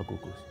Madame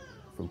Swakokos,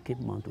 from Cape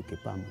Mount to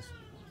Cape Palmas,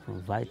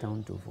 from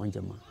Vaitown to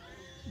Vonjama.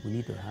 We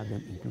need to have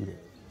them included.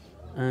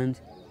 And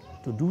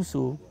to do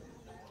so,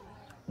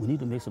 we need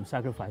to make some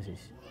sacrifices.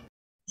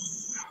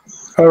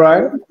 All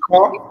right.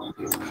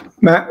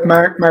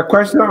 My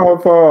question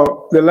of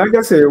the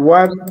legacy,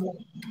 what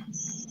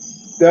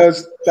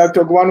does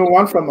Dr. Guannu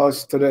want from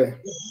us today?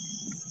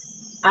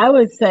 I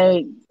would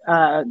say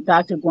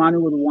Dr.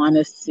 Guannu would want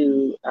us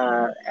to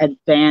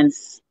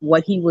advance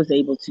what he was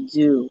able to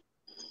do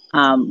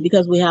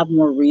because we have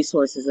more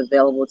resources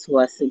available to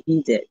us than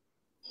he did.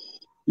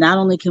 Not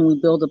only can we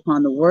build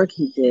upon the work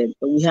he did,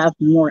 but we have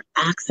more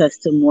access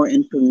to more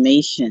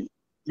information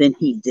than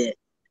he did.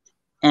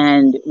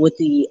 And with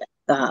the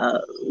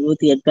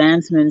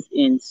advancements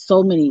in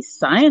so many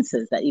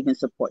sciences that even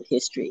support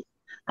history,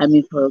 I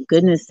mean, for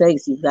goodness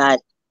sakes, you've got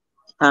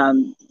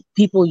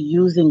people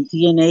using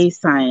DNA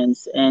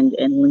science and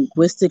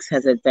linguistics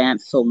has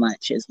advanced so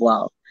much as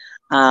well.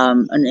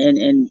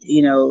 And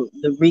you know,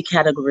 the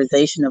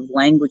recategorization of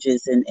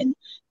languages and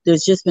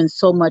there's just been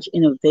so much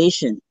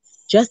innovation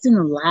just in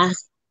the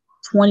last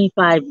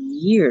 25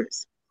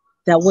 years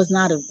that was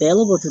not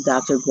available to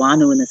Dr.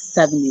 Guannu in the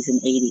 70s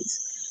and 80s,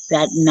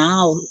 that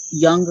now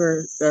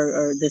younger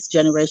or this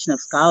generation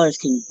of scholars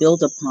can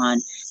build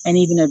upon and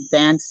even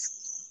advance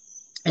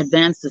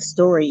the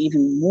story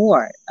even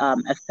more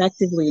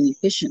effectively and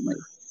efficiently.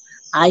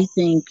 I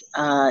think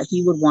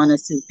he would want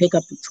us to pick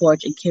up the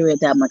torch and carry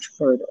it that much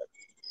further.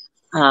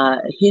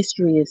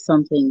 History is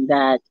something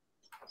that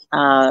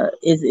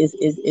is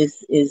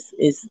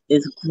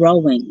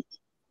growing.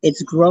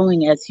 It's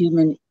growing as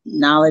human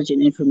knowledge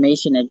and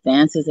information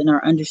advances and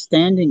our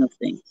understanding of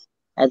things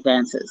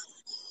advances.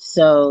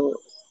 So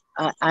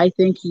I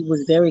think he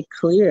was very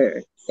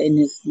clear in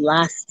his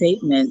last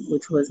statement,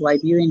 which was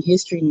Liberian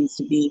history needs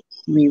to be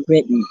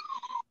rewritten.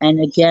 And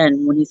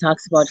again, when he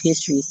talks about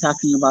history, he's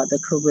talking about the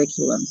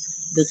curriculum,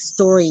 the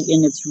story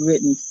in its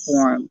written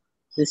form,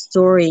 the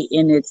story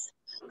in its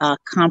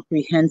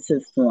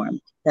comprehensive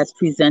form that's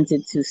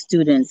presented to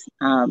students.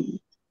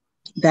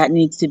 That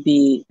needs to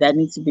be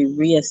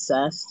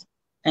reassessed,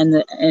 and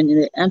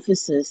the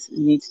emphasis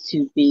needs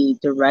to be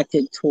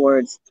directed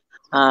towards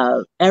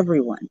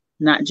everyone,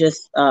 not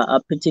just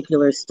a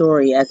particular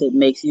story, as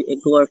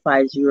it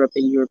glorifies Europe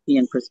and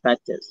European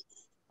perspectives.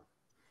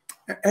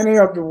 Any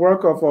of the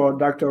work of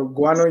Dr.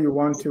 Guannu you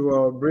want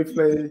to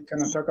briefly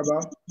kind of talk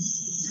about?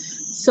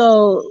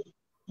 So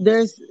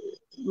there's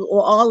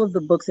all of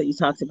the books that you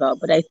talked about,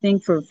 but I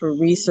think for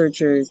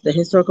researchers, the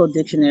Historical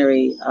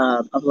Dictionary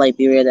of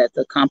Liberia, that's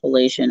a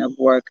compilation of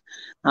work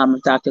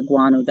of Dr.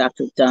 Guannu,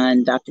 Dr.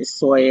 Dunn, Dr.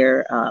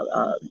 Sawyer,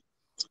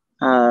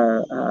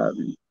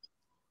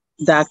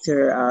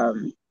 Dr.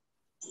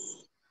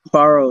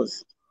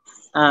 Burroughs,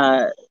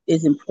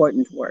 is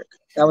important work.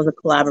 That was a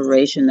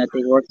collaboration that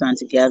they worked on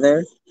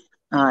together.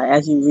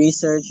 As you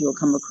research, you'll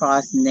come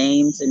across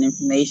names and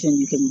information.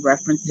 You can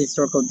reference the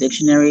historical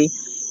dictionary.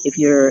 If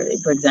you're,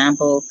 for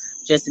example,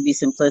 just to be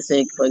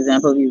simplistic, for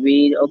example, if you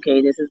read, okay,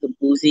 this is the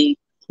Boozy,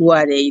 who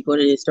are they? You go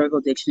to the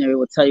historical dictionary, it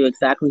will tell you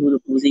exactly who the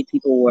Boozy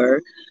people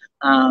were.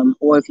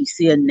 Or if you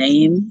see a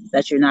name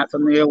that you're not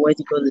familiar with,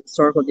 you go to the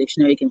historical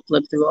dictionary, you can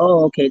flip through,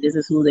 oh, okay, this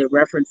is who they're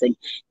referencing.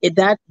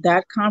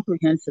 That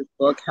comprehensive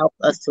book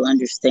helped us to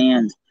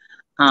understand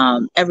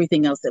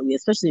everything else that we,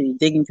 especially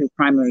digging through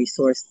primary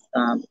source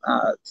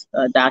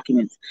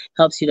documents,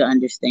 helps you to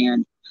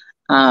understand.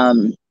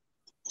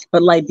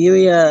 But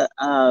Liberia,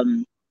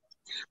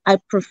 I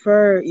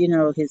prefer,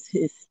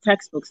 his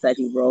textbooks that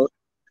he wrote.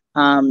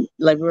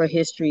 Liberia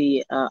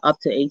history up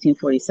to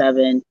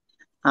 1847.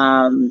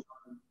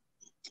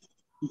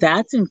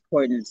 That's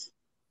important,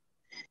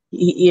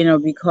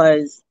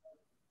 because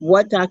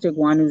what Dr.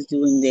 Guannu is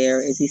doing there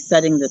is he's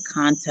setting the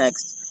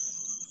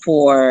context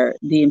for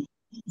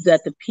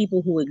that the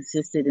people who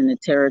existed in the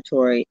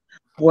territory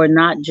were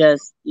not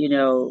just,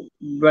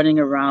 running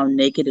around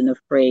naked and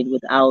afraid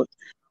without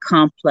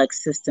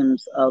complex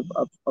systems of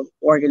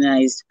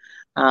organized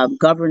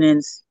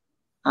governance,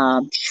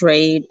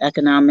 trade,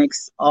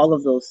 economics, all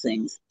of those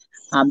things.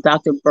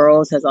 Dr.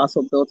 Burroughs has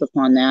also built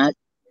upon that.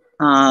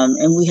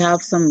 And we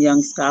have some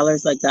young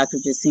scholars like Dr.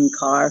 Jasim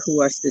Carr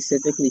who are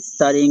specifically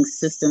studying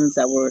systems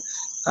that were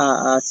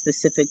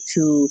specific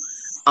to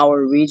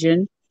our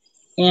region.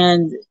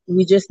 And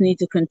we just need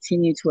to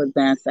continue to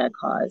advance that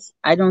cause.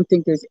 I don't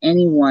think there's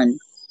anyone,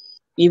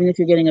 even if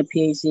you're getting a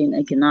PhD in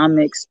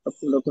economics or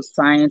political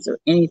science or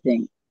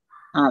anything,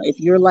 if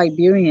you're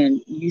Liberian,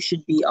 you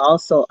should be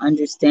also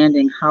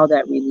understanding how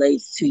that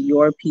relates to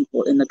your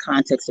people in the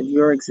context of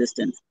your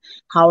existence.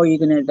 How are you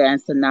going to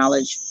advance the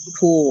knowledge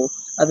pool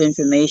of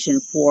information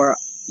for,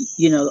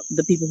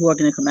 the people who are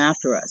going to come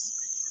after us?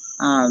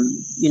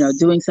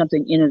 Doing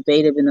something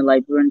innovative in the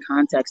Liberian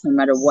context, no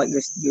matter what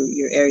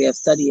your area of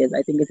study is,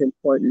 I think is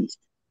important.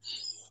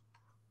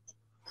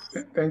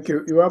 Thank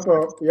you. You have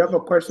a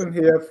question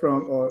here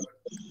from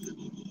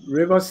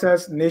River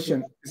Says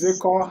Nation. Is it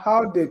called,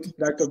 how did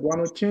Dr.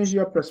 Guannu change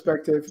your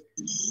perspective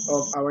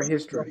of our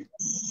history?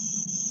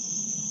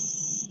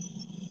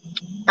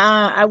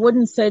 I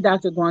wouldn't say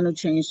Dr. Guannu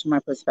changed my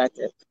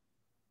perspective.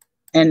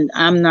 And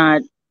I'm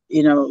not,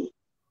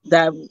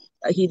 that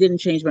he didn't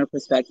change my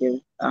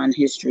perspective on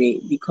history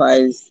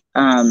because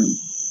I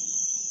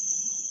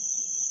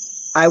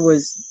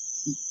was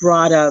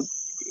brought up,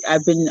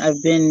 I've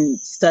been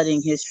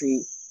studying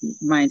history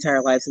my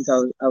entire life since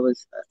I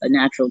was a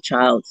natural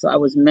child. So I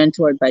was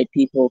mentored by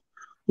people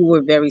who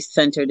were very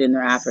centered in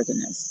their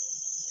Africanness.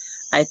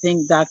 I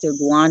think Dr.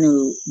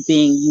 Guannu,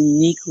 being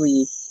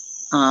uniquely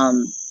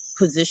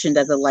positioned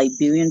as a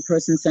Liberian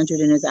person centered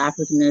in his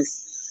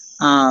Africanness,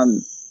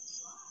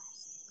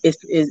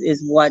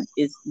 is what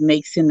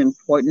makes him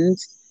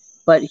important.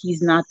 But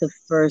he's not the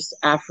first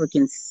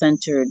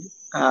African-centered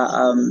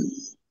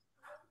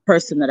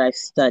person that I've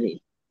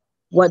studied.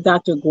 What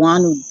Dr.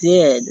 Guannu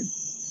did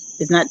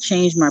is not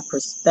change my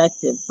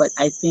perspective, but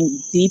I think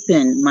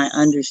deepen my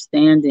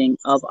understanding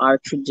of our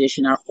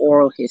tradition, our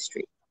oral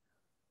history.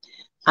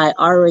 I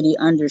already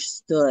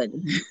understood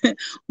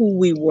who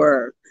we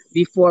were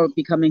before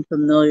becoming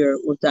familiar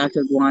with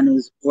Dr.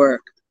 Guannu's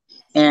work.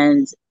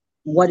 And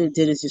what it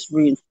did is just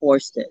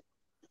reinforced it.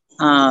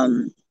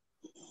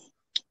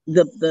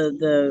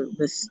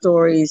 The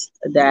stories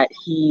that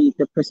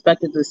the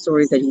perspective of the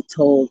stories that he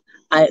told,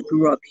 I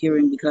grew up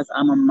hearing because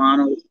I'm a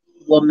mono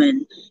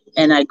woman,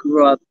 and I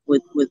grew up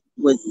with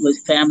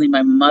family.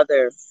 My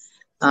mother,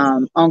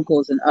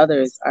 uncles, and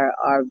others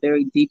are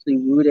very deeply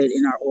rooted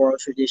in our oral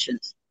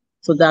traditions.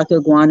 So Dr.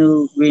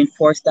 Guannu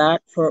reinforced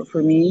that for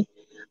me.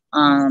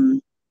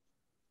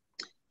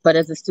 But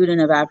as a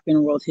student of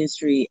African world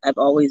history, I've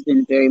always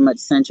been very much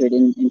centered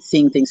in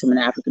seeing things from an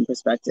African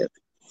perspective.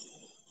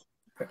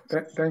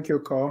 Thank you,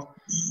 Carl.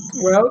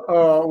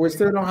 Well, we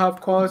still don't have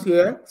calls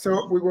here,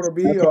 so we're going to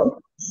be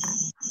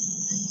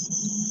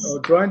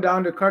drawing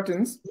down the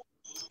curtains.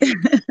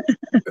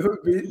 We'll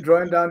be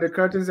drawing down the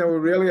curtains, and we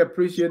really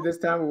appreciate this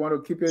time. We want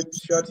to keep it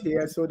short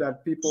here so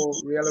that people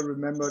really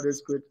remember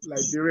this great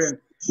Liberian.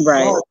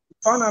 Right. Well,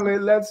 finally,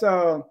 let's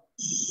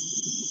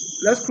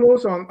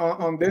close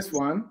on this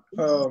one.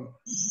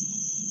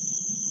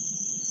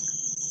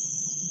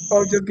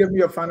 Or just give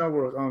me a final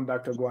word on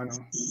Dr. Guannu.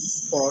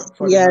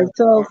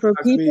 So for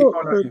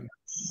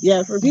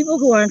people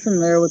who aren't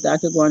familiar with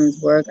Dr.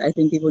 Guannu's work, I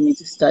think people need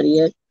to study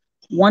it.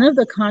 One of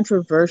the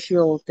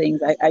controversial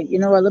things, you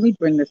know what, let me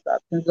bring this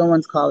up since no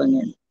one's calling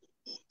in.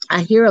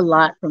 I hear a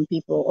lot from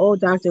people, oh,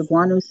 Dr.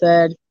 Guannu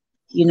said,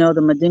 you know,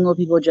 the Mandingo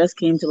people just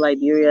came to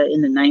Liberia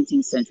in the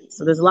 19th century.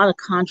 So there's a lot of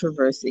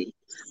controversy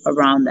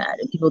around that.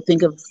 And people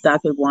think of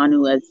Dr.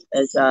 Guannu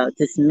as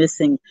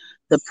dismissing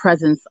the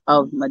presence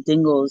of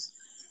Mandingos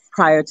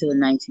prior to the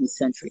 19th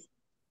century.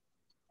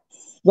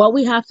 What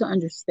we have to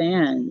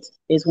understand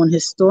is when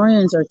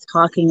historians are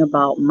talking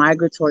about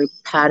migratory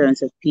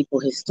patterns of people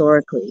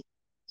historically,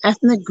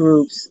 ethnic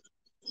groups,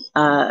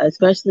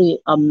 especially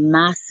a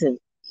massive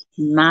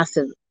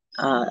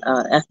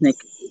ethnic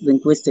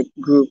linguistic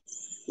group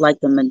like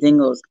the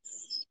Mandingos,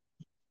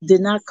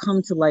 did not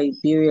come to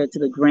Liberia, to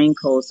the Grain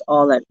Coast,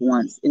 all at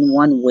once in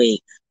one wave.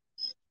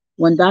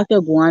 When Dr.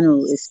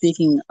 Guannu is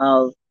speaking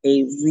of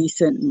a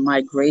recent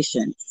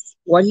migration,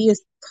 what he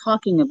is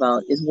talking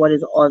about is what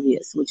is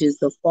obvious, which is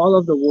the fall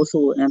of the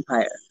Wosolo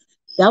Empire.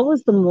 That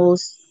was the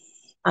most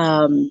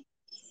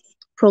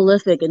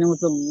prolific, and it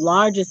was the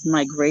largest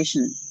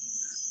migration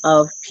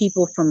of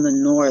people from the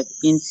north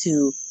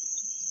into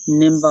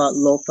Nimba,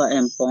 Lofa,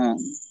 and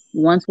Bong.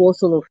 Once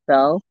Wosolo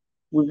fell,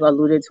 we've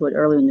alluded to it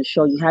earlier in the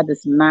show, you had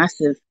this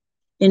massive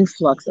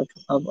influx of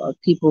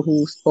people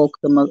who spoke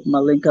the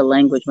Malinka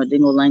language,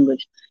 Mandingo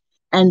language.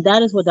 And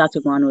that is what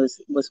Dr. Guannu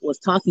was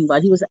talking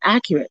about. He was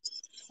accurate.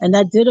 And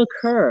that did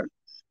occur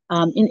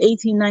in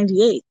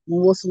 1898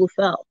 when Wosolo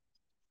fell.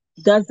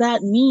 Does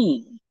that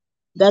mean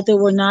that there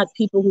were not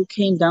people who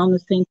came down the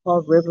St.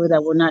 Paul River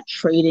that were not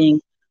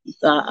trading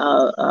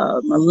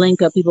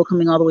Malinka, people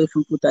coming all the way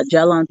from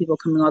Futajalan, people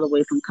coming all the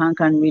way from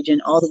Kankan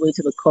region, all the way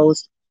to the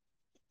coast,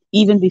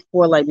 even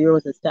before Liberia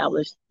was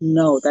established?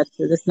 No,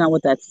 that's not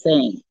what that's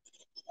saying.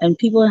 And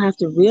people have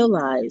to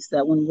realize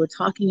that when we're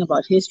talking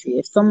about history,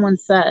 if someone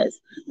says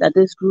that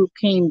this group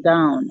came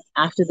down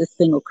after this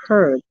thing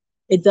occurred,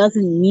 it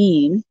doesn't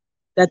mean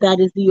that that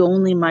is the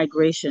only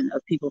migration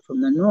of people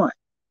from the north.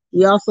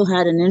 We also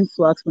had an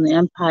influx when the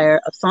empire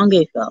of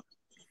Songhai fell.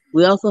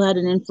 We also had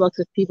an influx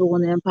of people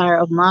when the empire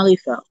of Mali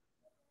fell.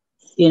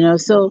 You know,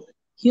 so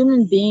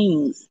human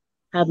beings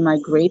have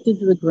migrated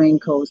to the Grain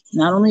Coast,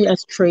 not only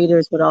as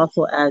traders, but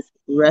also as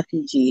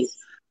refugees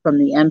from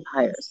the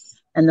empires.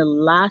 And the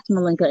last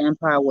Malinka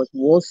empire was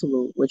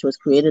Wosolo, which was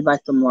created by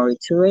Samori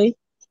Toure.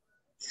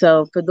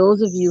 So for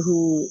those of you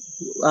who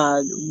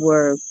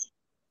were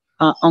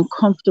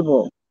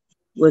uncomfortable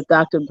with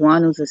Dr.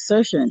 Guannu's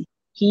assertion,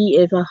 he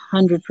is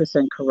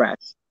 100%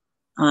 correct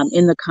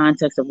in the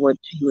context of what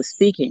he was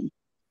speaking,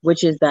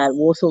 which is that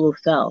Wosolo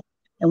fell.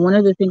 And one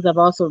of the things I've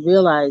also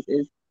realized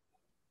is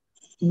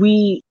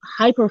we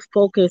hyper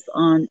focus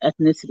on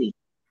ethnicity.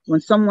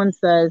 When someone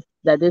says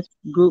that this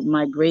group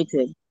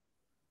migrated,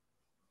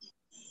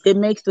 it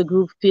makes the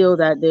group feel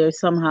that they're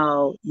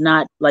somehow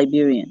not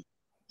Liberian.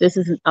 This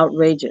is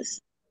outrageous.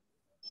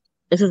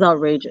 This is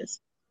outrageous.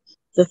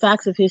 The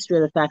facts of history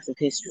are the facts of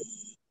history.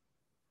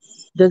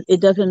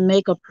 It doesn't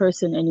make a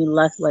person any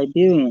less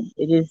Liberian.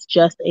 It is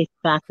just a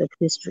fact of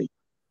history.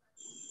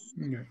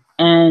 Okay.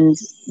 And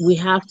we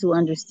have to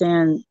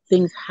understand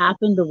things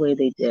happened the way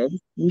they did.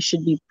 We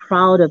should be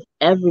proud of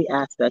every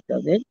aspect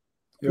of it.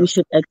 Yeah. We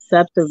should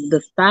accept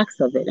the facts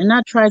of it and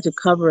not try to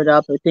cover it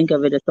up or think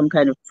of it as some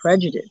kind of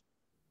prejudice.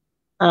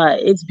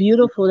 It's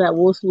beautiful that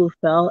Wosolo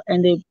fell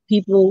and the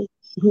people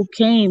who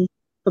came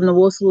from the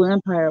Wosolo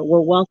Empire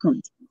were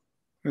welcomed.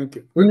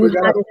 Okay. We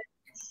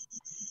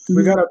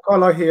got a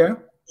caller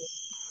here.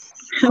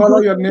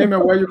 Caller, your name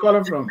and where you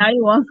calling from. How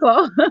you want to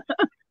call?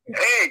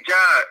 Hey,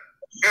 John.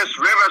 It's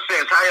River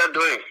says, how you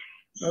doing?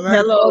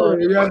 Hello.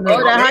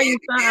 Oh, how you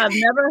sound? I've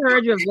never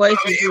heard your voice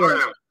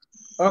before.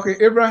 Okay,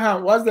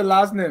 Abraham, what's the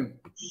last name?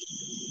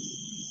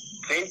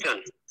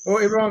 Vinton. Oh,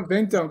 Abraham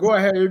Vinton. Go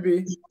ahead, AB.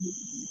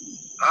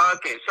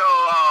 Okay, so,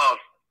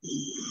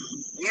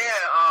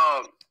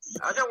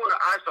 I just want to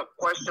ask a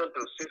question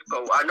to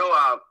Cisco. I know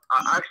I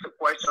asked a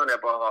question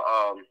about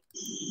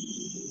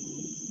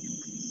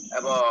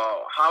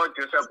how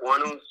Joseph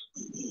Guannu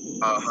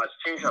has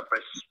changed her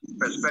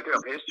perspective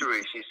of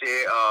history. She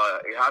said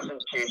it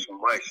hasn't changed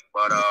much,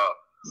 but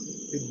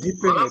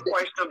another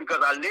question,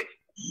 because I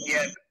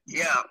listened,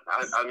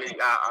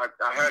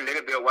 I heard a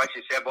little bit of what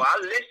she said, but I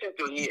listened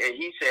to him and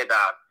he said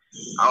that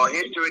our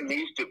history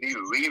needs to be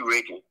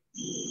rewritten.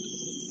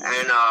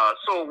 And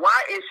so why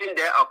isn't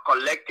there a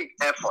collective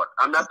effort?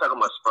 I'm not talking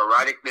about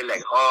sporadically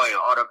like her and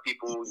other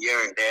people here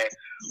and there.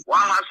 Why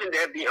hasn't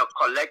there been a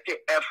collective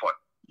effort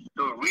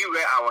to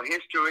rewrite our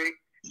history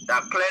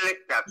that clearly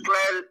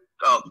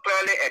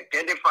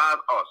identifies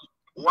us?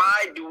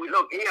 Why do we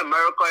look in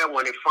America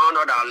when they found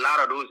out that a lot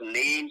of those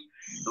names,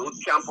 those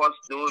campus,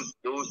 those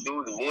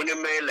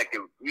monuments, like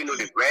the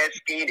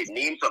Redskin, the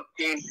names of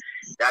things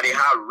that they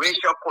have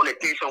racial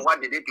connotation?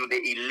 What did they do?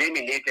 They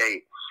eliminated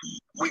it.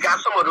 We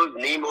got some of those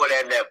names over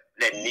there,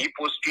 like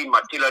Nepo Street,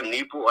 Matilda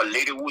Nepo, a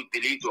lady who is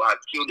believed to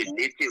have killed the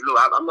native. Look,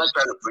 I'm not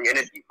trying to bring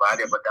any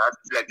divided, but that's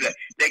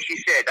like she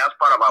said, that's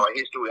part of our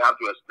history. We have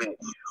to explain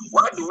it.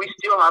 Why do we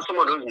still have some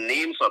of those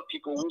names of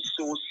people who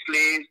sold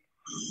slaves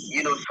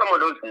some of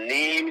those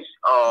names,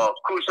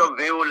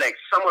 Crusoeville, like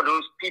some of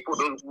those people,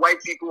 those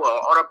white people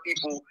or other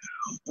people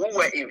who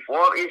were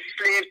involved in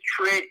slave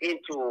trade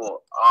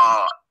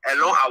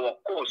along our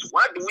coast.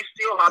 Why do we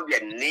still have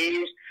their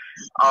names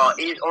on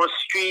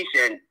streets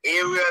and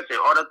areas and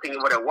other things?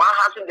 Why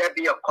hasn't there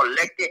been a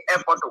collective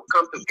effort to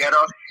come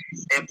together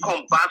and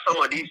combat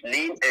some of these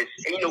names and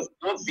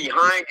work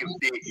behind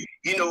the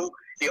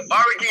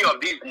origin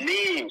of these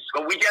names?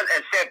 Because we just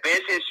accept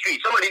Benson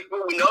Street. Some of these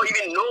people we don't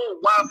even know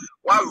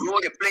why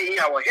role they play in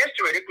our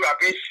history. They could have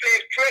been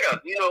slave traders,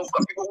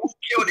 because people who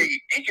killed the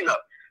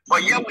indigenous.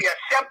 But yet we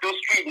accept those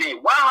street names.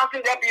 Why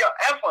hasn't there been an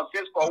effort,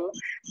 Cisco,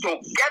 to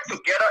get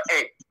together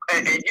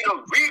and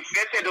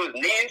revisit those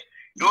names,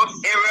 those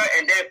areas,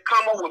 and then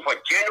come up with a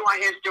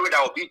genuine history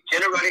that will be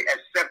generally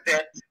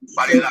accepted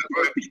by the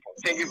Liberian people?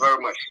 Thank you very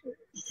much.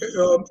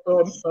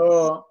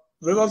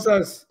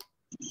 Says,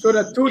 so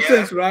the two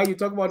things, right? You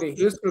talk about the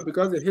history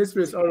because the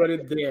history is already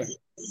there.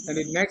 And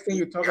the next thing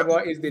you talk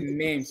about is the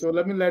name. So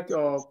let me let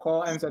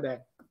Call answer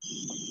that.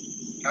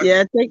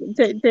 Yeah, take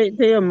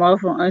a mouth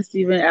from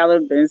Stephen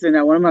Allen Benson,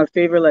 one of my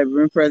favorite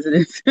Liberian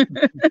presidents.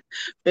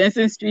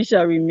 Benson Street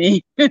shall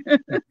remain.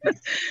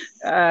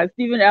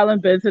 Stephen Allen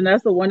Benson,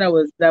 that's the one that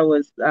was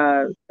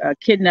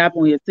kidnapped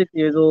when he was 6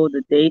 years old.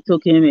 The Dey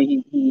took him and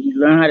he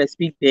learned how to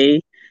speak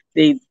Dey.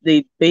 They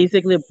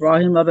basically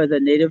brought him up as a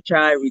native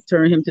child,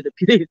 returned him to the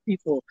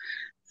people.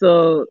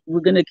 So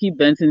we're gonna keep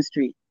Benson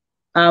Street.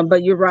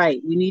 But you're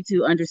right. We need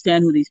to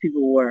understand who these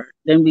people were.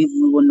 Then we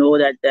will know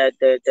that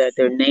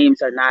their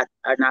names are not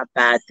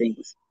bad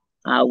things.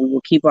 We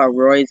will keep our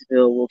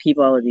Roysville. We'll keep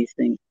all of these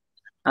things.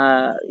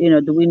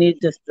 Do we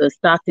need the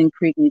Stockton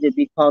Creek need to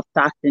be called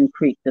Stockton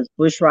Creek? Does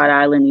Bushrod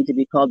Island need to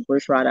be called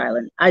Bushrod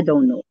Island? I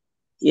don't know.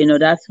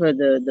 That's for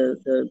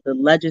the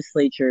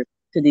legislature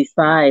to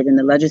decide, and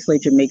the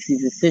legislature makes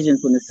these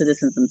decisions when the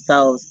citizens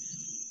themselves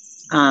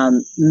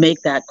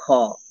make that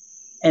call.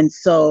 And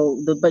so,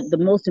 but the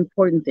most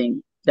important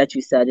thing that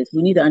you said is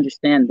we need to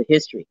understand the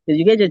history, because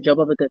you can't just jump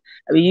up because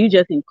you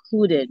just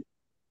included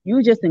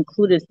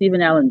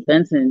Stephen Allen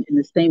Benson in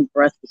the same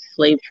breath as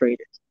slave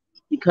traders,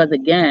 because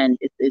again,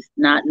 it's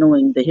not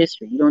knowing the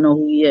history. You don't know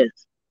who he is,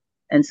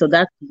 and so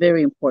that's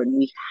very important.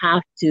 We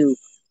have to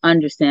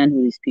understand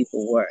who these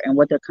people were and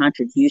what their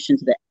contribution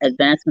to the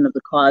advancement of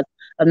the cause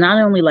of not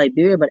only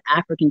Liberia but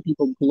African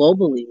people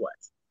globally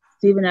was.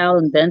 Stephen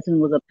Allen Benson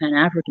was a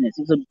Pan-Africanist.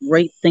 He was a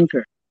great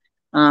thinker.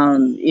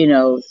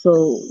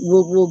 So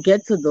we'll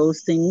get to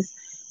those things.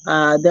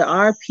 There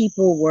are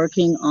people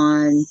working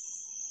on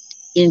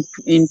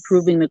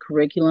improving the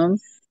curriculum.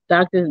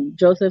 Dr.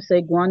 Joseph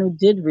Saye Guannu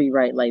did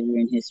rewrite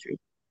Liberian history.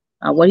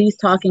 What he's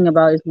talking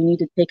about is we need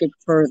to take it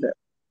further.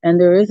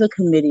 And there is a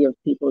committee of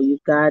people.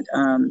 You've got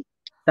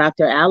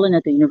Dr. Allen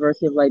at the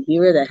University of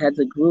Liberia that heads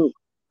a group.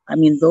 I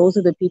mean, those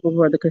are the people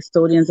who are the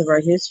custodians of our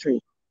history.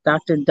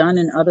 Dr. Dunn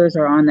and others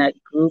are on that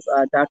group.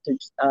 Dr.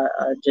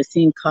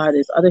 Jacine Carr,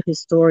 there's other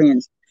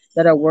historians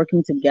that are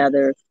working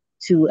together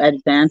to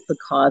advance the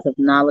cause of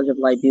knowledge of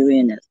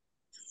Liberianness.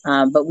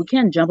 But we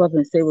can't jump up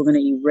and say we're going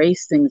to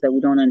erase things that we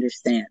don't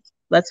understand.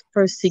 Let's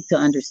first seek to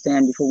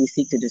understand before we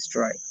seek to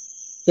destroy.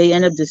 They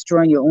end up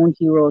destroying your own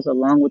heroes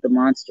along with the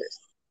monsters.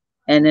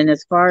 And then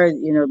as far as,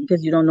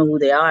 because you don't know who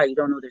they are, you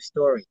don't know their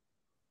story.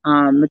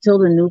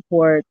 Matilda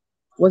Newport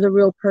was a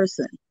real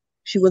person.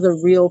 She was a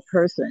real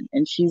person,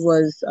 and she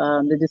was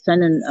the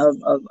descendant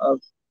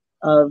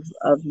of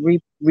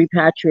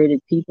repatriated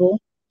people.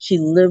 She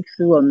lived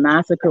through a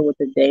massacre with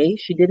the Dey.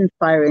 She didn't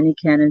fire any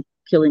cannon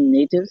killing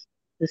natives.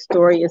 The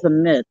story is a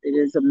myth. It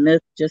is a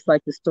myth, just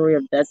like the story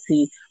of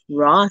Betsy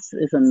Ross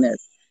is a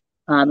myth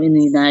in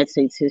the United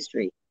States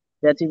history.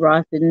 Betsy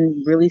Ross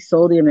didn't really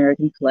sew the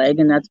American flag,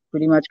 and that's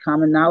pretty much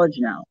common knowledge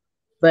now.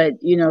 But,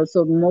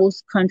 so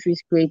most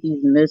countries create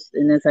these myths,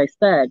 and as I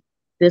said,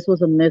 this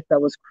was a myth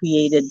that was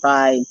created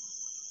by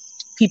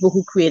people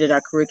who created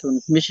our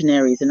curriculums,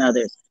 missionaries and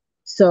others.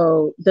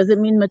 So does it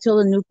mean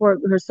Matilda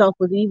Newport herself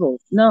was evil?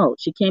 No,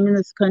 she came in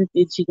this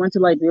country, she went to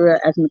Liberia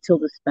as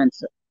Matilda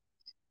Spencer.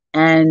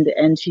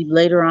 And she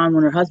later on,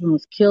 when her husband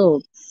was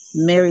killed,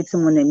 married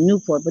someone named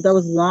Newport. But that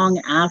was long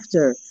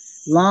after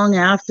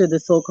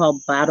the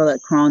so-called battle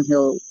at Crown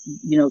Hill,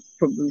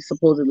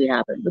 supposedly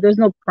happened. But there's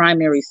no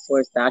primary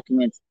source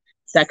documents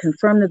that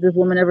confirm that this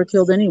woman ever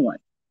killed anyone.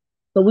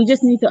 So we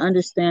just need to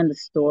understand the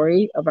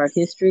story of our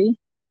history.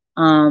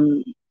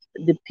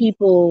 The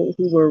people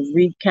who were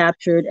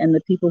recaptured and the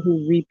people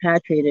who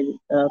repatriated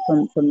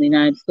from the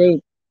United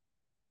States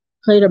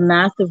played a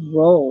massive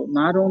role,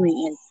 not only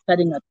in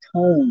setting a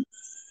tone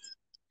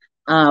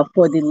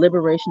for the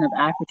liberation of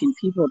African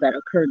people that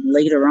occurred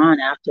later on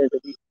after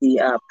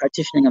the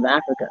partitioning of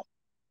Africa,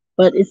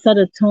 but it set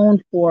a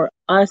tone for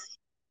us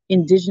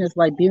indigenous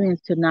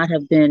Liberians to not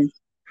have been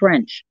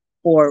French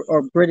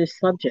or British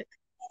subjects.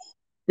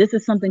 This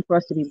is something for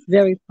us to be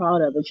very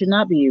proud of. It should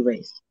not be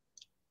erased.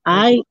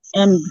 I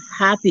am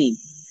happy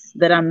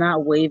that I'm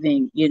not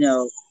waving,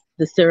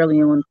 the Sierra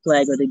Leone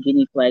flag or the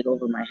Guinea flag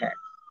over my head.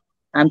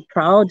 I'm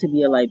proud to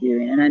be a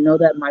Liberian, and I know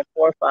that my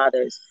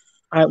forefathers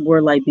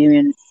were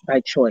Liberian by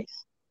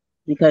choice.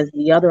 because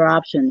the other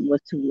option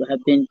was to have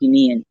been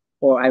Guinean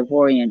or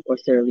Ivorian or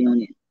Sierra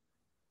Leonean.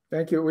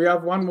 Thank you. We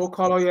have one more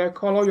caller here.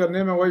 Caller, your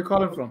name and where you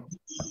calling from?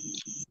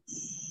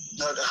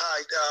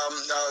 Hi,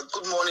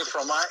 good morning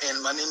from my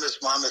end. My name is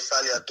Mohammed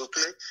Salia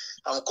Dukle.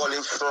 I'm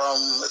calling from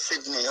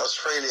Sydney,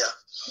 Australia.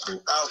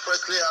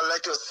 Firstly, I'd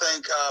like to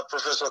thank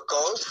Professor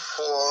Cole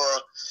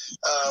for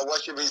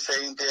what you've been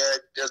saying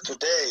there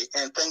today,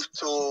 and thanks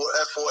to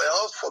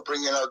FOL for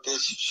bringing out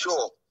this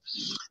show.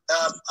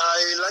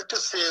 I like to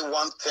say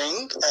one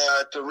thing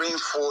to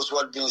reinforce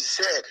what's been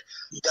said.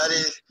 That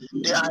is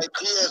the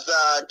idea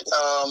that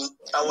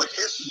our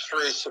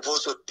history is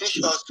supposed to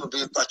teach us to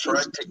be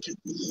patriotic.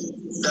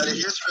 That the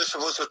history is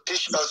supposed to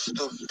teach us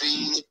to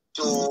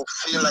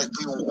feel like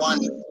we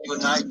one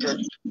united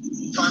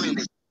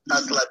family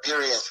as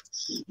Liberians.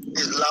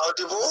 Is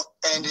laudable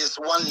and is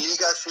one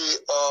legacy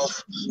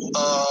of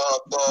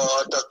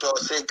Dr.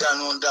 Saye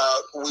Guannu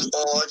that we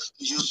all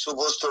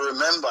supposed to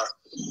remember.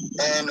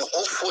 And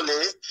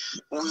hopefully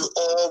we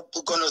all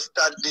going to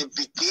start the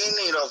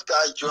beginning of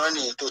that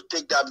journey to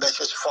take that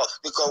message forth,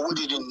 because we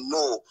didn't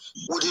know,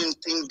 we didn't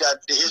think that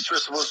the history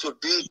is supposed to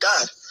be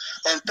that.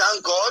 And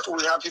thank God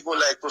we have people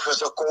like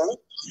Professor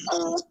Cole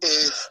who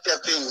is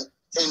stepping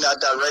in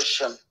that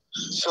direction.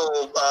 So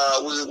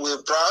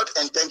we're proud,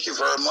 and thank you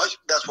very much.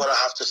 That's what I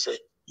have to say.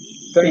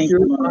 Thank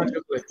you.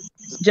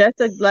 Just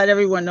to let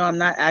everyone know, I'm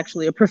not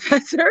actually a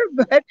professor,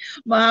 but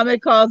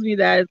Muhammad calls me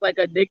that. It's like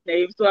a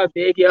nickname, so I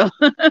beg y'all.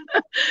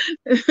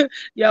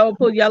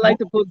 y'all like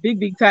to put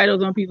big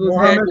titles on people's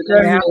heads.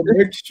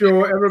 Make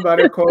sure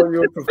everybody calls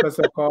you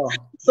Professor Carl.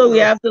 So we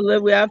have to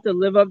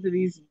live up to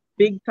these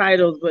big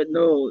titles, but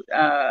no,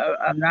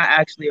 I'm not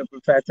actually a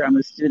professor. I'm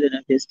a student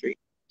of history.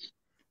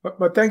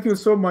 But thank you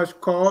so much,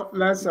 Carl.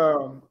 Let's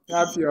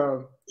have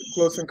your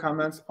closing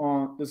comments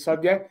on the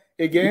subject.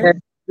 Again,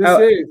 this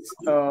is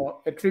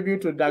a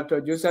tribute to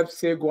Dr. Joseph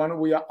Saye Guannu.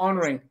 We are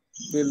honoring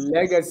the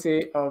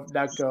legacy of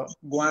Dr.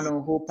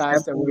 Guannu, who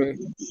passed away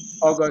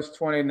August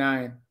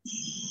 29.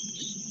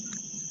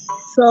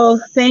 So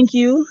thank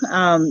you,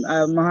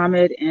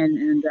 Mohammed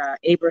and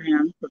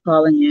Abraham, for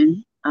calling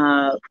in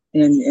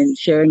and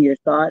sharing your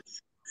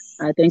thoughts.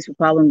 Thanks for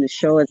following the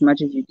show as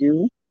much as you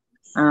do.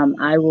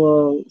 I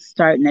will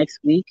start next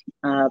week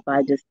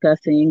by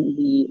discussing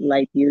the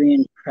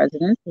Liberian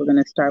president. We're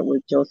going to start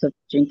with Joseph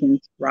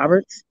Jenkins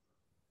Roberts,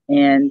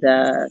 and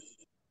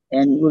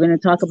we're going to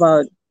talk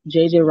about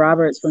J.J.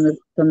 Roberts from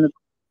the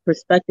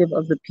perspective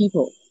of the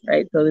people,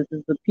 right? So this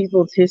is the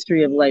people's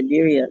history of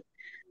Liberia,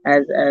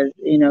 as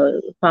you know,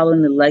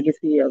 following the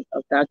legacy of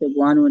Dr.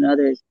 Guannu and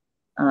others.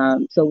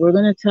 So we're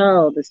going to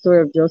tell the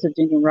story of Joseph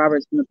Jenkins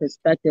Roberts from the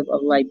perspective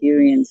of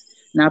Liberians,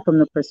 not from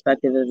the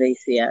perspective of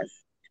ACS.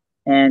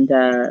 And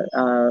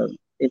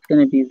it's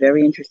going to be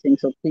very interesting.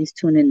 So please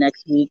tune in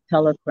next week.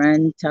 Tell a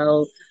friend,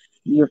 tell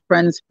your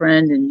friend's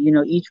friend, and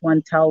each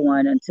one tell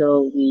one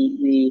until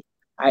we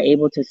are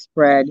able to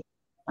spread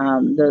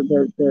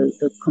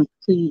the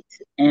complete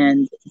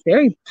and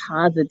very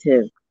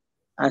positive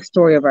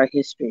story of our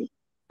history.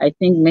 I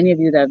think many of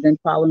you that have been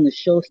following the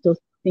show still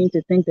seem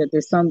to think that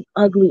there's some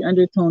ugly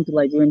undertone to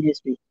Liberian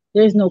history.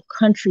 There's no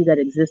country that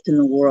exists in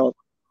the world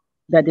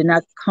that did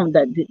not come,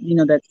 that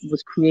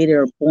was created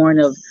or born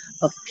of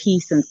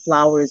peace and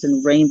flowers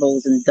and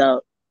rainbows and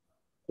dove,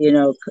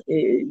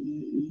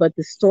 but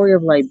the story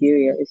of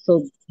Liberia is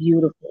so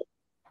beautiful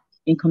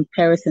in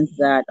comparison to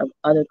that of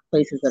other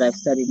places that I've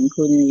studied,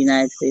 including the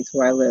United States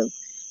where I live.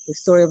 The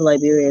story of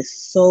Liberia is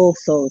so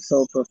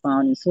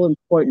profound and so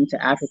important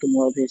to African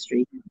world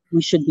history.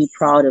 We should be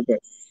proud of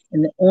it.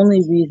 And the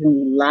only reason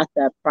we lack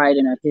that pride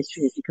in our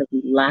history is because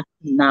we lack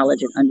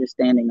knowledge and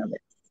understanding of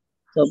it.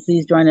 So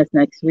please join us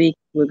next week.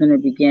 We're going to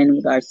begin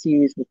with our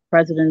series with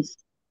presidents,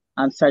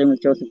 starting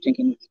with Joseph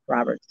Jenkins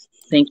Roberts.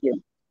 Thank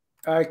you.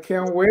 I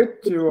can't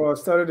wait to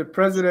study the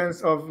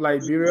presidents of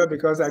Liberia,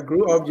 because I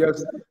grew up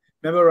just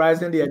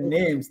memorizing their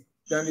names,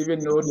 don't even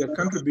know their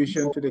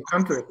contribution to the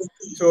country.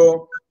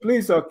 So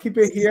please keep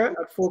it here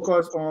at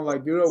Focus on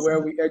Liberia,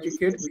 where we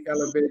educate, we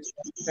elevate,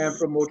 and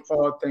promote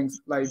all things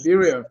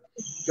Liberia.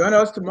 Join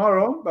us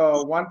tomorrow,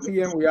 1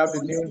 p.m. we have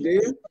the noonday.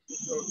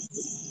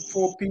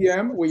 4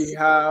 p.m. we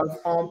have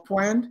On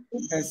Point,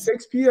 and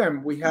 6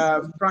 p.m. we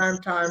have Prime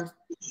Time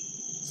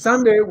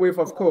Sunday with,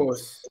 of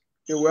course,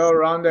 a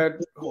well-rounded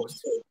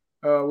host.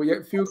 We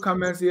get a few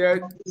comments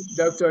here.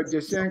 Dr.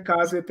 Jeshen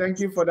Kasi,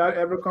 thank you for that.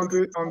 Every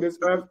country on this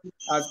earth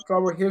has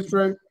troubled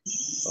history.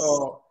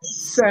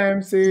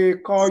 Sam say,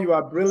 Carl, you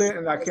are brilliant,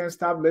 and I can't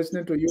stop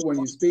listening to you when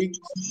you speak.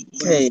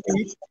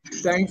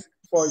 Thanks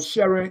for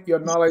sharing your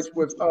knowledge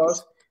with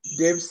us.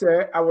 Dave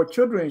said, our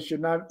children should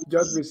not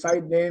just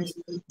recite names,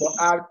 but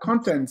add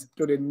content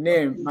to the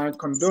name. My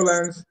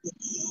condolence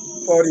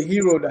for the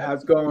hero that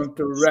has gone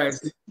to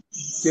rest.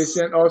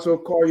 Jason also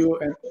call you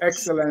an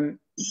excellent,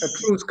 a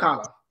true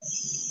scholar.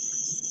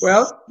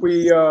 Well,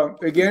 we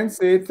again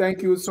say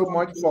thank you so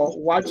much for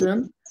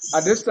watching.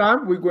 At this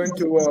time, we're going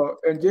to,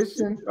 and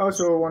Jason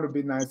also want to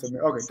be nice to me.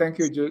 Okay, thank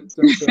you, Jason.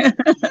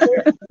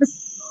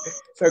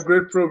 It's a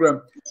great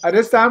program. At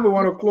this time, we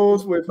want to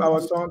close with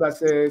our song that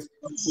says,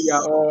 "We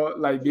are all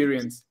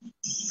Liberians,"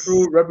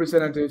 true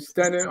representatives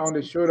standing on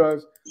the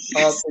shoulders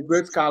of a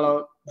great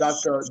scholar,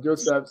 Dr.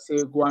 Joseph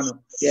Saye Guannu.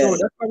 Yes. So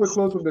that's why we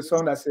close with the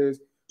song that says,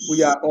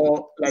 "We are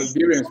all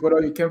Liberians,"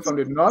 whether you came from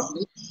the north,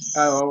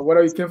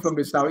 whether you came from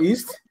the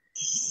southeast,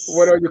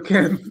 whether you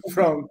came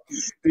from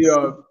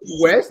the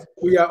west,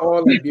 we are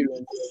all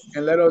Liberians.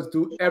 And let us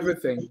do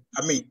everything,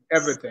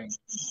 everything,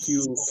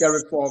 to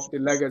carry forth the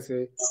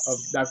legacy of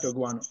Dr.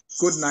 Guannu.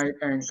 Good night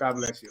and God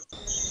bless you.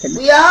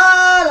 We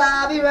are